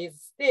cooperation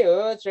is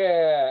still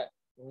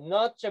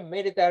not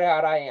military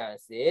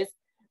alliances,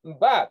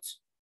 but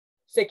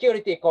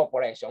security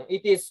cooperation.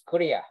 It is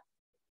clear,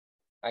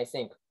 I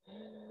think.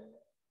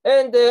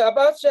 And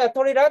about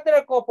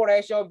trilateral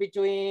cooperation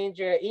between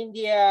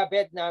India,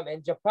 Vietnam,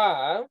 and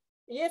Japan,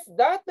 yes,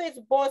 that is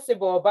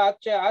possible, but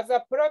as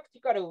a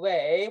practical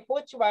way,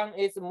 which one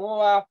is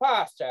more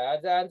faster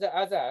than the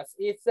others,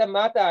 it's a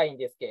matter in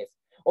this case.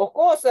 Of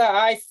course,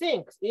 I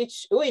think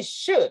we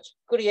should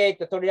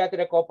create a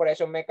trilateral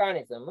cooperation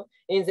mechanism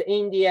in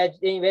India,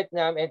 in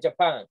Vietnam, and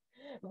Japan.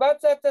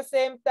 But at the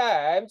same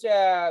time,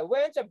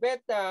 when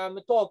Vietnam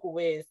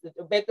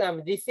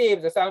Vietnam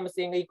receives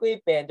something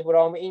equipment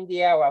from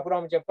India or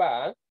from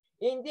Japan,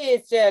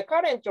 indeed,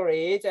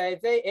 currently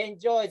they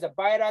enjoy the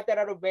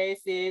bilateral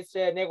basis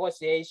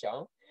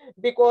negotiation,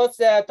 because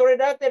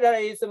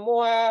trilateral is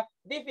more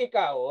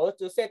difficult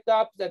to set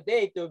up the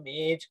day to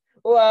meet,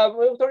 or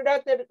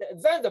trilateral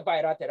than the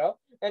bilateral,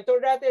 and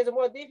trilateral is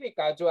more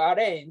difficult to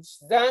arrange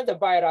than the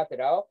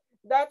bilateral.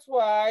 That's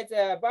why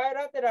the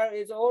bilateral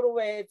is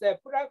always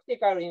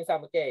practical in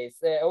some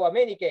cases, or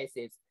many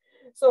cases.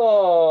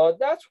 So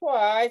that's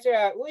why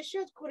we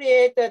should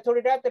create a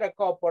trilateral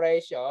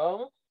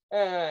cooperation.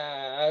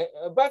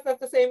 But at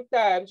the same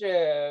time,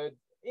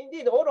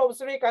 indeed, all of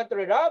three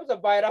countries love the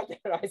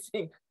bilateral, I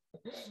think.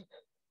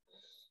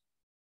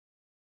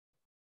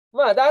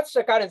 Well, that's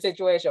the current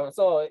situation.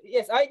 So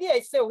yes, idea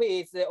itself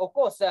is, of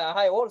course,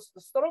 I also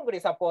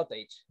strongly support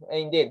it.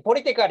 Indeed,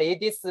 politically,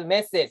 this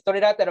message,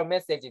 trilateral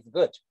message is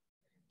good.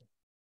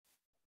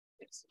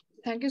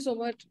 Thank you so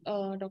much,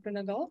 Dr.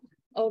 Nagao.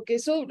 Okay,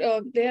 so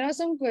there are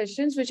some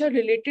questions which are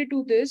related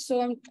to this.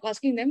 So I'm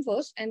asking them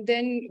first, and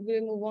then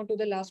we'll move on to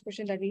the last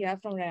question that we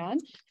have from Ryan.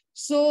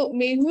 So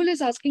Mehul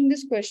is asking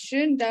this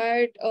question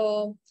that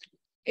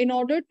in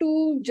order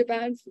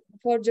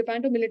for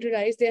Japan to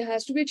militarize, there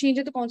has to be a change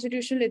of the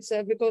constitution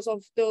itself because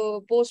of the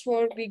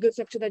post-war legal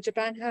structure that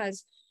Japan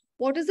has.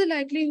 What is the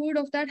likelihood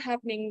of that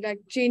happening, like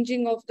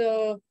changing of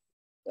the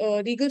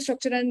legal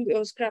structure and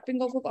scrapping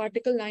off of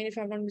Article 9, if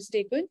I'm not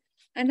mistaken?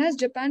 And has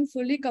Japan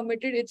fully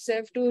committed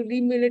itself to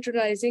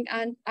remilitarizing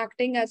and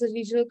acting as a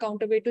regional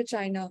counterweight to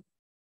China?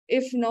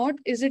 If not,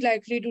 is it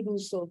likely to do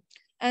so?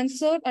 And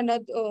sir,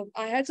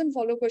 I had some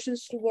follow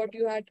questions to what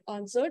you had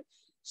answered.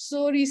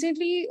 So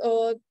recently,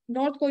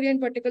 North Korea in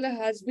particular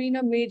has been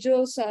a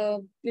major,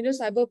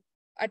 cyber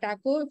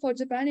attacker for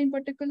Japan in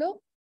particular.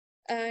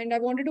 And I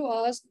wanted to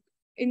ask,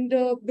 in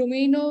the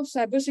domain of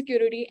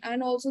cybersecurity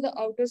and also the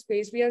outer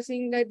space, we are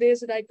seeing that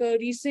there's like a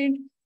recent,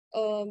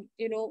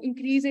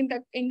 increase in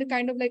the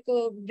kind of like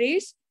a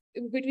race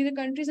between the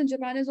countries, and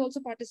Japan is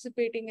also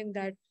participating in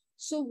that.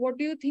 So what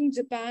do you think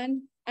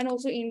Japan and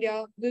also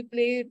India will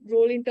play a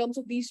role in terms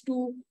of these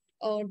two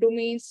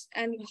domains,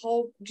 and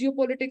how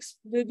geopolitics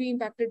will be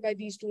impacted by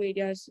these two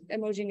areas,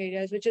 emerging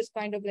areas, which is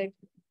kind of like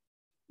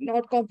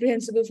not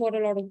comprehensible for a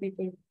lot of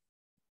people?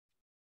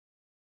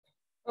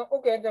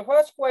 Okay, the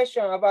first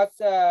question about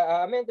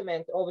the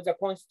amendment of the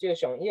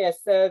constitution.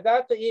 Yes,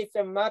 that is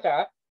a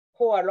matter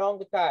for a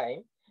long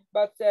time,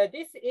 but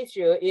this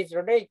issue is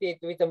related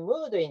with the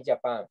mood in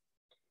Japan.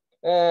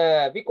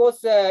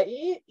 Because,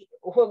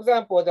 for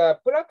example, the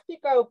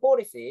practical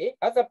policy,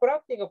 as a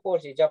practical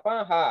policy,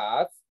 Japan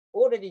has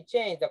already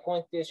changed the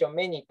constitution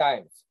many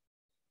times,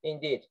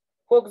 indeed.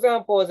 For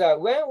example,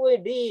 when we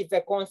read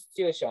the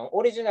constitution,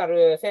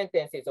 original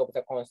sentences of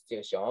the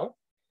constitution,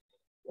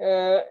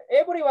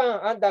 everyone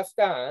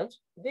understands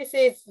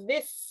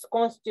this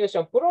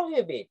constitution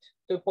prohibits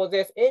to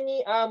possess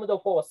any armed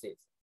forces.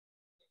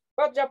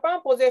 But Japan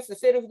possesses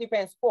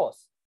self-defense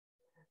force.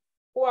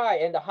 Why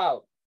and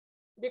how?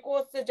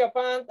 Because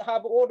Japan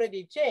have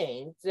already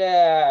changed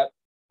their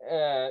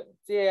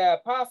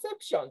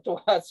perception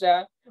towards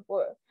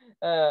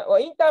or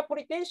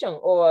interpretation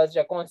of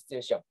the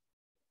constitution.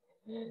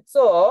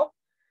 So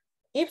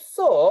if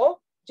so,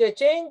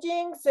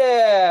 changing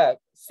the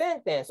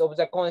sentence of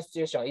the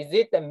Constitution, is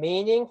it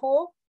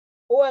meaningful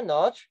or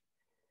not?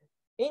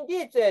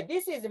 Indeed,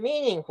 this is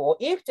meaningful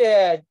if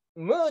the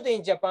mood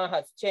in Japan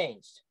has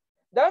changed.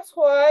 That's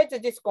why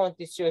this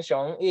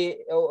Constitution,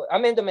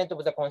 amendment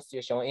of the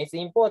Constitution is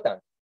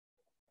important.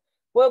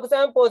 For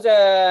example,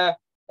 the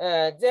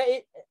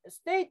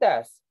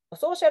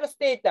social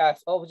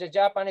status of the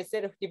Japanese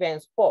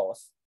self-defense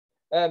force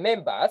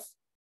members,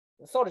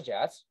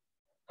 soldiers,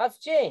 has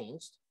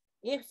changed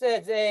if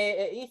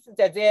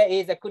there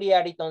is a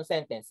clear written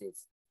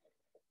sentences.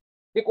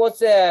 Because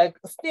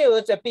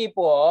still the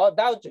people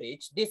doubt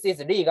it, this is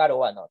legal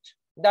or not.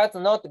 That's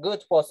not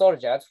good for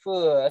soldiers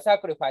who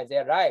sacrifice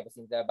their lives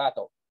in the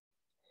battle.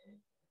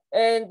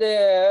 And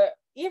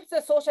if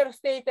the social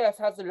status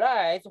has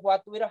rise,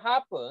 what will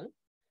happen?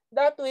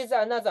 That is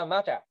another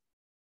matter.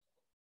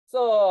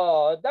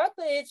 So that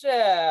is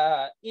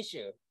the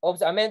issue of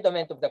the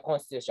amendment of the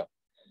Constitution.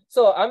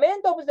 So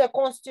amendment of the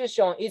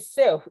Constitution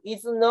itself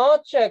is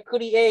not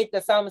create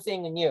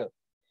something new.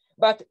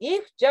 But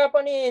if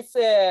Japanese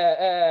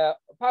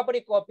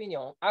public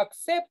opinion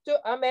accept to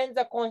amend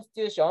the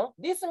Constitution,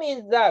 this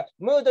means that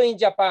mood in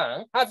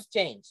Japan has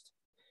changed.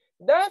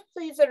 That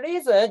is the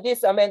reason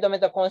this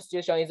amendment of the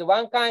Constitution is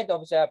one kind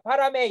of the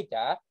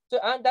parameter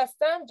to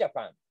understand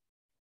Japan.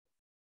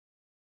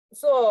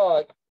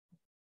 So,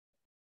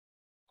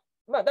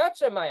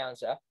 that's my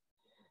answer.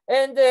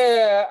 And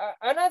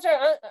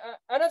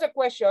another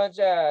question,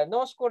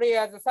 North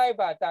Korea's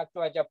cyber attack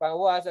to Japan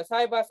was a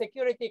cyber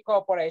security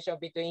cooperation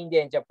between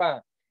India and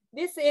Japan.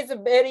 This is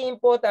very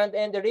important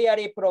and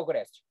really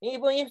progressed.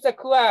 Even if the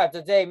Quad,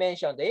 they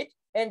mentioned it,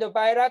 and the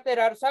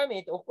bilateral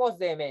summit, of course,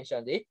 they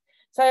mentioned it.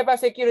 Cyber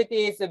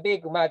security is a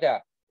big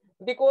matter.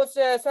 Because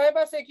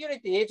cyber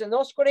security is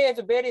North Korea is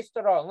very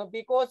strong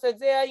because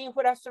their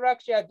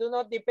infrastructure do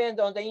not depend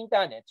on the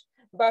internet,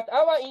 but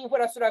our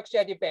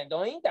infrastructure depends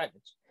on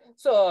internet.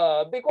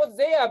 So because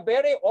they are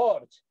very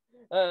old,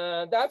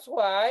 that's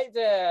why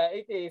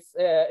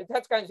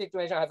that kind of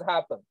situation has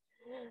happened.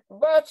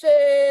 But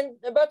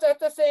at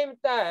the same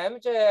time,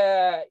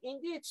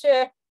 indeed,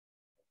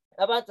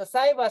 about the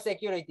cyber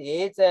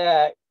security, it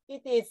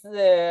is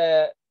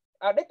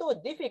a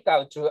little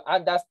difficult to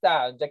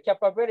understand the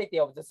capability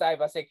of the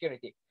cyber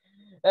security.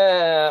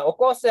 Of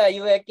course,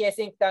 UK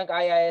think tank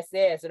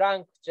IISS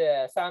ranked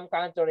some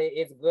country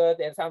is good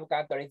and some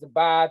country is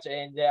bad,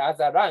 and as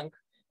a rank,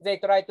 they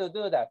try to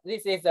do that.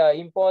 This is an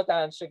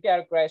important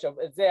calculation.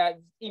 There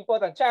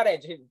important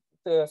challenge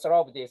to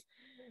solve this.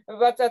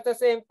 But at the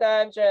same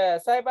time,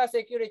 cyber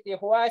security,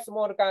 why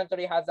small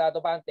country has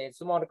advantage,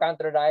 small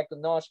country like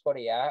North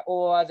Korea,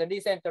 or the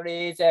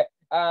recently the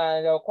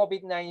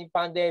COVID-19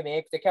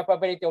 pandemic, the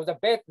capability of the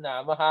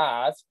Vietnam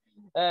has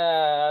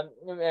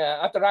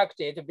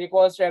attracted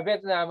because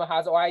Vietnam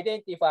has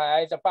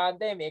identified the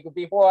pandemic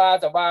before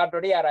the world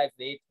realized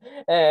it,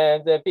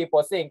 and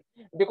people think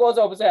because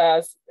of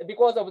their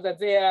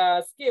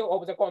skill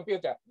of the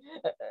computer.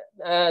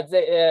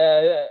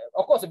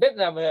 Of course,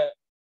 Vietnam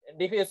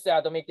refuse to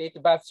admit it,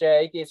 but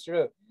it is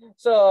true.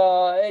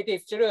 So it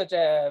is true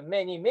that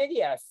many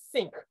media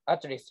think,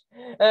 at least.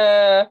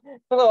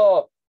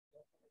 So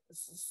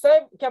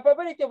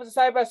capability of the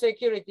cyber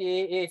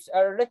security is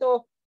a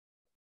little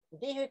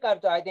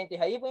difficult to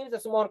identify, even if the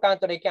small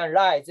country can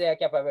rise their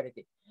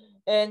capability.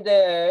 And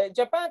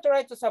Japan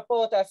tried to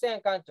support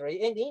ASEAN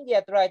country, and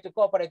India tried to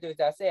cooperate with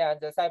ASEAN,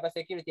 the cyber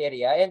security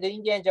area, and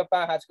India and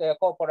Japan has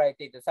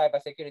cooperated the cyber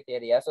security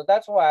area. So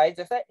that's why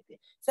the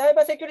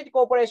cyber security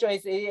cooperation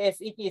is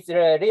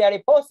really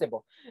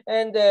possible.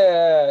 And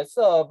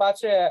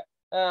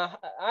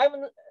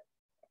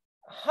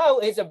how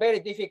is very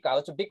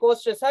difficult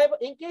because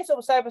in case of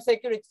cyber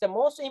security, the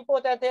most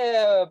important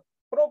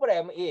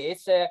problem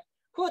is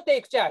who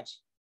takes charge.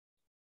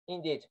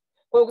 Indeed.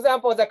 For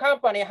example, the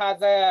company has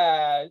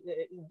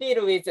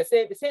deal with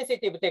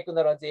sensitive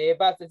technology,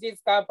 but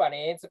these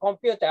companies,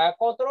 computer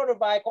controlled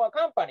by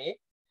company,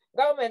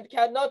 government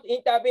cannot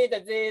intervene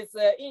this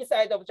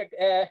inside of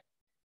the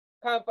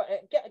company.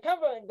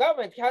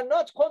 Government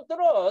cannot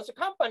control the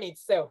company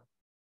itself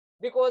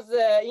because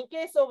in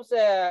case of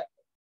the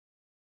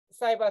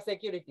cyber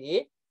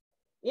security,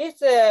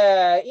 if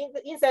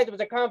inside of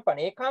the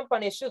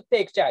company should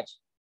take charge.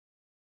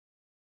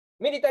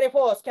 Military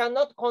force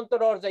cannot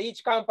control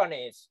each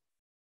companies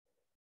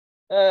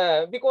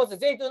because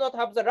they do not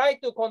have the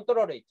right to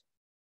control it.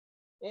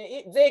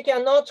 They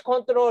cannot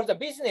control the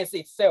business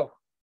itself.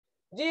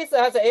 This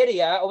as an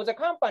area of the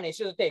company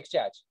should take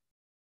charge.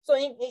 So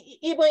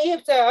even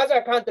if the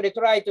other country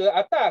try to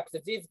attack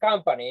these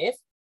companies,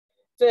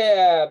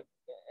 the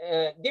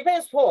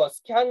defense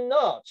force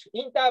cannot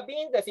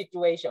intervene the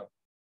situation.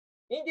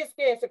 In this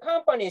case, the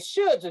companies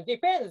should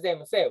defend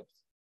themselves.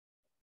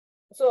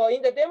 So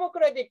in the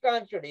democratic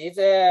countries,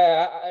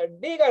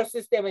 legal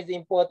system is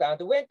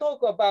important. When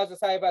talk about the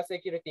cyber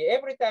security,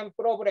 every time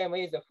problem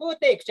is who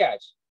takes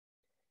charge.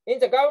 In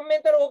the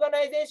governmental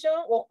organization,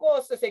 of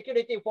course, the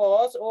security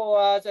force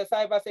or the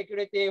cyber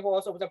security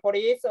force of the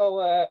police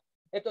or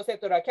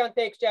etc., can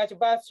take charge,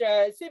 but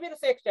civil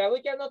sector,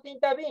 we cannot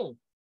intervene.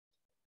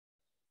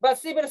 But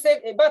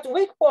but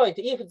weak point,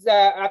 if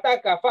the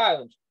attacker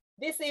found,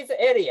 this is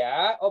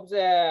area of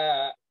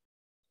the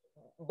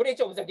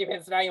breach of the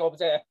defense line of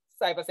the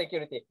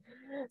cybersecurity.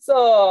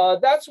 So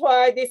that's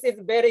why this is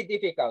very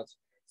difficult.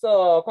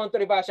 So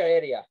controversial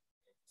area.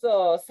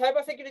 So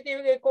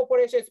cybersecurity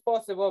cooperation is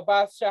possible,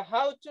 but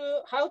how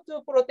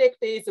to protect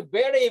is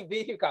very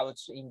difficult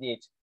indeed.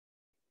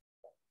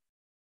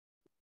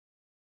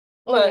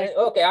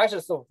 Well, okay, I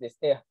should solve this.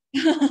 Yeah.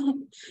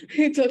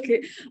 It's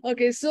okay.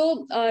 Okay,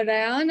 so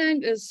Ryan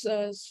and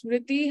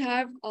Smriti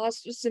have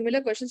asked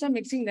similar questions. I'm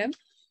mixing them.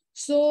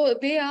 So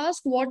they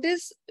ask, what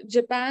is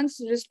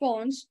Japan's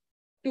response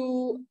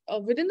to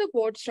within the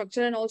Quad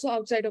structure and also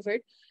outside of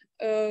it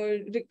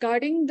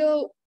regarding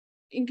the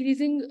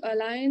increasing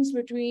alliance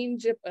between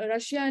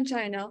Russia and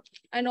China,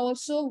 and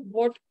also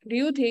what do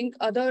you think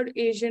other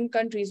Asian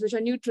countries which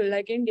are neutral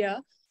like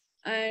India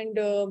and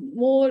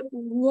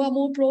who are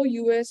more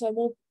pro-US or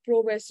more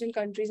pro-Western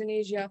countries in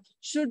Asia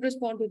should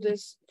respond to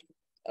this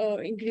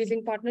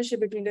increasing partnership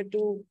between the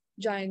two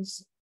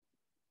giants?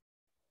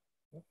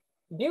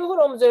 Due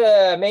from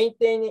the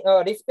maintaining,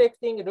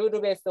 respecting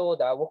rule-based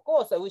order, of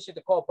course, we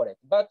should cooperate,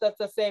 but at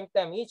the same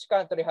time, each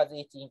country has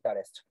its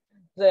interest.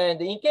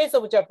 And in case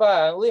of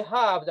Japan, we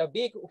have the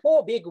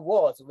four big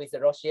wars with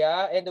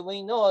Russia, and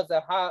we know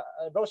the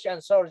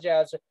Russian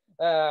soldiers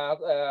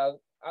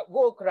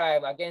war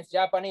crime against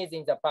Japanese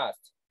in the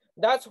past.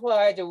 That's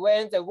why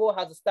when the war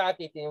has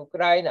started in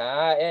Ukraine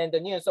and the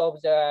news of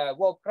the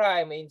war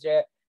crime in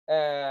the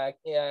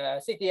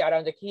city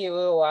around Kyiv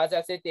or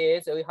other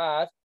cities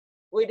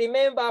we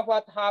remember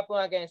what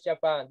happened against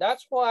Japan.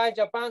 That's why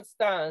Japan's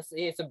stance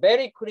is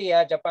very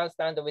clear, Japan's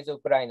stand with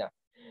Ukraine.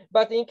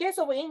 But in case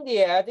of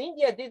India,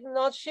 India did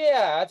not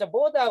share the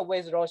border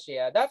with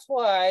Russia. That's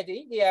why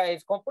India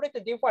is completely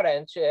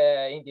different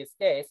in this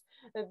case.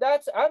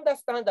 That's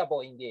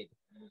understandable indeed.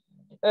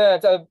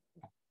 How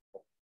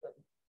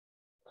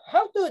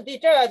to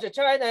deter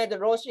China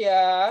and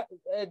Russia?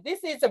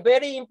 This is a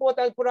very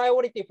important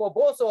priority for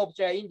both of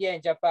India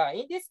and Japan.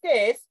 In this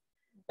case,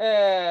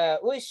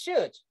 we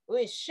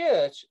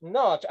should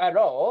not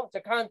allow the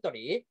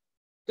country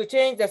to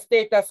change the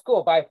status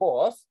quo by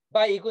force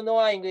by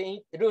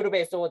ignoring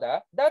rule-based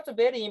order. That's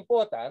very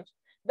important.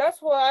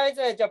 That's why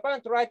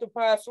Japan tried to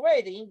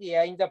persuade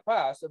India in the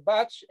past,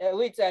 but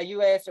with the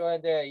US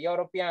and the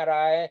European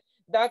ally,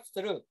 that's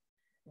true.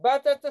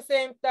 But at the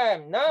same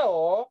time,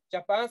 now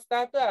Japan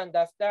start to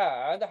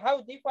understand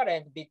how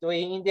different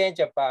between India and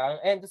Japan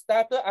and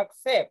start to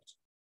accept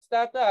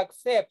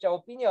the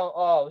opinion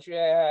of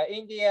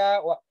India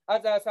or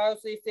other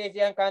Southeast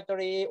Asian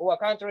country or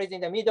countries in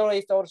the Middle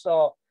East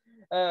also.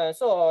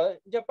 So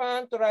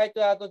Japan tried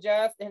to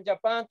adjust and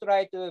Japan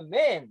tried to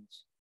mend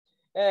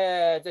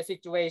the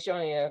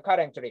situation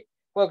currently.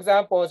 For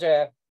example,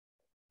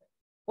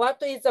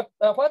 what is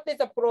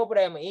the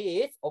problem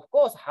is, of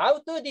course, how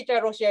to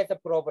deter Russia is a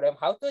problem,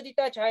 how to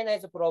deter China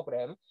is a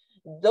problem.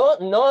 Not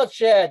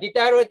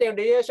deteriorating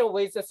relation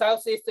with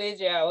Southeast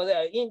Asia or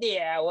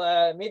India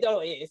or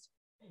Middle East.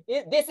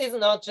 This is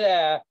not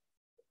a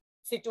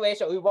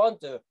situation we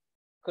want to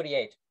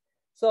create.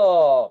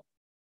 So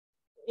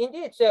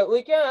indeed,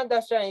 we can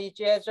understand each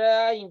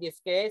other in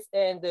this case,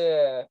 and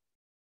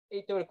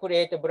it will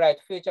create a bright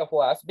future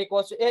for us.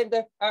 Because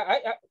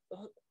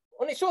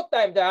only short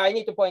time that I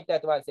need to point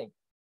out one thing.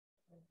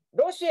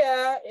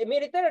 Russia,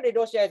 militarily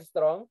Russia is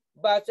strong,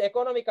 but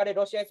economically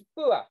Russia is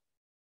poor.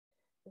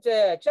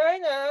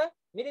 China,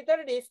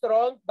 militarily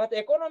strong, but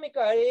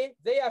economically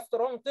they are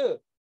strong too.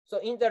 So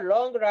in the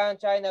long run,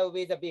 China will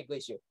be the big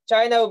issue.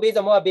 China will be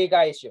the more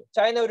bigger issue.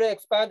 China will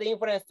expand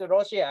influence to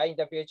Russia in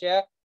the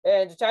future,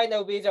 and China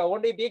will be the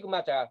only big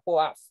matter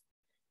for us.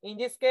 In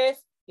this case,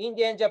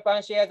 India and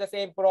Japan share the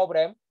same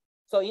problem.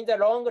 So in the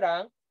long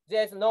run,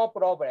 there's no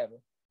problem.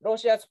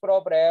 Russia's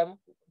problem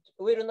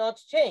will not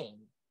change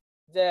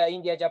the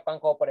India-Japan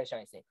cooperation,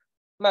 I think.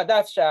 But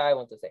that's what I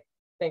want to say.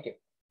 Thank you.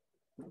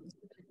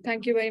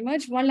 Thank you very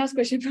much. One last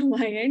question from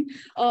my end.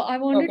 I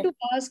wanted to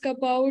ask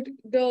about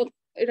the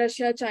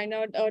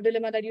Russia-China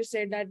dilemma that you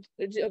said that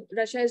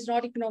Russia is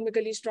not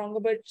economically stronger,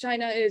 but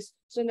China is.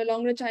 So in the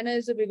long run, China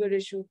is a bigger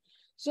issue.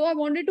 So I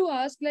wanted to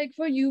ask, like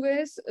for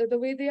US, the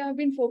way they have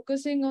been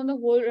focusing on the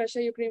whole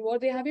Russia-Ukraine war,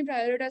 they have been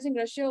prioritizing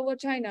Russia over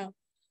China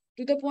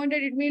to the point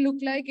that it may look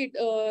like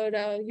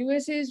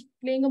US is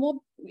playing a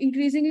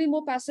increasingly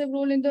more passive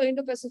role in the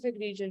Indo-Pacific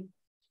region.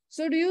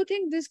 So do you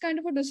think this kind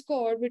of a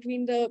discord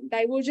between the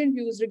divergent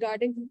views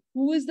regarding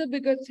who is the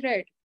bigger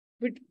threat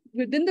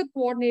within the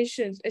Quad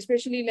nations,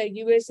 especially like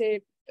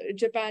USA,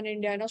 Japan,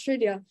 India, and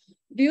Australia,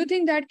 do you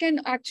think that can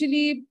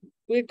actually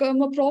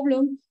become a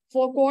problem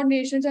for Quad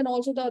nations and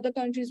also the other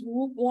countries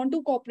who want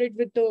to cooperate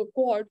with the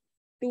Quad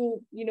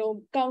to,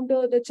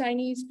 counter the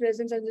Chinese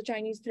presence and the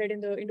Chinese threat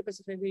in the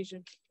Indo-Pacific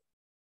region?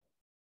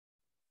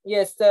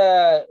 Yes,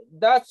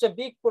 that's a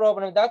big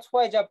problem. That's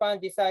why Japan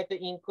decided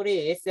to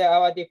increase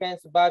our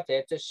defense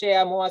budget to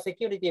share more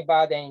security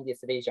burden in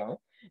this region.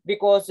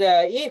 Because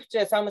if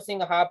something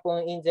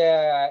happens in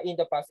the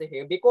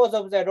Indo-Pacific, because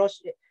of the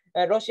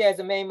Russia's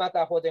main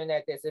matter for the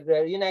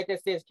United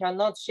States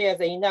cannot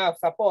share enough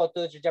support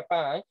to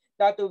Japan.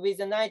 That will be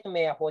a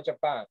nightmare for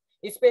Japan,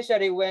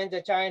 especially when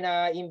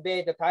China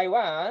invade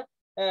Taiwan.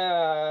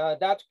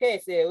 That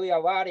case we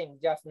are worrying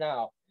just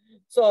now.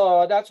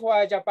 So that's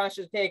why Japan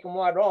should take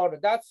more role.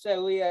 That's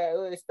we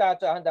start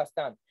to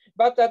understand.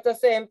 But at the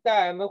same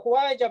time,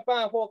 why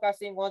Japan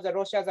focusing on the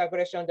Russia's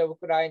aggression to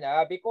Ukraine?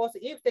 Because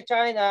if the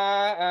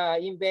China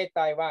invade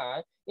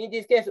Taiwan, in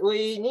this case,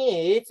 we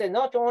need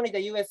not only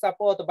the US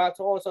support, but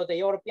also the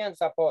European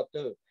support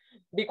too.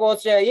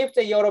 Because if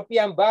the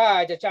European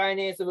buy the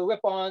Chinese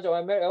weapons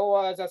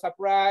or the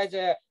supplies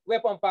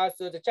weapon parts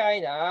to the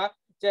China,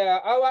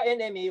 our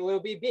enemy will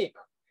be big.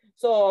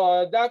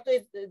 So that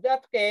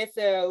case,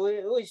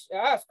 we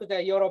ask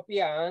the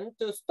European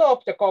to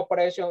stop the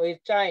cooperation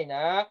with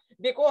China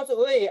because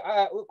we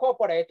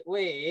cooperate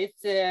with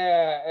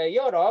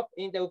Europe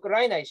in the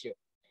Ukraine issue.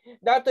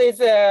 That is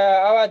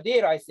our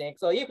deal, I think.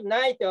 So if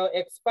NATO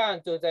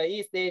expands to the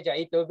East Asia,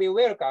 it will be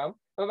welcome.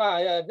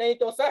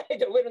 NATO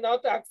side will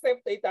not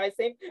accept it, I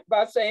think.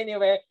 But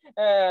anyway,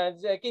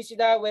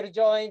 Kishida will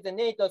join the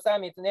NATO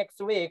summit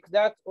next week.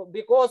 That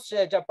because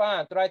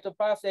Japan tried to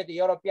persuade the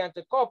Europeans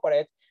to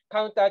cooperate,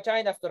 counter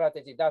China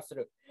strategy, that's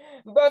true.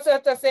 But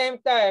at the same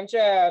time,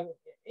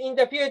 in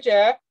the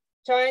future,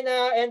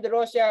 China and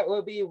Russia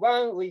will be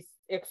one we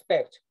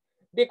expect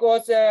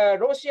because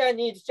Russia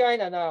needs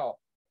China now.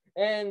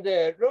 And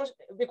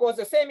because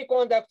the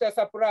semiconductor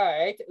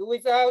supply,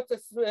 without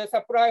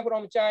supply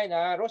from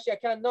China, Russia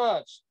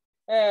cannot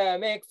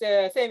make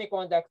the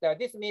semiconductor.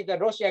 This means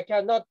that Russia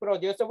cannot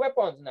produce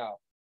weapons now.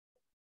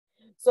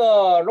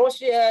 So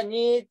Russia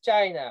needs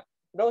China.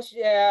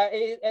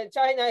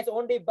 China is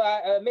only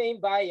main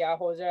buyer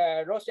for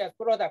the Russia's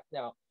product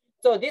now.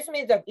 So this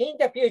means that in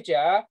the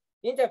future,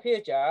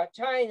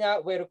 China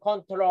will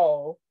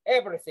control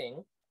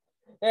everything.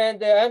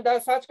 And under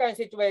such kind of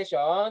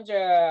situation,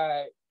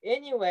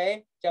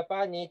 anyway,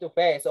 Japan needs to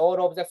face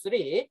all of the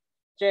three.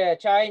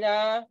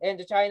 China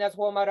and China's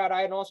former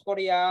ally North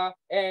Korea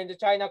and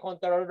China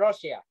control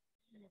Russia.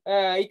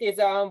 It is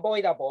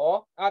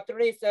unavoidable, at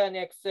least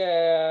next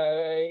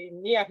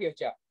near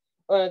future.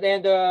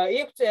 And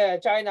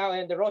if China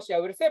and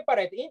Russia will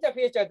separate in the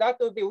future, that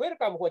will be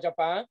welcome for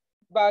Japan.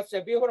 But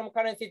from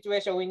current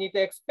situation, we need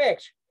to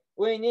expect,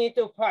 we need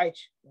to fight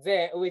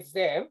with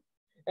them.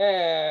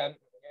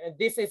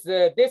 This is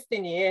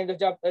destiny and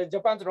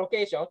Japan's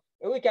location.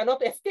 We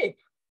cannot escape.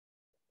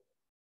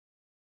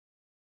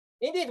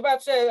 Indeed,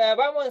 but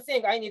one more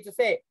thing I need to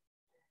say.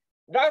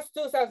 Last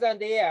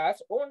 2,000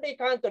 years, only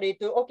country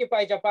to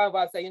occupy Japan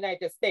was the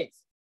United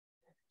States.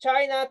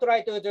 China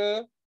tried to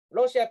do,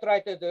 Russia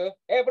tried to do,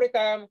 every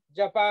time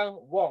Japan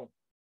won.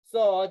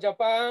 So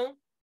Japan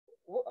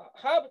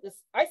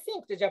I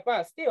think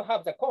Japan still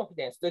have the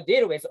confidence to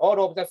deal with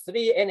all of the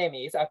three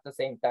enemies at the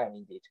same time,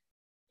 indeed.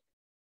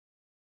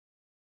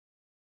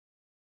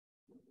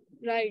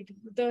 Right.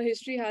 The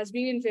history has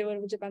been in favor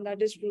of Japan.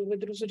 That is true with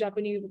the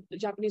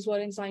Russo-Japanese War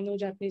and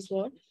Sino-Japanese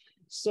War.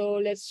 So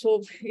let's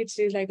hope it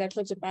stays like that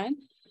for Japan.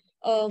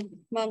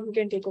 Ma'am, you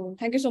can take over.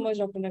 Thank you so much,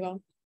 Dr.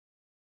 Nagao.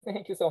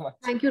 Thank you so much.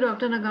 Thank you,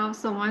 Dr. Nagao,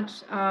 so much.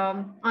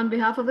 On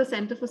behalf of the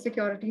Center for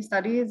Security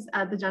Studies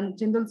at the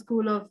Jindal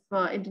School of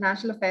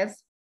International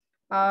Affairs,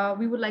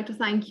 we would like to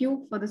thank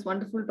you for this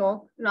wonderful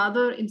talk,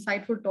 rather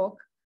insightful talk.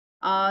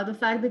 The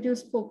fact that you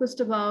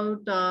focused about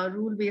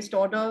rule-based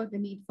order, the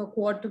need for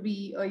Quad to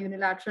be a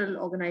unilateral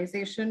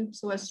organization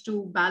so as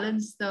to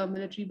balance the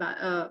military,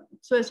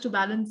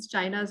 balance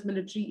China's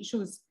military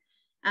issues,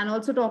 and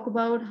also talk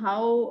about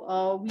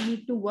how we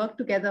need to work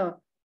together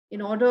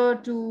in order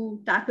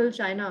to tackle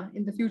China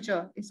in the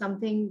future is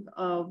something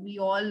we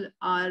all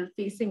are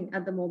facing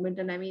at the moment.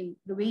 And I mean,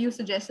 the way you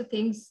suggested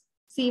things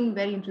seem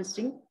very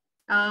interesting.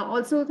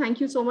 Also, thank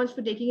you so much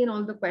for taking in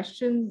all the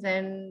questions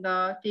and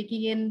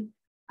taking in,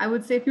 I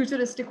would say,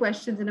 futuristic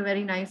questions in a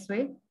very nice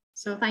way.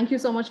 So thank you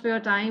so much for your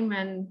time,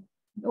 and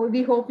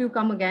we hope you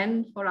come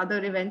again for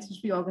other events which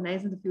we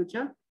organize in the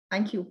future.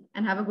 Thank you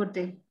and have a good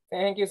day.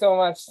 Thank you so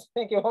much.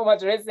 Thank you so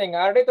much, listening.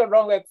 A little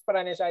long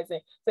explanation, I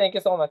think. Thank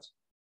you so much.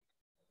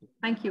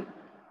 Thank you.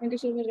 Thank you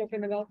so much, Dr.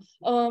 Nagao.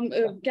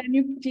 Can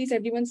you please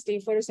everyone stay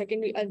for a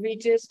second? We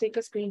just take a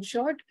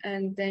screenshot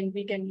and then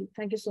we can,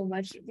 thank you so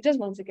much. Just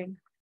 1 second.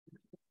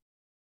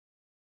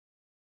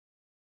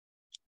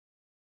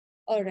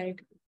 All right.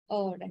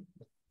 All right.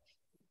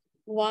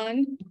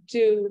 1,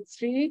 2,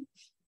 3.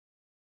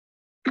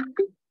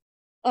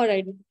 All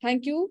right.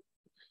 Thank you.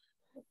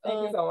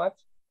 Thank you so much.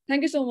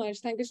 Thank you so much.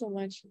 Thank you so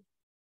much.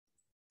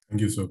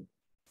 Thank you, sir.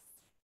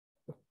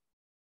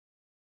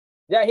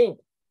 Jai Hind.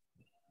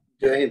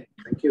 Jai Hind.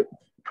 Thank you.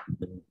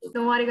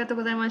 どうもありがとう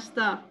ございまし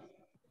た。